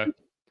passion, Joe.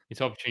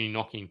 it's opportunity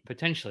knocking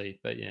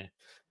potentially. But yeah,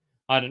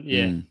 I don't.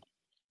 Yeah,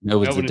 Melbourne's a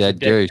Melbourne is a dead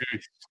dead goose.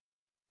 goose.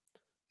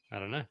 I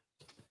don't know. I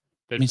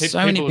But mean,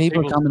 so many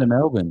people are coming to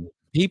Melbourne.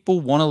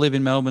 People want to live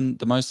in Melbourne,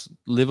 the most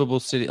livable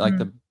city, like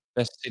the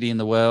best city in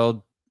the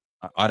world.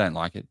 I don't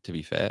like it, to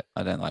be fair.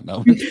 I don't like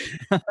Melbourne.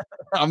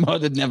 I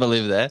might have never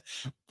lived there,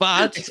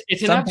 but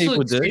it's an some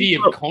people absolute do. city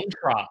of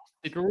contrast.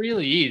 It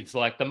really is,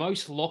 like the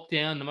most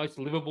lockdown, the most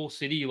livable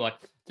city. Like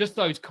just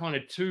those kind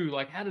of two.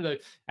 Like how do they?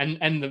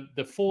 And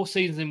the 4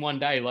 seasons in one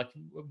day. Like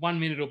 1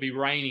 minute it'll be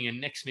raining,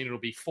 and next minute it'll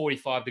be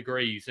 45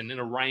 degrees, and then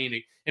it'll rain,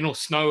 and it'll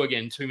snow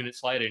again 2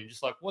 minutes later. And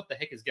just like, what the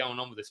heck is going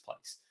on with this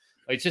place?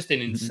 Like, it's just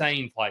an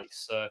insane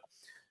place. So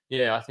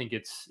yeah, I think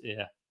it's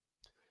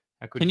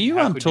Can you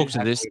talk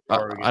to this?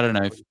 I don't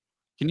know.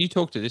 Can you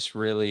talk to this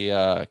really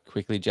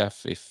quickly,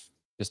 Jeff? If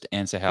just to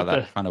answer how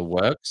that kind of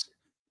works.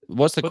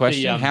 What's the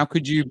question? How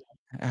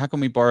can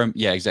we borrow?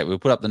 Yeah, exactly. We'll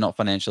put up the not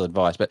financial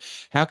advice, but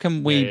how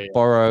can we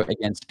borrow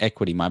against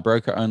equity? My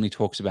broker only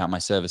talks about my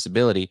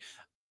serviceability.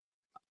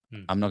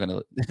 I'm not going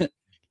to.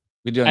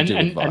 We don't do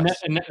advice.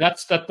 And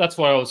that's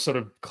why I was sort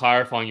of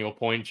clarifying your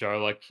point, Joe.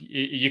 Like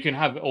you can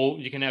have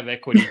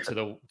equity to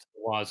the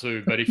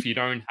wazoo, but if you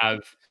don't have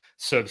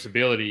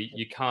serviceability,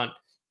 you can't.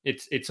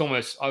 It's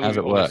almost, I would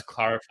almost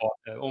clarify,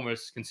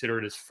 almost consider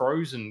it as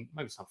frozen.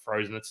 Maybe it's not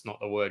frozen. That's not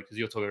the word, because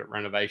you're talking about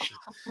renovation.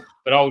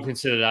 But I would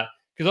consider that,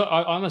 because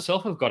I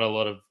myself have got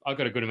I've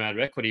got a good amount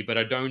of equity, but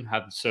I don't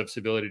have the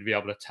serviceability to be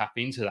able to tap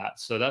into that.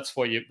 So that's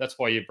why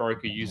your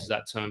broker uses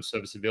that term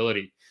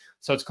serviceability.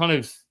 So it's kind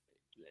of,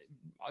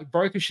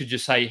 brokers should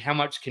just say, how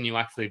much can you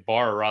actually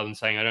borrow, rather than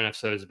saying, I don't have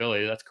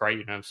serviceability. That's great,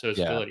 you don't have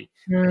serviceability.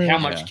 Yeah. But how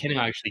much can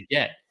I actually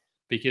get?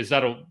 Because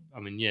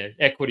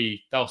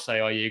equity, they'll say,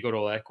 oh, yeah, you got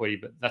all equity,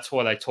 but that's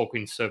why they talk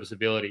in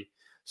serviceability.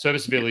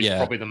 Serviceability is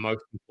probably the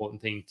most important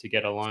thing to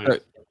get a loan.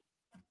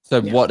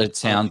 So what it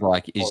sounds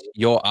like is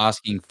you're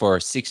asking for a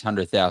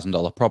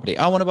 $600,000 property.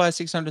 I want to buy a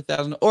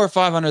 $600,000 or a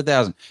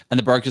 $500,000, and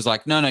the broker's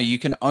like, no, you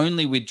can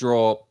only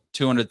withdraw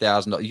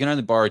 $200,000. You can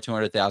only borrow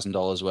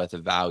 $200,000 worth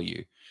of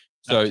value.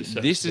 So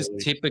this is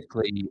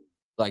typically,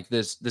 like,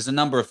 there's a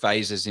number of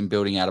phases in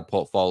building out a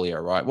portfolio,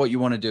 right? What you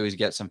want to do is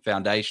get some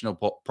foundational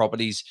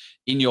properties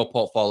in your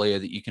portfolio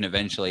that you can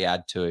eventually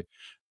add to,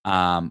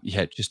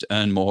 just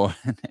earn more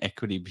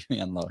equity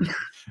being unlocked.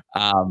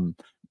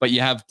 But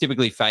you have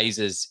typically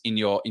phases in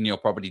your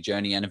property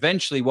journey, and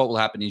eventually what will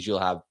happen is you'll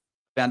have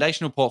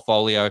foundational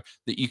portfolio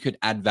that you could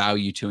add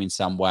value to in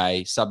some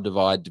way,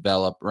 subdivide,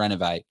 develop,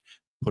 renovate,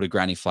 put a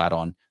granny flat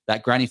on.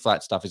 That granny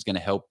flat stuff is going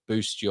to help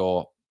boost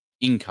your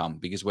income,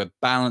 because we're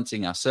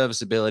balancing our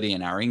serviceability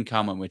and our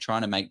income, and we're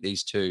trying to make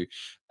these two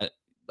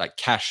like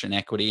cash and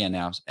equity and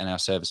our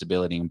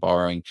serviceability and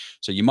borrowing.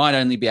 So you might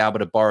only be able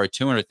to borrow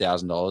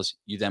 $200,000.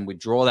 You then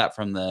withdraw that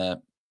from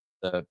the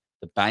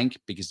bank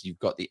because you've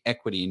got the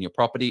equity in your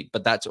property,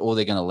 but that's all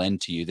they're going to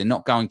lend to you. They're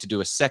not going to do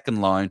a second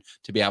loan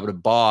to be able to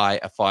buy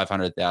a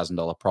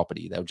 $500,000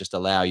 property. They'll just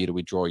allow you to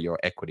withdraw your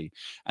equity.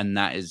 And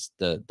that is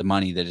the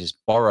money that is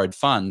borrowed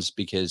funds,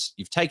 because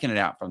you've taken it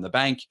out from the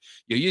bank,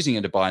 you're using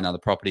it to buy another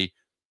property,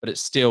 but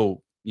it's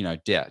still,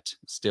 debt,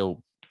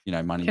 still,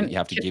 money that you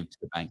have to give to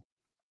the bank.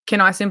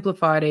 Can I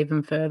simplify it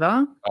even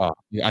further? Oh,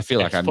 I feel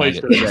like I made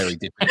it very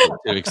difficult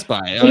to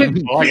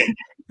explain.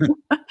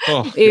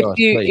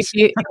 If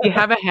you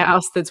have a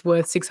house that's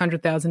worth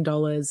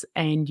 $600,000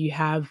 and you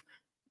have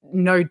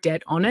no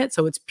debt on it,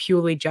 so it's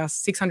purely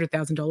just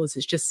 $600,000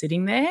 is just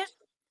sitting there.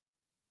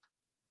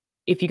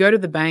 If you go to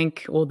the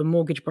bank or the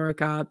mortgage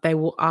broker, they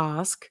will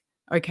ask,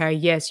 okay,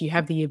 yes, you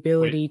have the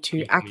ability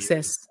to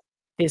access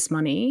this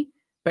money,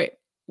 but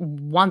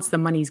once the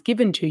money's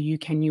given to you,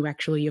 can you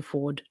actually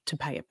afford to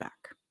pay it back?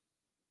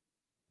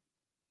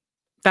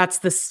 That's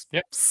the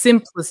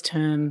simplest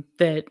term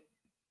that,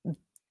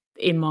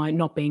 in my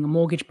not being a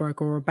mortgage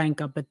broker or a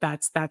banker, but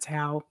that's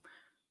how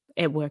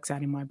it works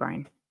out in my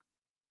brain.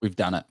 We've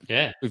done it.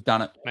 Yeah, we've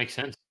done it. Makes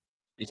sense.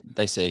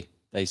 They see.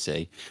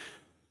 So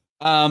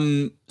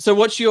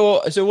what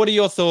are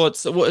your thoughts?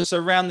 So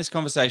round this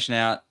conversation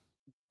out,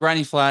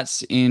 granny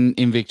flats in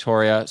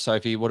Victoria,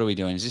 Sophie, what are we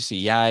doing? Is this a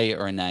yay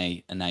or a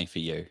nay for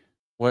you?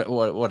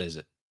 What is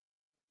it?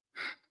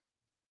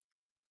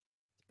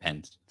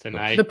 Depends. It's a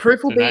nay. The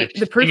proof will be in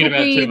the proof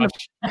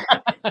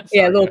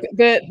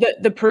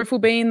will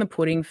be in the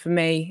pudding for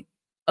me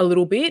a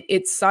little bit.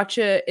 It's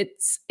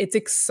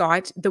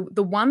exciting.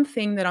 The one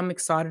thing that I'm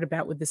excited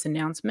about with this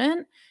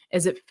announcement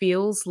is it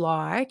feels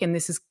like, and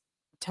this is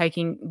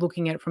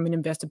looking at it from an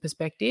investor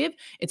perspective,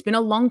 it's been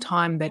a long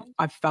time that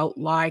I've felt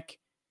like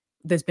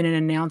there's been an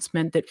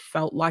announcement that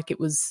felt like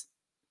it was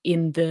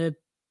in the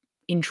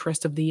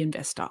interest of the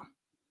investor.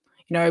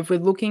 If we're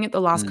looking at the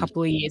last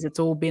couple of years, it's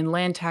all been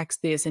land tax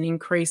this and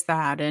increase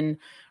that and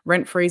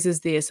rent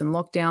freezes this and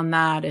lockdown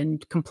that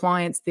and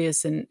compliance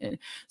this. And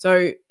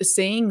so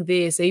seeing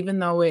this, even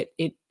though it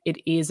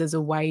is as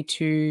a way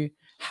to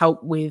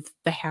help with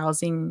the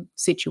housing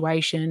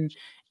situation,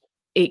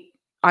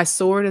 I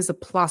saw it as a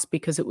plus,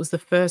 because it was the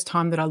first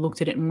time that I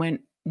looked at it and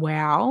went,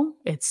 wow,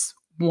 it's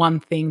one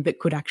thing that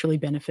could actually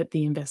benefit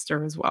the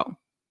investor as well.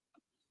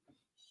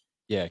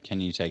 Yeah. Can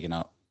you take it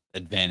up?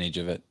 advantage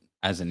of it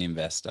as an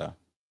investor.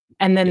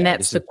 And then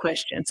that's the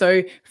question.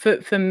 So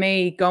for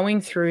me,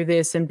 going through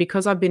this, and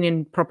because I've been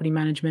in property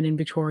management in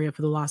Victoria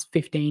for the last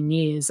 15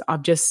 years,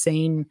 I've just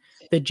seen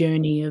the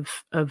journey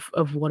of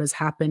what has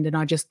happened, and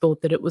I just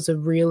thought that it was a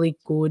really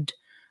good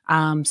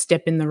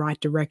step in the right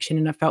direction,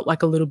 and it felt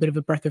like a little bit of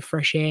a breath of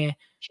fresh air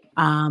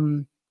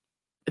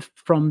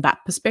from that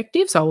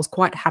perspective. So I was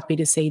quite happy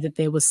to see that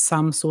there was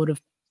some sort of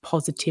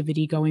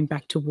positivity going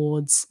back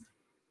towards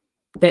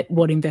that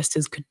what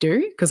investors could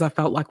do, because I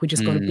felt like we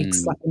just got a big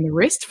slap in the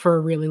wrist for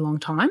a really long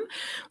time.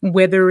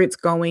 Whether it's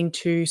going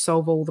to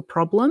solve all the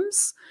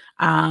problems,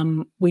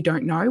 we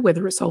don't know.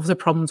 Whether it solves the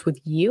problems with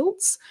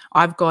yields.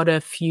 I've got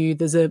a few,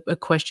 there's a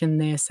question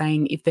there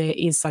saying if there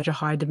is such a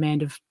high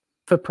demand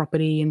for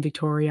property in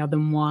Victoria,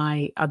 then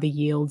why are the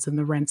yields and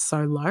the rents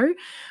so low?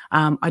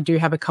 I do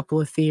have a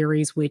couple of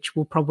theories which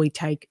will probably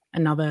take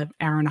another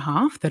hour and a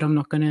half that I'm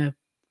not going to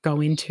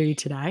go into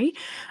today,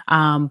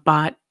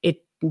 but it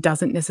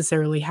doesn't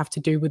necessarily have to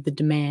do with the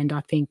demand.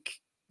 I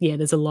think,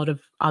 there's a lot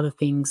of other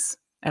things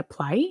at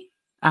play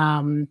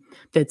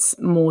that's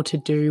more to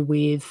do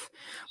with,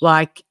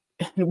 like,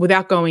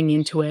 without going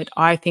into it,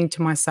 I think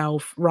to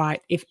myself,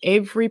 right, if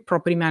every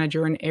property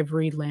manager and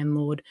every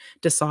landlord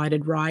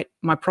decided, right,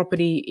 my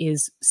property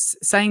is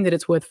saying that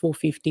it's worth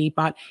 450,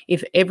 but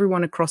if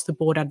everyone across the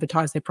board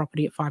advertised their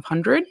property at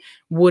 500,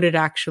 would it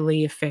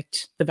actually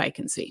affect the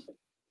vacancy?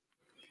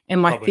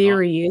 And my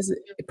theory is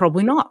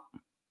probably not.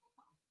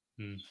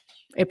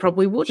 It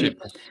probably wouldn't.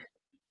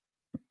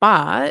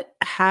 But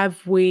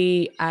have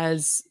we,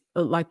 as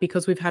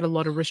because we've had a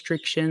lot of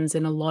restrictions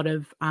and a lot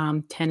of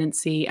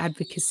tenancy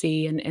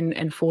advocacy and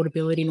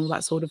affordability and all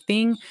that sort of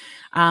thing,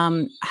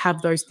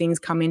 have those things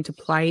come into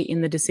play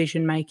in the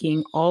decision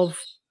making of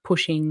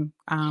pushing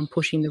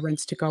the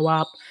rents to go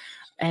up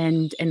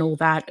and all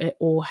that,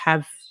 or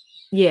have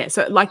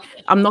so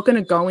I'm not going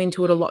to go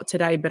into it a lot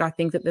today, but I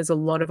think that there's a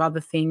lot of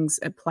other things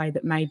at play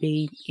that may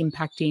be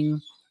impacting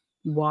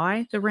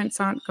why the rents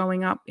aren't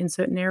going up in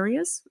certain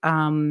areas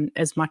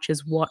as much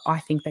as what I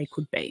think they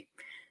could be.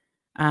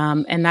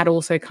 And that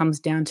also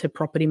comes down to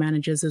property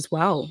managers as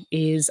well,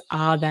 is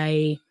are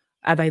they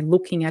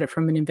looking at it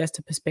from an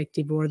investor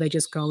perspective, or are they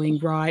just going,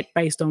 right,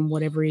 based on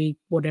what every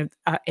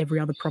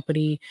other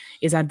property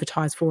is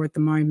advertised for at the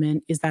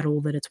moment, is that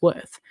all that it's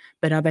worth?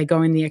 But are they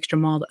going the extra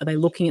mile? Are they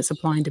looking at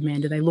supply and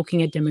demand? Are they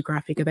looking at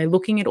demographic? Are they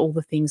looking at all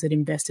the things that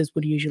investors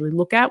would usually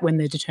look at when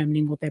they're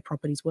determining what their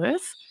property's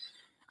worth?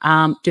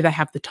 Do they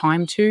have the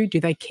time to? Do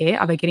they care?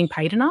 Are they getting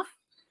paid enough?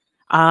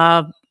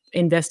 Are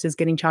investors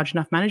getting charged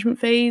enough management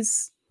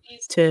fees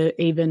to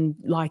even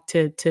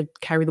to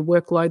carry the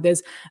workload?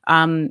 There's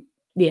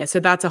so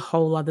that's a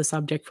whole other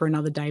subject for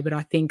another day. But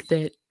I think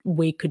that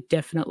we could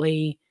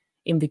definitely,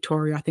 in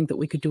Victoria, I think that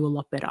we could do a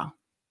lot better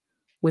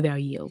with our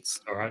yields.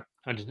 All right.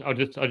 I'll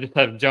just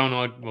have Joe and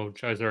I. Well,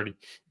 Joe's already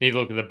need to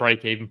look at the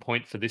break-even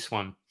point for this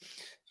one.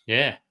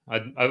 Yeah,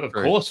 of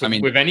course.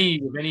 With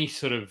any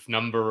sort of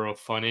number or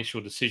financial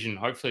decision,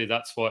 hopefully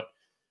that's what.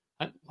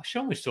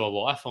 Shall we do a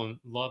live on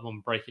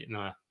break it?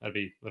 No, that'd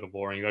be a little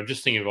boring. I'm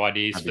just thinking of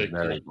ideas for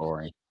very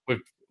boring. I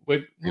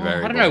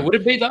don't know. Would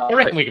it be that? I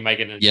reckon we can make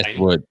it entertaining. Yes, it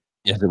would.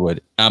 Yes, it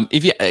would.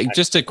 If you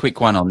just a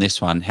quick one on this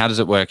one, how does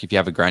it work if you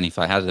have a granny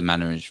flat? How do the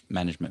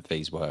management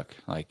fees work?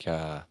 Like,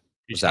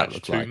 does that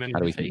look like? How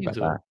do we think about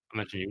that? I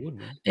imagine you would.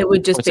 It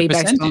would just be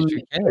based on.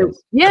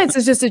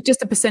 It's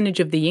just a percentage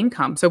of the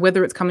income. So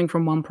whether it's coming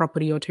from one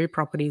property or two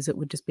properties, it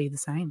would just be the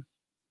same.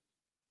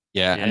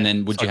 Yeah, and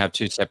then would you have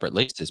two separate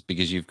leases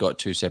because you've got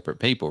two separate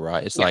people,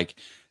 right? It's like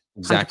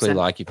exactly 100%.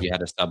 Like if you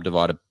had a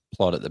subdivided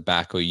plot at the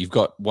back, or you've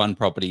got one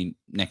property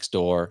next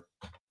door.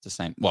 It's the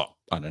same. Well,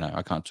 I don't know.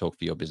 I can't talk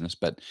for your business,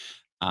 but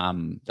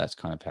that's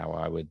kind of how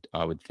I would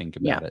think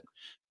about it.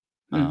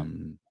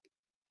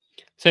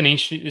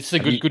 It's a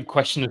good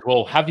question as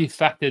well. Have you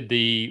factored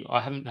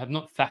I have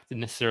not factored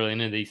necessarily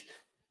any of these,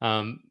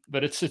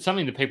 but it's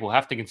something that people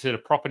have to consider.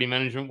 Property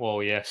management.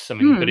 Well, yes. I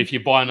mean, but if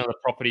you buy another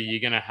property,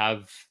 you're going to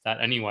have that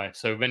anyway.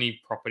 So if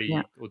any property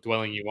or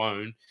dwelling you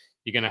own,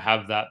 you're going to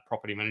have that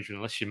property management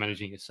unless you're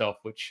managing yourself,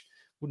 which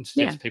wouldn't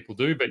suggest people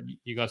do, but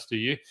you guys do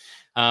you.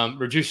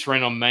 Reduce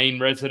rent on main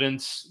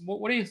residence.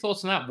 What are your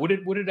thoughts on that? Would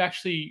it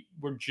actually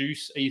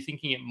reduce? Are you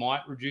thinking it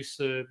might reduce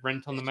the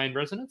rent on the main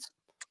residence?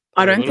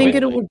 I don't think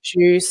it'll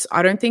reduce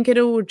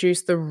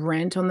the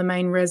rent on the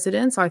main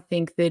residence. I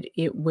think that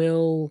it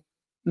will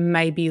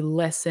maybe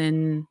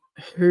lessen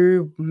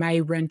who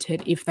may rent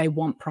it if they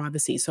want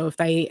privacy. So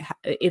exactly.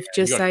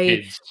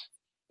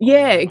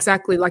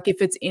 Like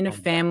if it's in a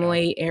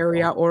family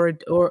area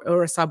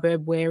or a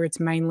suburb where it's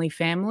mainly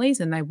families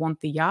and they want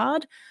the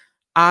yard,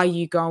 are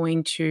you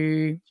going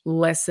to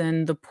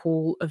lessen the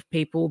pool of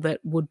people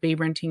that would be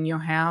renting your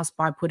house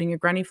by putting a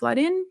granny flat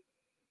in?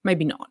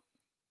 Maybe not.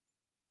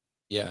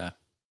 Yeah.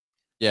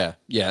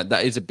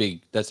 That's a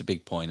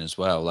big point as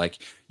well. Like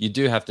you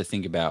do have to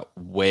think about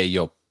where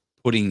you're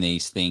putting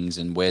these things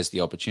and where's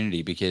the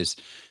opportunity, because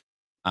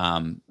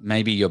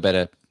maybe you're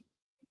better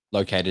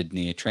located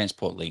near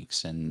transport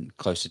links and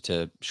closer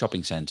to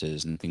shopping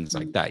centres and things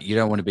like that. You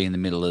don't want to be in the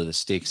middle of the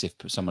sticks if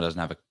someone doesn't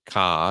have a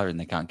car and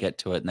they can't get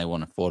to it and they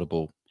want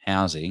affordable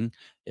housing.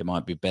 It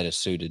might be better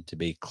suited to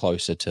be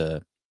closer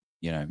to,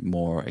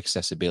 more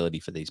accessibility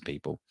for these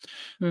people.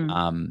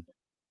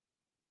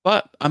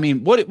 But I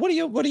mean, what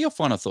are your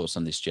final thoughts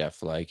on this,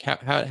 Jeff? Like,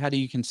 how do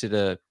you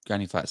consider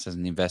granny flats as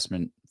an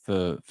investment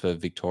for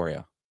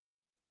Victoria?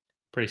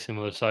 Pretty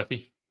similar to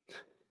Sophie.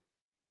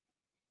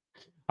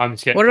 I'm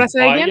scared. What did I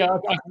say again? Yeah,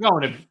 I can go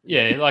on it.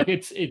 Yeah, like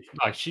it's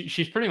like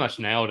she's pretty much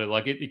nailed it.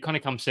 Like it kind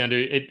of comes down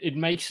to it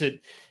makes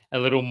it a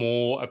little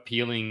more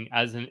appealing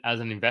as an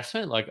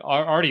investment. Like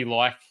I already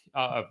like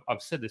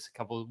I've said this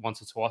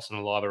once or twice on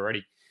a live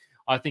already.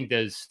 I think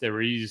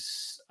there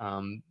is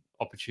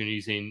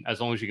opportunities in, as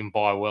long as you can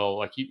buy well.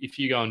 Like if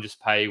you go and just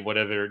pay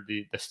whatever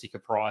the sticker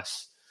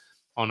price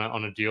on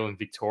a deal in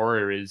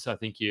Victoria is, I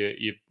think you're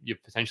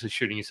potentially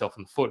shooting yourself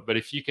in the foot. But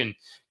if you can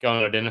go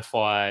and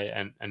identify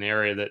an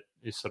area that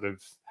is sort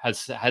of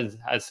has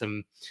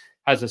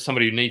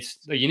somebody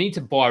who you need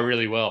to buy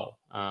really well,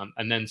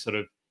 and then sort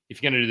of,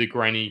 if you're going to do the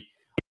granny,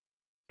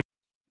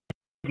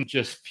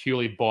 just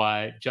purely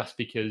buy just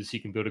because you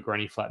can build a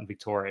granny flat in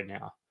Victoria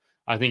now.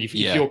 I think if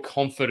you're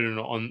confident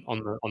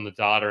on the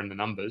data and the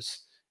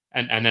numbers,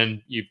 and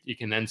then you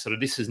can then sort of,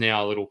 this is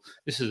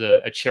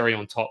a cherry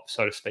on top,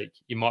 so to speak.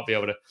 You might be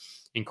able to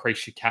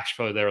increase your cash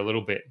flow there a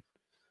little bit,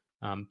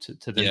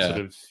 to then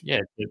sort of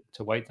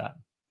to weight that.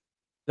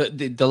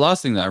 The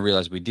last thing that I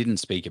realized we didn't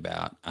speak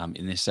about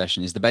in this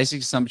session is the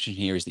basic assumption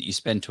here is that you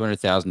spend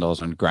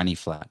 $200,000 on a granny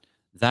flat.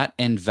 That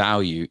end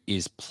value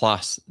is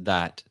plus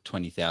that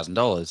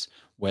 $20,000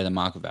 where the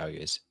market value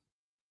is.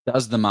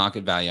 Does the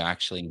market value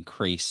actually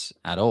increase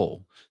at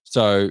all?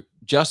 So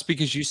just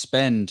because you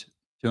spend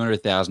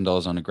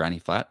 $200,000 on a granny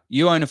flat,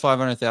 you own a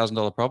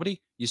 $500,000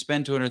 property, you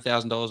spend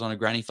 $200,000 on a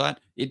granny flat,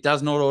 it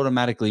does not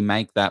automatically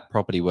make that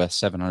property worth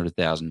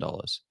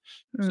 $700,000.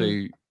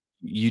 So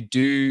you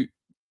do,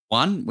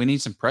 we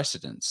need some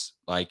precedents.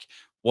 Like,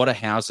 what are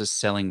houses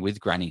selling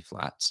with granny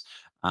flats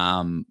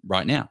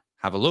right now?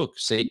 Have a look.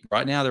 See,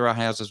 right now there are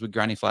houses with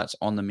granny flats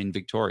on them in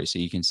Victoria, so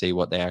you can see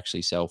what they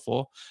actually sell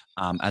for,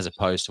 as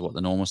opposed to what the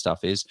normal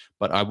stuff is.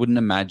 But I wouldn't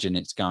imagine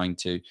it's going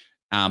to.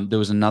 There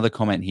was another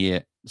comment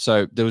here.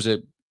 So there was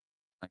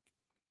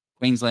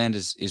Queensland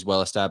is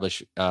well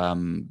established.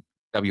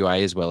 WA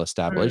is well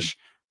established.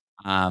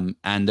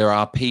 And there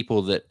are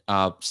people that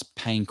are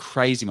paying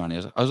crazy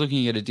money. I was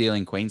looking at a deal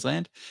in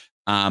Queensland.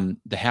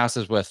 The house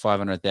is worth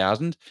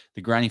 500,000.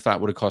 The granny flat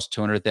would have cost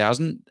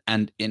 200,000,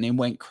 and it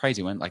went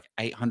crazy. It went like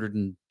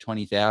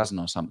 820,000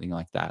 or something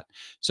like that.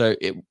 So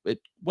it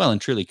well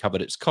and truly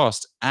covered its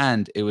cost,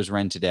 and it was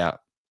rented out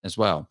as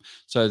well.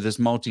 So there's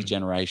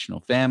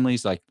multi-generational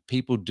families. Like,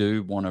 people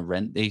do want to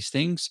rent these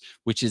things,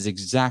 which is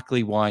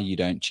exactly why you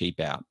don't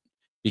cheap out,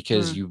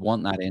 because you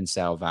want that end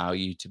sale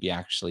value to be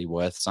actually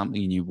worth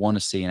something, and you want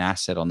to see an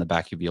asset on the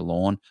back of your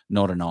lawn,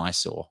 not an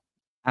eyesore.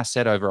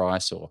 Asset over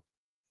eyesore.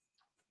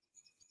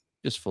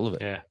 Just full of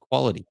it. Yeah.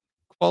 Quality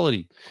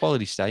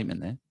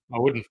statement there. I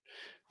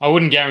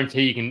wouldn't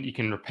guarantee you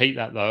can repeat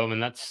that, though. I mean,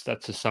 that's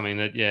just something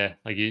that,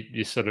 like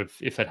you sort of,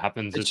 if it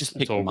happens,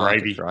 it's all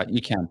gravy, right?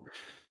 You can.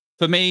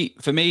 For me,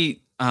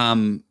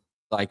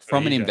 like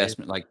from an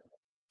investment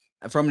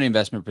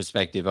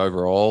perspective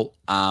overall,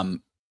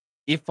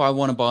 if I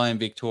want to buy in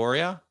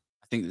Victoria,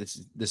 I think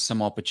there's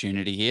some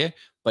opportunity here.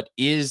 But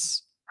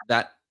is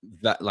that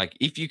like,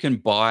 if you can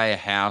buy a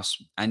house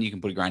and you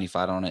can put a granny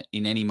flat on it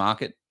in any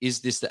market,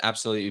 is this the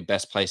absolutely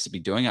best place to be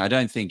doing it? I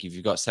don't think, if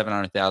you've got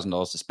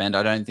 $700,000 to spend,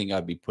 I don't think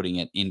I'd be putting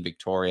it in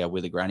Victoria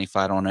with a granny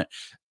flat on it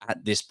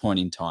at this point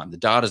in time. The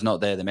data's not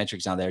there, the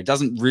metrics aren't there. It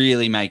doesn't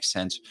really make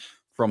sense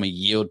from a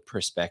yield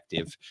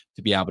perspective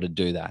to be able to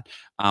do that.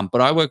 But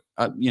I work,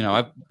 I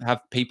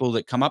have people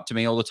that come up to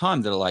me all the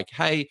time that are like,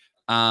 hey,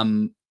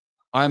 I'm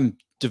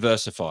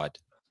diversified,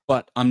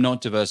 but I'm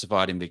not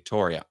diversified in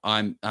Victoria.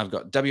 I've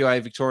got WA,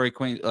 Victoria,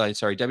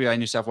 WA,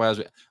 New South Wales.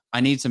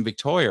 I need some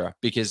Victoria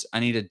because I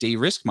need to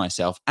de-risk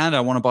myself, and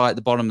I want to buy at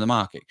the bottom of the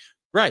market.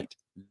 Great.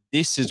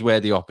 This is where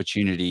the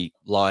opportunity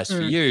lies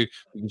for you,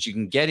 because you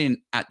can get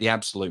in at the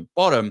absolute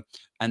bottom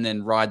and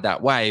then ride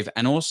that wave.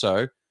 And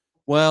also,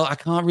 well, I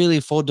can't really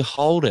afford to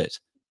hold it.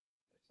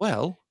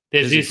 Well,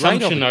 there's the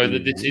assumption, though,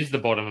 that this is the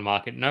bottom of the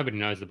market. Nobody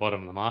knows the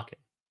bottom of the market.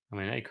 I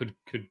mean, it could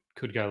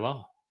go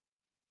lower.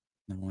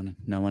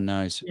 No one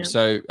knows. Yeah.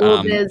 So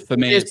for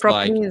me, it's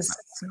properties,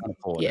 like, I can't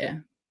afford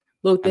it.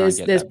 Look,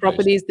 there's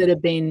properties that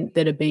have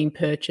been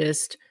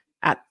purchased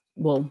at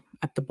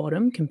the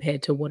bottom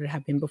compared to what it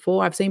had been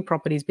before. I've seen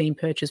properties being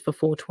purchased for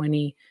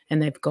 $420,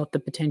 and they've got the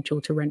potential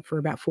to rent for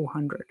about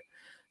 $400.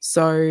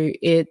 So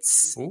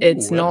it's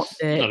not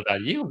that, not a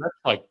bad yield. That's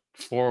like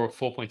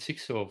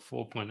 4.6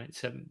 or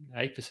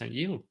 4.8%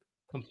 yield.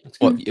 That's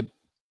good.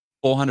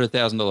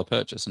 $400,000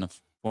 purchase and a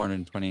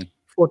 420.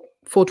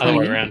 420 other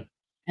way around.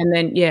 And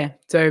then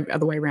so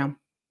other way around.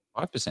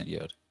 5%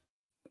 yield.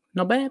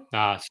 Not bad.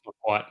 Nah, it's not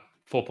quite.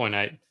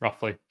 4.8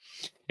 roughly.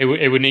 It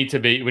would need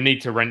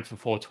to rent for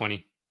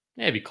 420.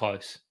 Yeah, it'd be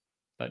close,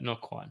 but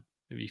not quite.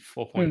 maybe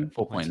 4.9.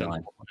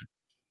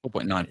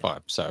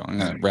 4.95. So I'm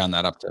going to round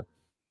that up to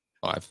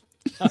 5.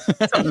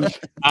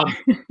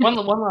 One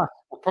last,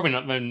 probably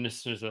not. Maybe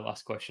this is the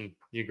last question.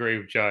 You agree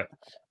with Joe?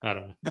 I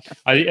don't know.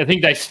 I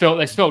think they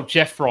spelled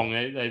Jeff wrong.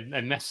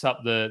 They messed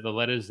up the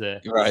letters there.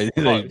 Right,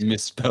 they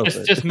misspelled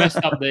it. Just messed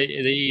up the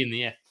E and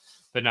the F.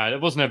 But no, it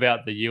wasn't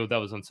about the yield. That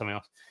was on something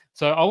else.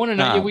 So I want to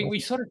know. We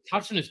sort of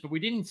touched on this, but we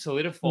didn't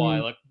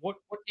solidify. Like, what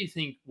do you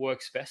think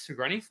works best for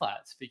granny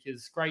flats?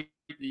 Because great,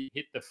 you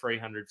hit the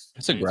 300s.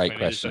 That's a great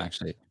question,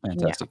 actually.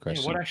 Fantastic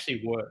question. What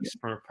actually works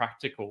from a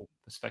practical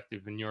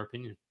perspective, in your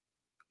opinion?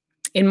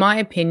 In my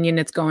opinion,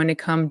 it's going to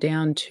come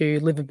down to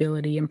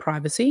livability and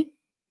privacy.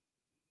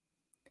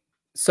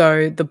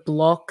 So the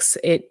blocks,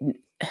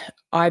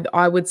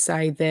 I would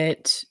say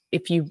that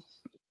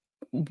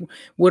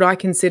would I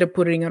consider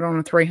putting it on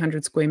a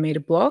 300 square meter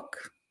block?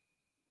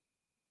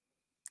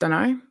 Don't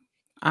know.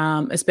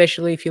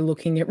 Especially if you're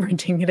looking at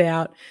renting it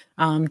out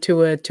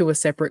to a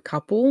separate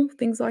couple,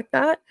 things like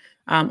that.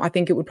 I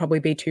think it would probably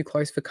be too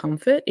close for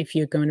comfort if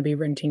you're going to be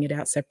renting it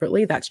out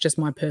separately. That's just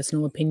my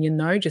personal opinion,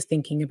 though, just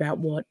thinking about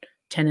what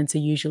tenants are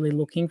usually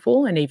looking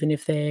for. And even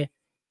if they're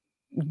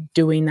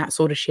doing that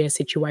sort of share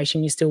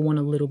situation, you still want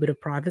a little bit of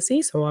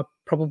privacy. So I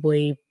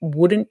probably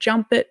wouldn't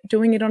jump at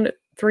doing it on a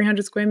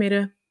 300 square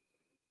meter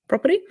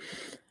property.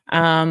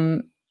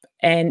 And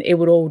it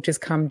would all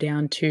just come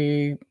down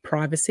to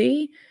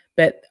privacy.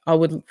 But I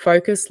would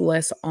focus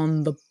less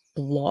on the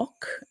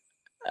block,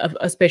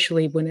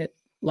 especially when it,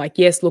 like,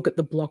 yes, look at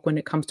the block when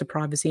it comes to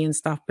privacy and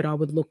stuff, but I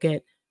would look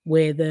at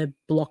where the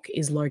block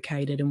is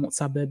located and what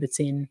suburb it's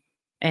in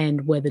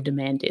and where the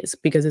demand is.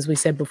 Because as we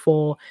said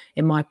before,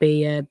 it might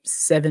be a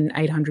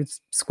 700-800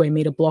 square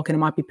meter block and it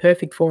might be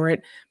perfect for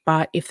it.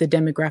 But if the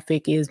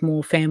demographic is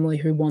more family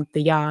who want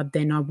the yard,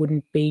 then I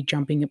wouldn't be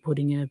jumping at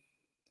putting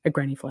a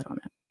granny flat on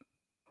it.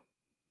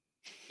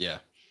 Yeah.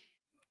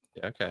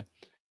 Okay.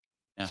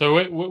 Yeah. So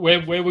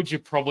where would you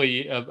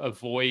probably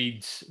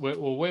avoid?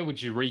 Where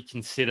would you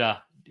reconsider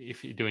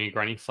if you're doing a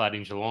granny flat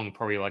in Geelong?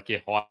 Probably like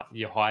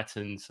your height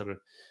and sort of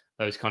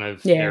those kind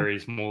of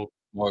areas, more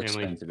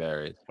expensive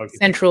areas,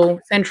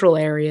 central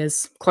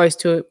areas, close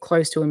to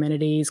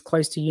amenities,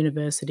 close to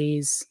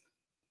universities.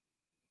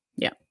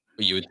 Yeah.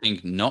 But you would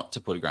think not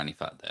to put a granny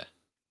flat there.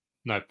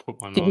 No, put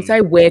one. Did you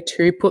say where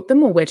to put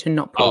them or where to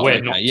not put them?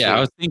 Where not? Yeah, I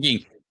was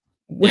thinking.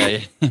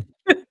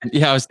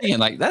 Yeah, I was thinking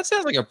like that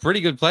sounds like a pretty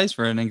good place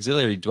for an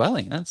auxiliary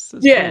dwelling. That's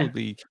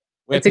probably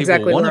where it's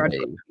exactly want where to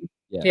be.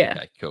 Yeah.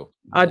 Okay, cool.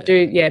 I'd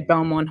do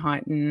Belmont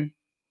Height and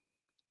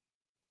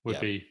would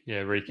be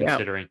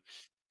reconsidering.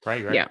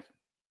 Great. Yeah.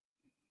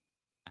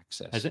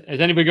 Has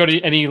anybody got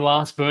any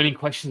last burning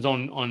questions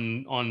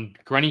on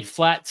granny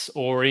flats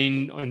or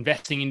in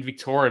investing in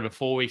Victoria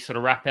before we sort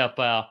of wrap up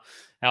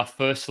our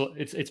first?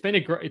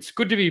 It's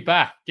good to be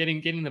back,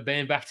 getting the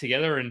band back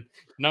together, and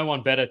no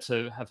one better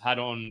to have had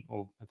on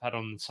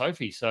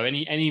Sophie. So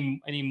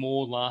any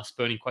more last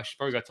burning questions?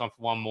 Probably got time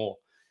for one more.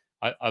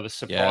 I was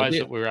surprised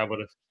that we were able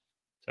to.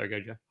 Sorry, go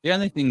Joe. The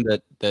only thing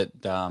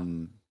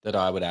that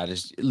I would add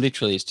is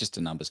literally it's just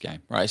a numbers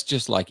game, right? It's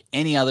just like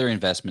any other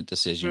investment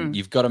decision.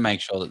 You've got to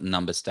make sure that the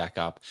numbers stack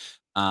up.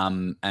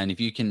 And if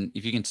you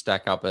can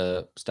stack up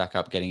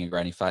getting a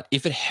granny flat,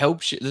 if it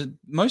helps you, the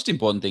most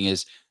important thing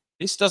is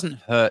this doesn't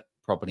hurt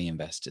property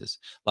investors.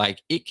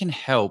 Like it can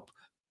help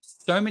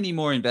so many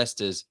more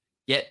investors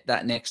get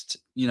that next,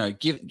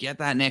 get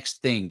that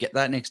next thing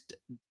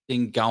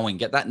going,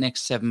 get that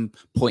next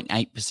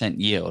 7.8%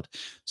 yield.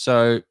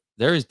 So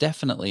there is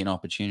definitely an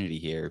opportunity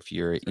here if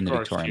you're in the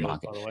Victorian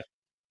market. By the way.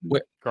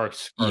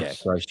 Gross. Yeah,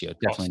 gross yield.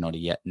 Definitely not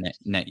a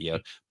net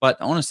yield. But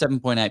on a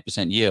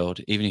 7.8% yield,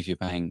 even if you're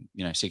paying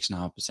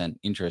 6.5%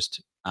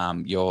 interest,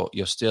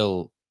 you're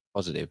still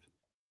positive.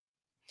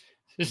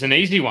 This is an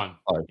easy one.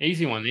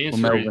 Easy one. The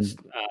answer is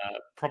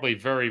probably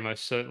very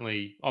most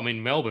certainly. I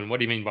mean, Melbourne. What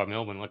do you mean by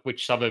Melbourne? Like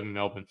which suburb in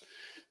Melbourne?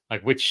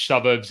 Like which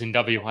suburbs in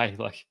WA?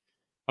 Like,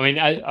 I mean,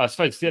 I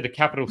suppose at the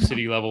capital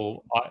city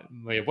level.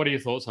 What are your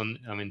thoughts on?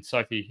 I mean,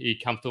 Sophie, are you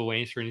comfortable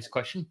answering this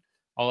question?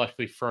 I'll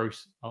actually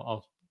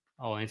I'll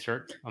answer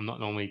it. I'm not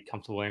normally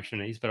comfortable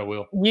answering these, but I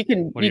will. You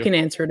can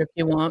answer it if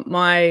you want.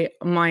 My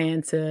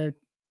answer,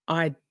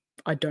 I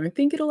don't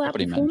think it'll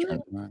outperform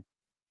it. Right?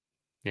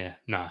 Yeah,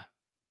 no.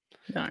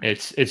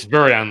 It's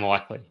very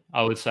unlikely.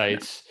 I would say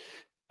it's.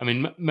 I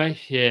mean,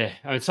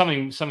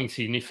 something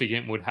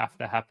significant would have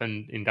to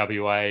happen in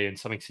WA, and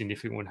something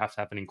significant would have to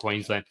happen in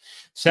Queensland.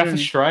 South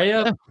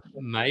Australia,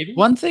 maybe.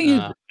 One thing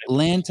is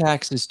land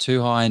tax is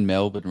too high in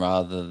Melbourne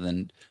rather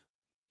than.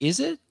 Is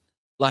it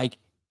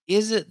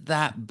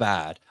that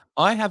bad?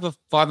 I have a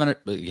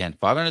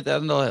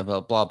 $500,000 blah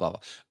blah blah,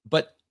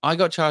 but I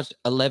got charged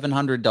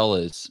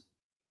 $1,100.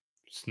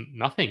 It's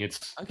nothing.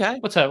 It's okay.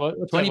 What's that?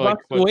 What's $20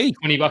 a week?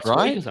 $20 right?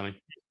 a week or something.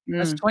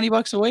 That's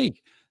 $20 a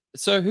week.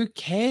 So who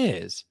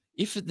cares?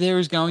 If there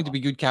is going to be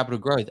good capital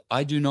growth,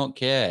 I do not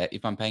care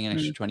if I'm paying an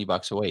extra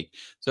 $20 a week.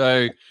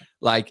 So,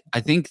 like, I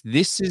think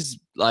this is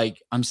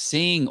like I'm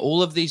seeing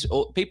all of these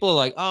people are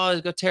like, oh,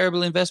 it's got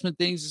terrible investment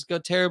things, it's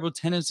got terrible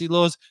tenancy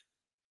laws.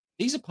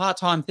 These are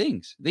part-time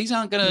things. These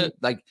aren't gonna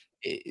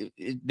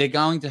they're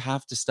going to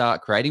have to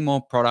start creating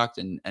more product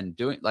and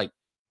doing like.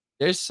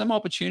 There's some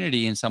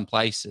opportunity in some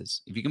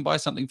places. If you can buy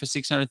something for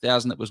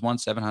 600,000 that was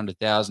once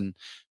 700,000,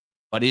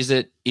 but is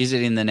it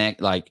in the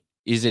next, like,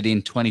 is it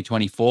in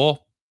 2024?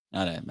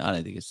 I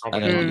don't think it's in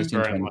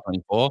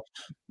 2024.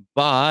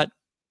 But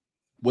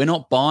we're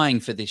not buying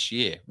for this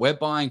year. We're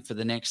buying for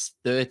the next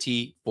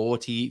 30,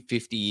 40,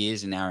 50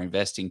 years in our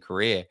investing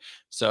career.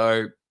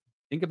 So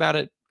think about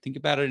it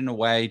in a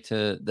way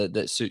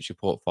that suits your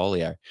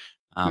portfolio.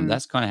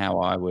 That's kind of how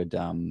I would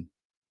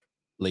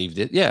leave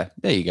it. Yeah,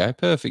 there you go.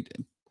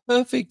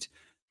 Perfect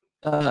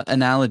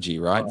analogy,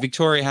 right?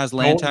 Victoria has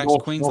land tax,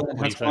 Queensland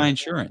has high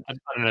insurance. I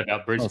don't know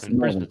about Brisbane.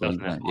 Brisbane doesn't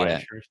have high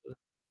insurance.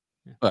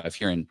 Yeah. Well, if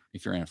you're in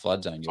a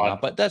flood zone, you are.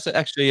 But that's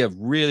actually a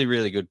really,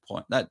 really good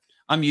point. That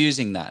I'm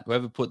using that.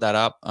 Whoever put that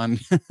up, I'm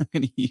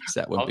going to use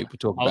that when people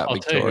talk about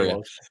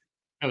Victoria.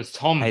 It was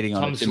Tom. Tom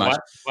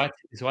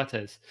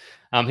Zwaites.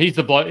 He's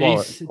the bloke.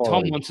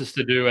 Tom wants us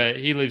to do.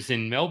 He lives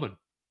in Melbourne.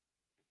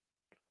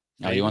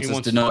 No, he wants us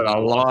to know a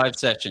live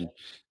session.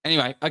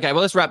 Anyway, okay,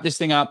 well, let's wrap this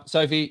thing up.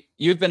 Sophie,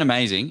 you've been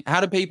amazing.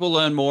 How do people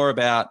learn more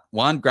about,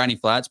 one, granny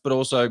flats, but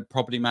also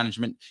property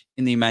management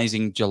in the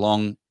amazing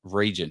Geelong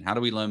region? How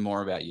do we learn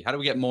more about you? How do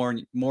we get more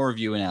of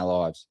you in our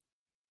lives?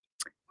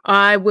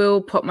 I will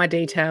put my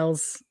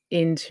details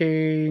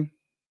into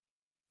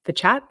the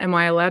chat. Am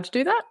I allowed to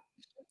do that,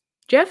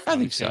 Jeff? I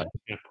think so.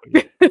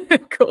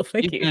 Cool,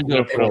 thank you. Can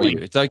do it for you.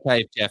 It's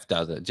okay if Jeff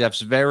does it.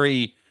 Jeff's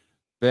very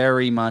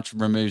much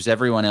removes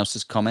everyone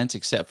else's comments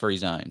except for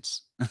his own.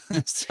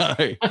 So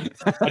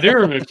I do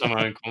remove some of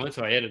my own comments,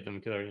 so I edit them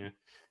because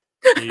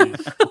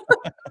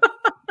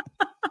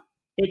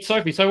But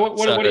Sophie, so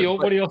what are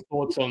your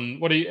thoughts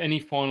on any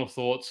final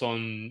thoughts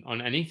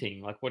on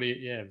anything? Like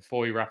before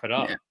we wrap it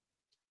up? Yeah.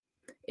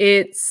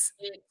 It's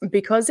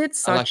because it's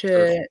such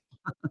a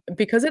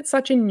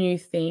new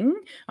thing.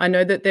 I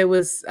know that there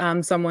was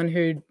someone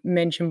who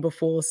mentioned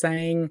before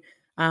saying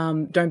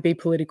don't be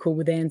political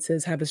with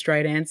answers, have a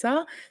straight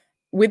answer.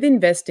 With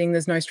investing,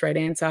 there's no straight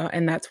answer,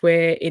 and that's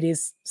where it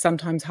is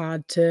sometimes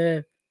hard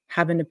to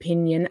have an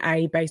opinion,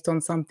 A, based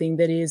on something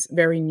that is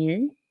very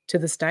new to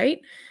the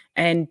state,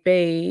 and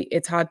B,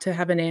 it's hard to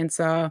have an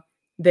answer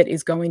that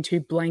is going to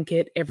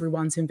blanket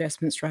everyone's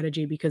investment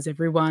strategy because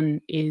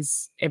everyone's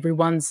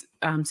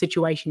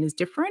situation is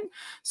different.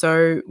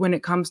 So when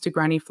it comes to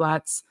granny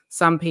flats,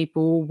 some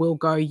people will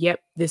go, yep,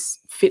 this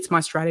fits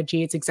my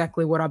strategy. It's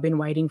exactly what I've been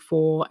waiting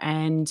for.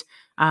 And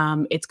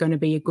it's going to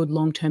be a good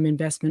long-term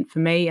investment for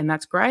me. And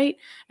that's great.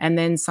 And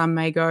then some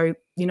may go,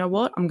 you know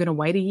what, I'm going to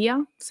wait a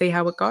year, see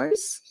how it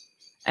goes.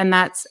 And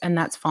that's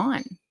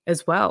fine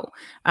as well.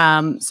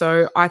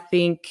 So I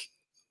think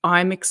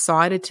I'm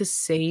excited to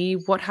see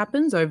what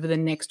happens over the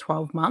next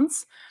 12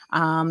 months,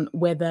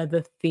 whether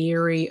the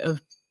theory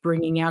of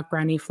bringing out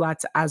granny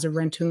flats as a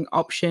renting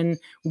option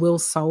will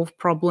solve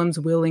problems,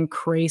 will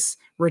increase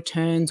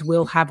returns,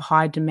 will have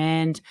high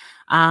demand.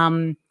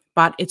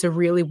 But it's a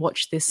really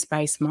watch this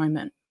space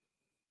moment.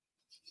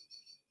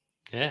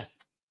 Yeah.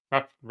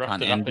 Wrapped it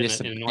up in a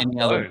nice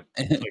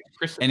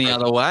any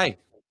other way.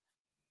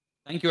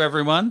 Thank you,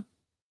 everyone.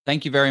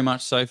 Thank you very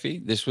much, Sophie.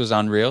 This was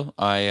unreal.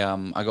 I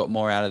got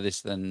more out of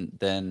this than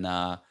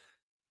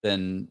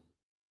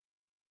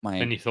my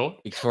you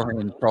thought?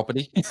 Victorian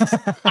property.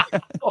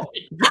 What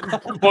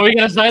were you going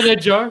to say there,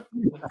 Joe?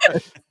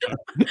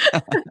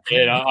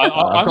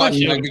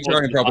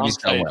 Victorian property's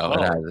done well.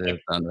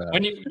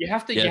 When you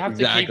have to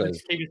keep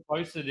us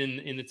posted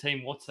in the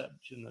team WhatsApp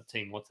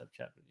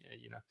chat.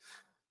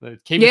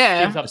 Keep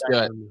us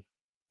updated.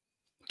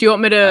 Do you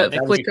want me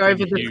to flick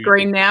over the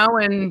screen now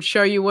and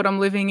show you what I'm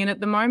living in at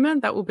the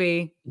moment? That will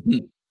be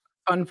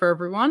fun for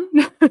everyone.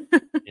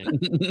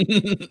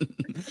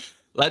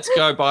 Let's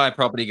go buy a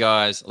property,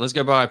 guys. Let's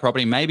go buy a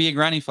property, maybe a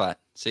granny flat.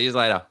 See you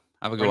later.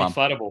 Have a good one.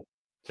 Flattable.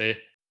 See you.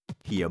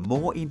 Hear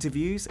more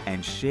interviews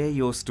and share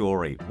your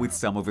story with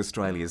some of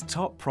Australia's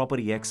top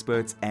property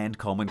experts and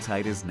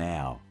commentators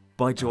now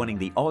by joining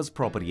the Oz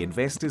Property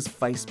Investors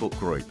Facebook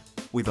group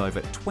with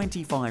over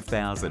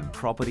 25,000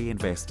 property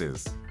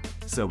investors.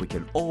 So we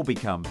can all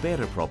become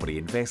better property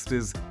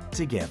investors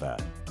together.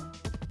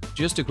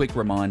 Just a quick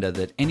reminder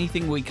that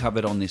anything we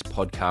covered on this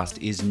podcast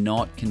is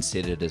not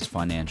considered as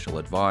financial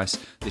advice.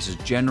 This is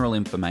general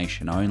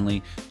information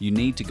only. You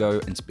need to go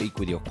and speak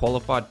with your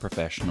qualified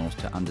professionals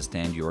to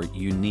understand your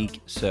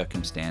unique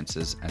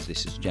circumstances, as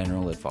this is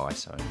general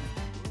advice only.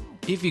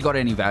 If you got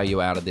any value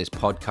out of this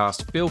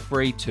podcast, feel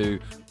free to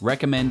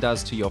recommend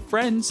us to your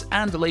friends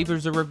and leave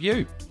us a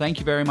review. Thank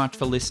you very much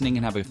for listening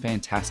and have a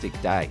fantastic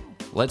day.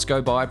 Let's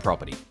go buy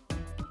property.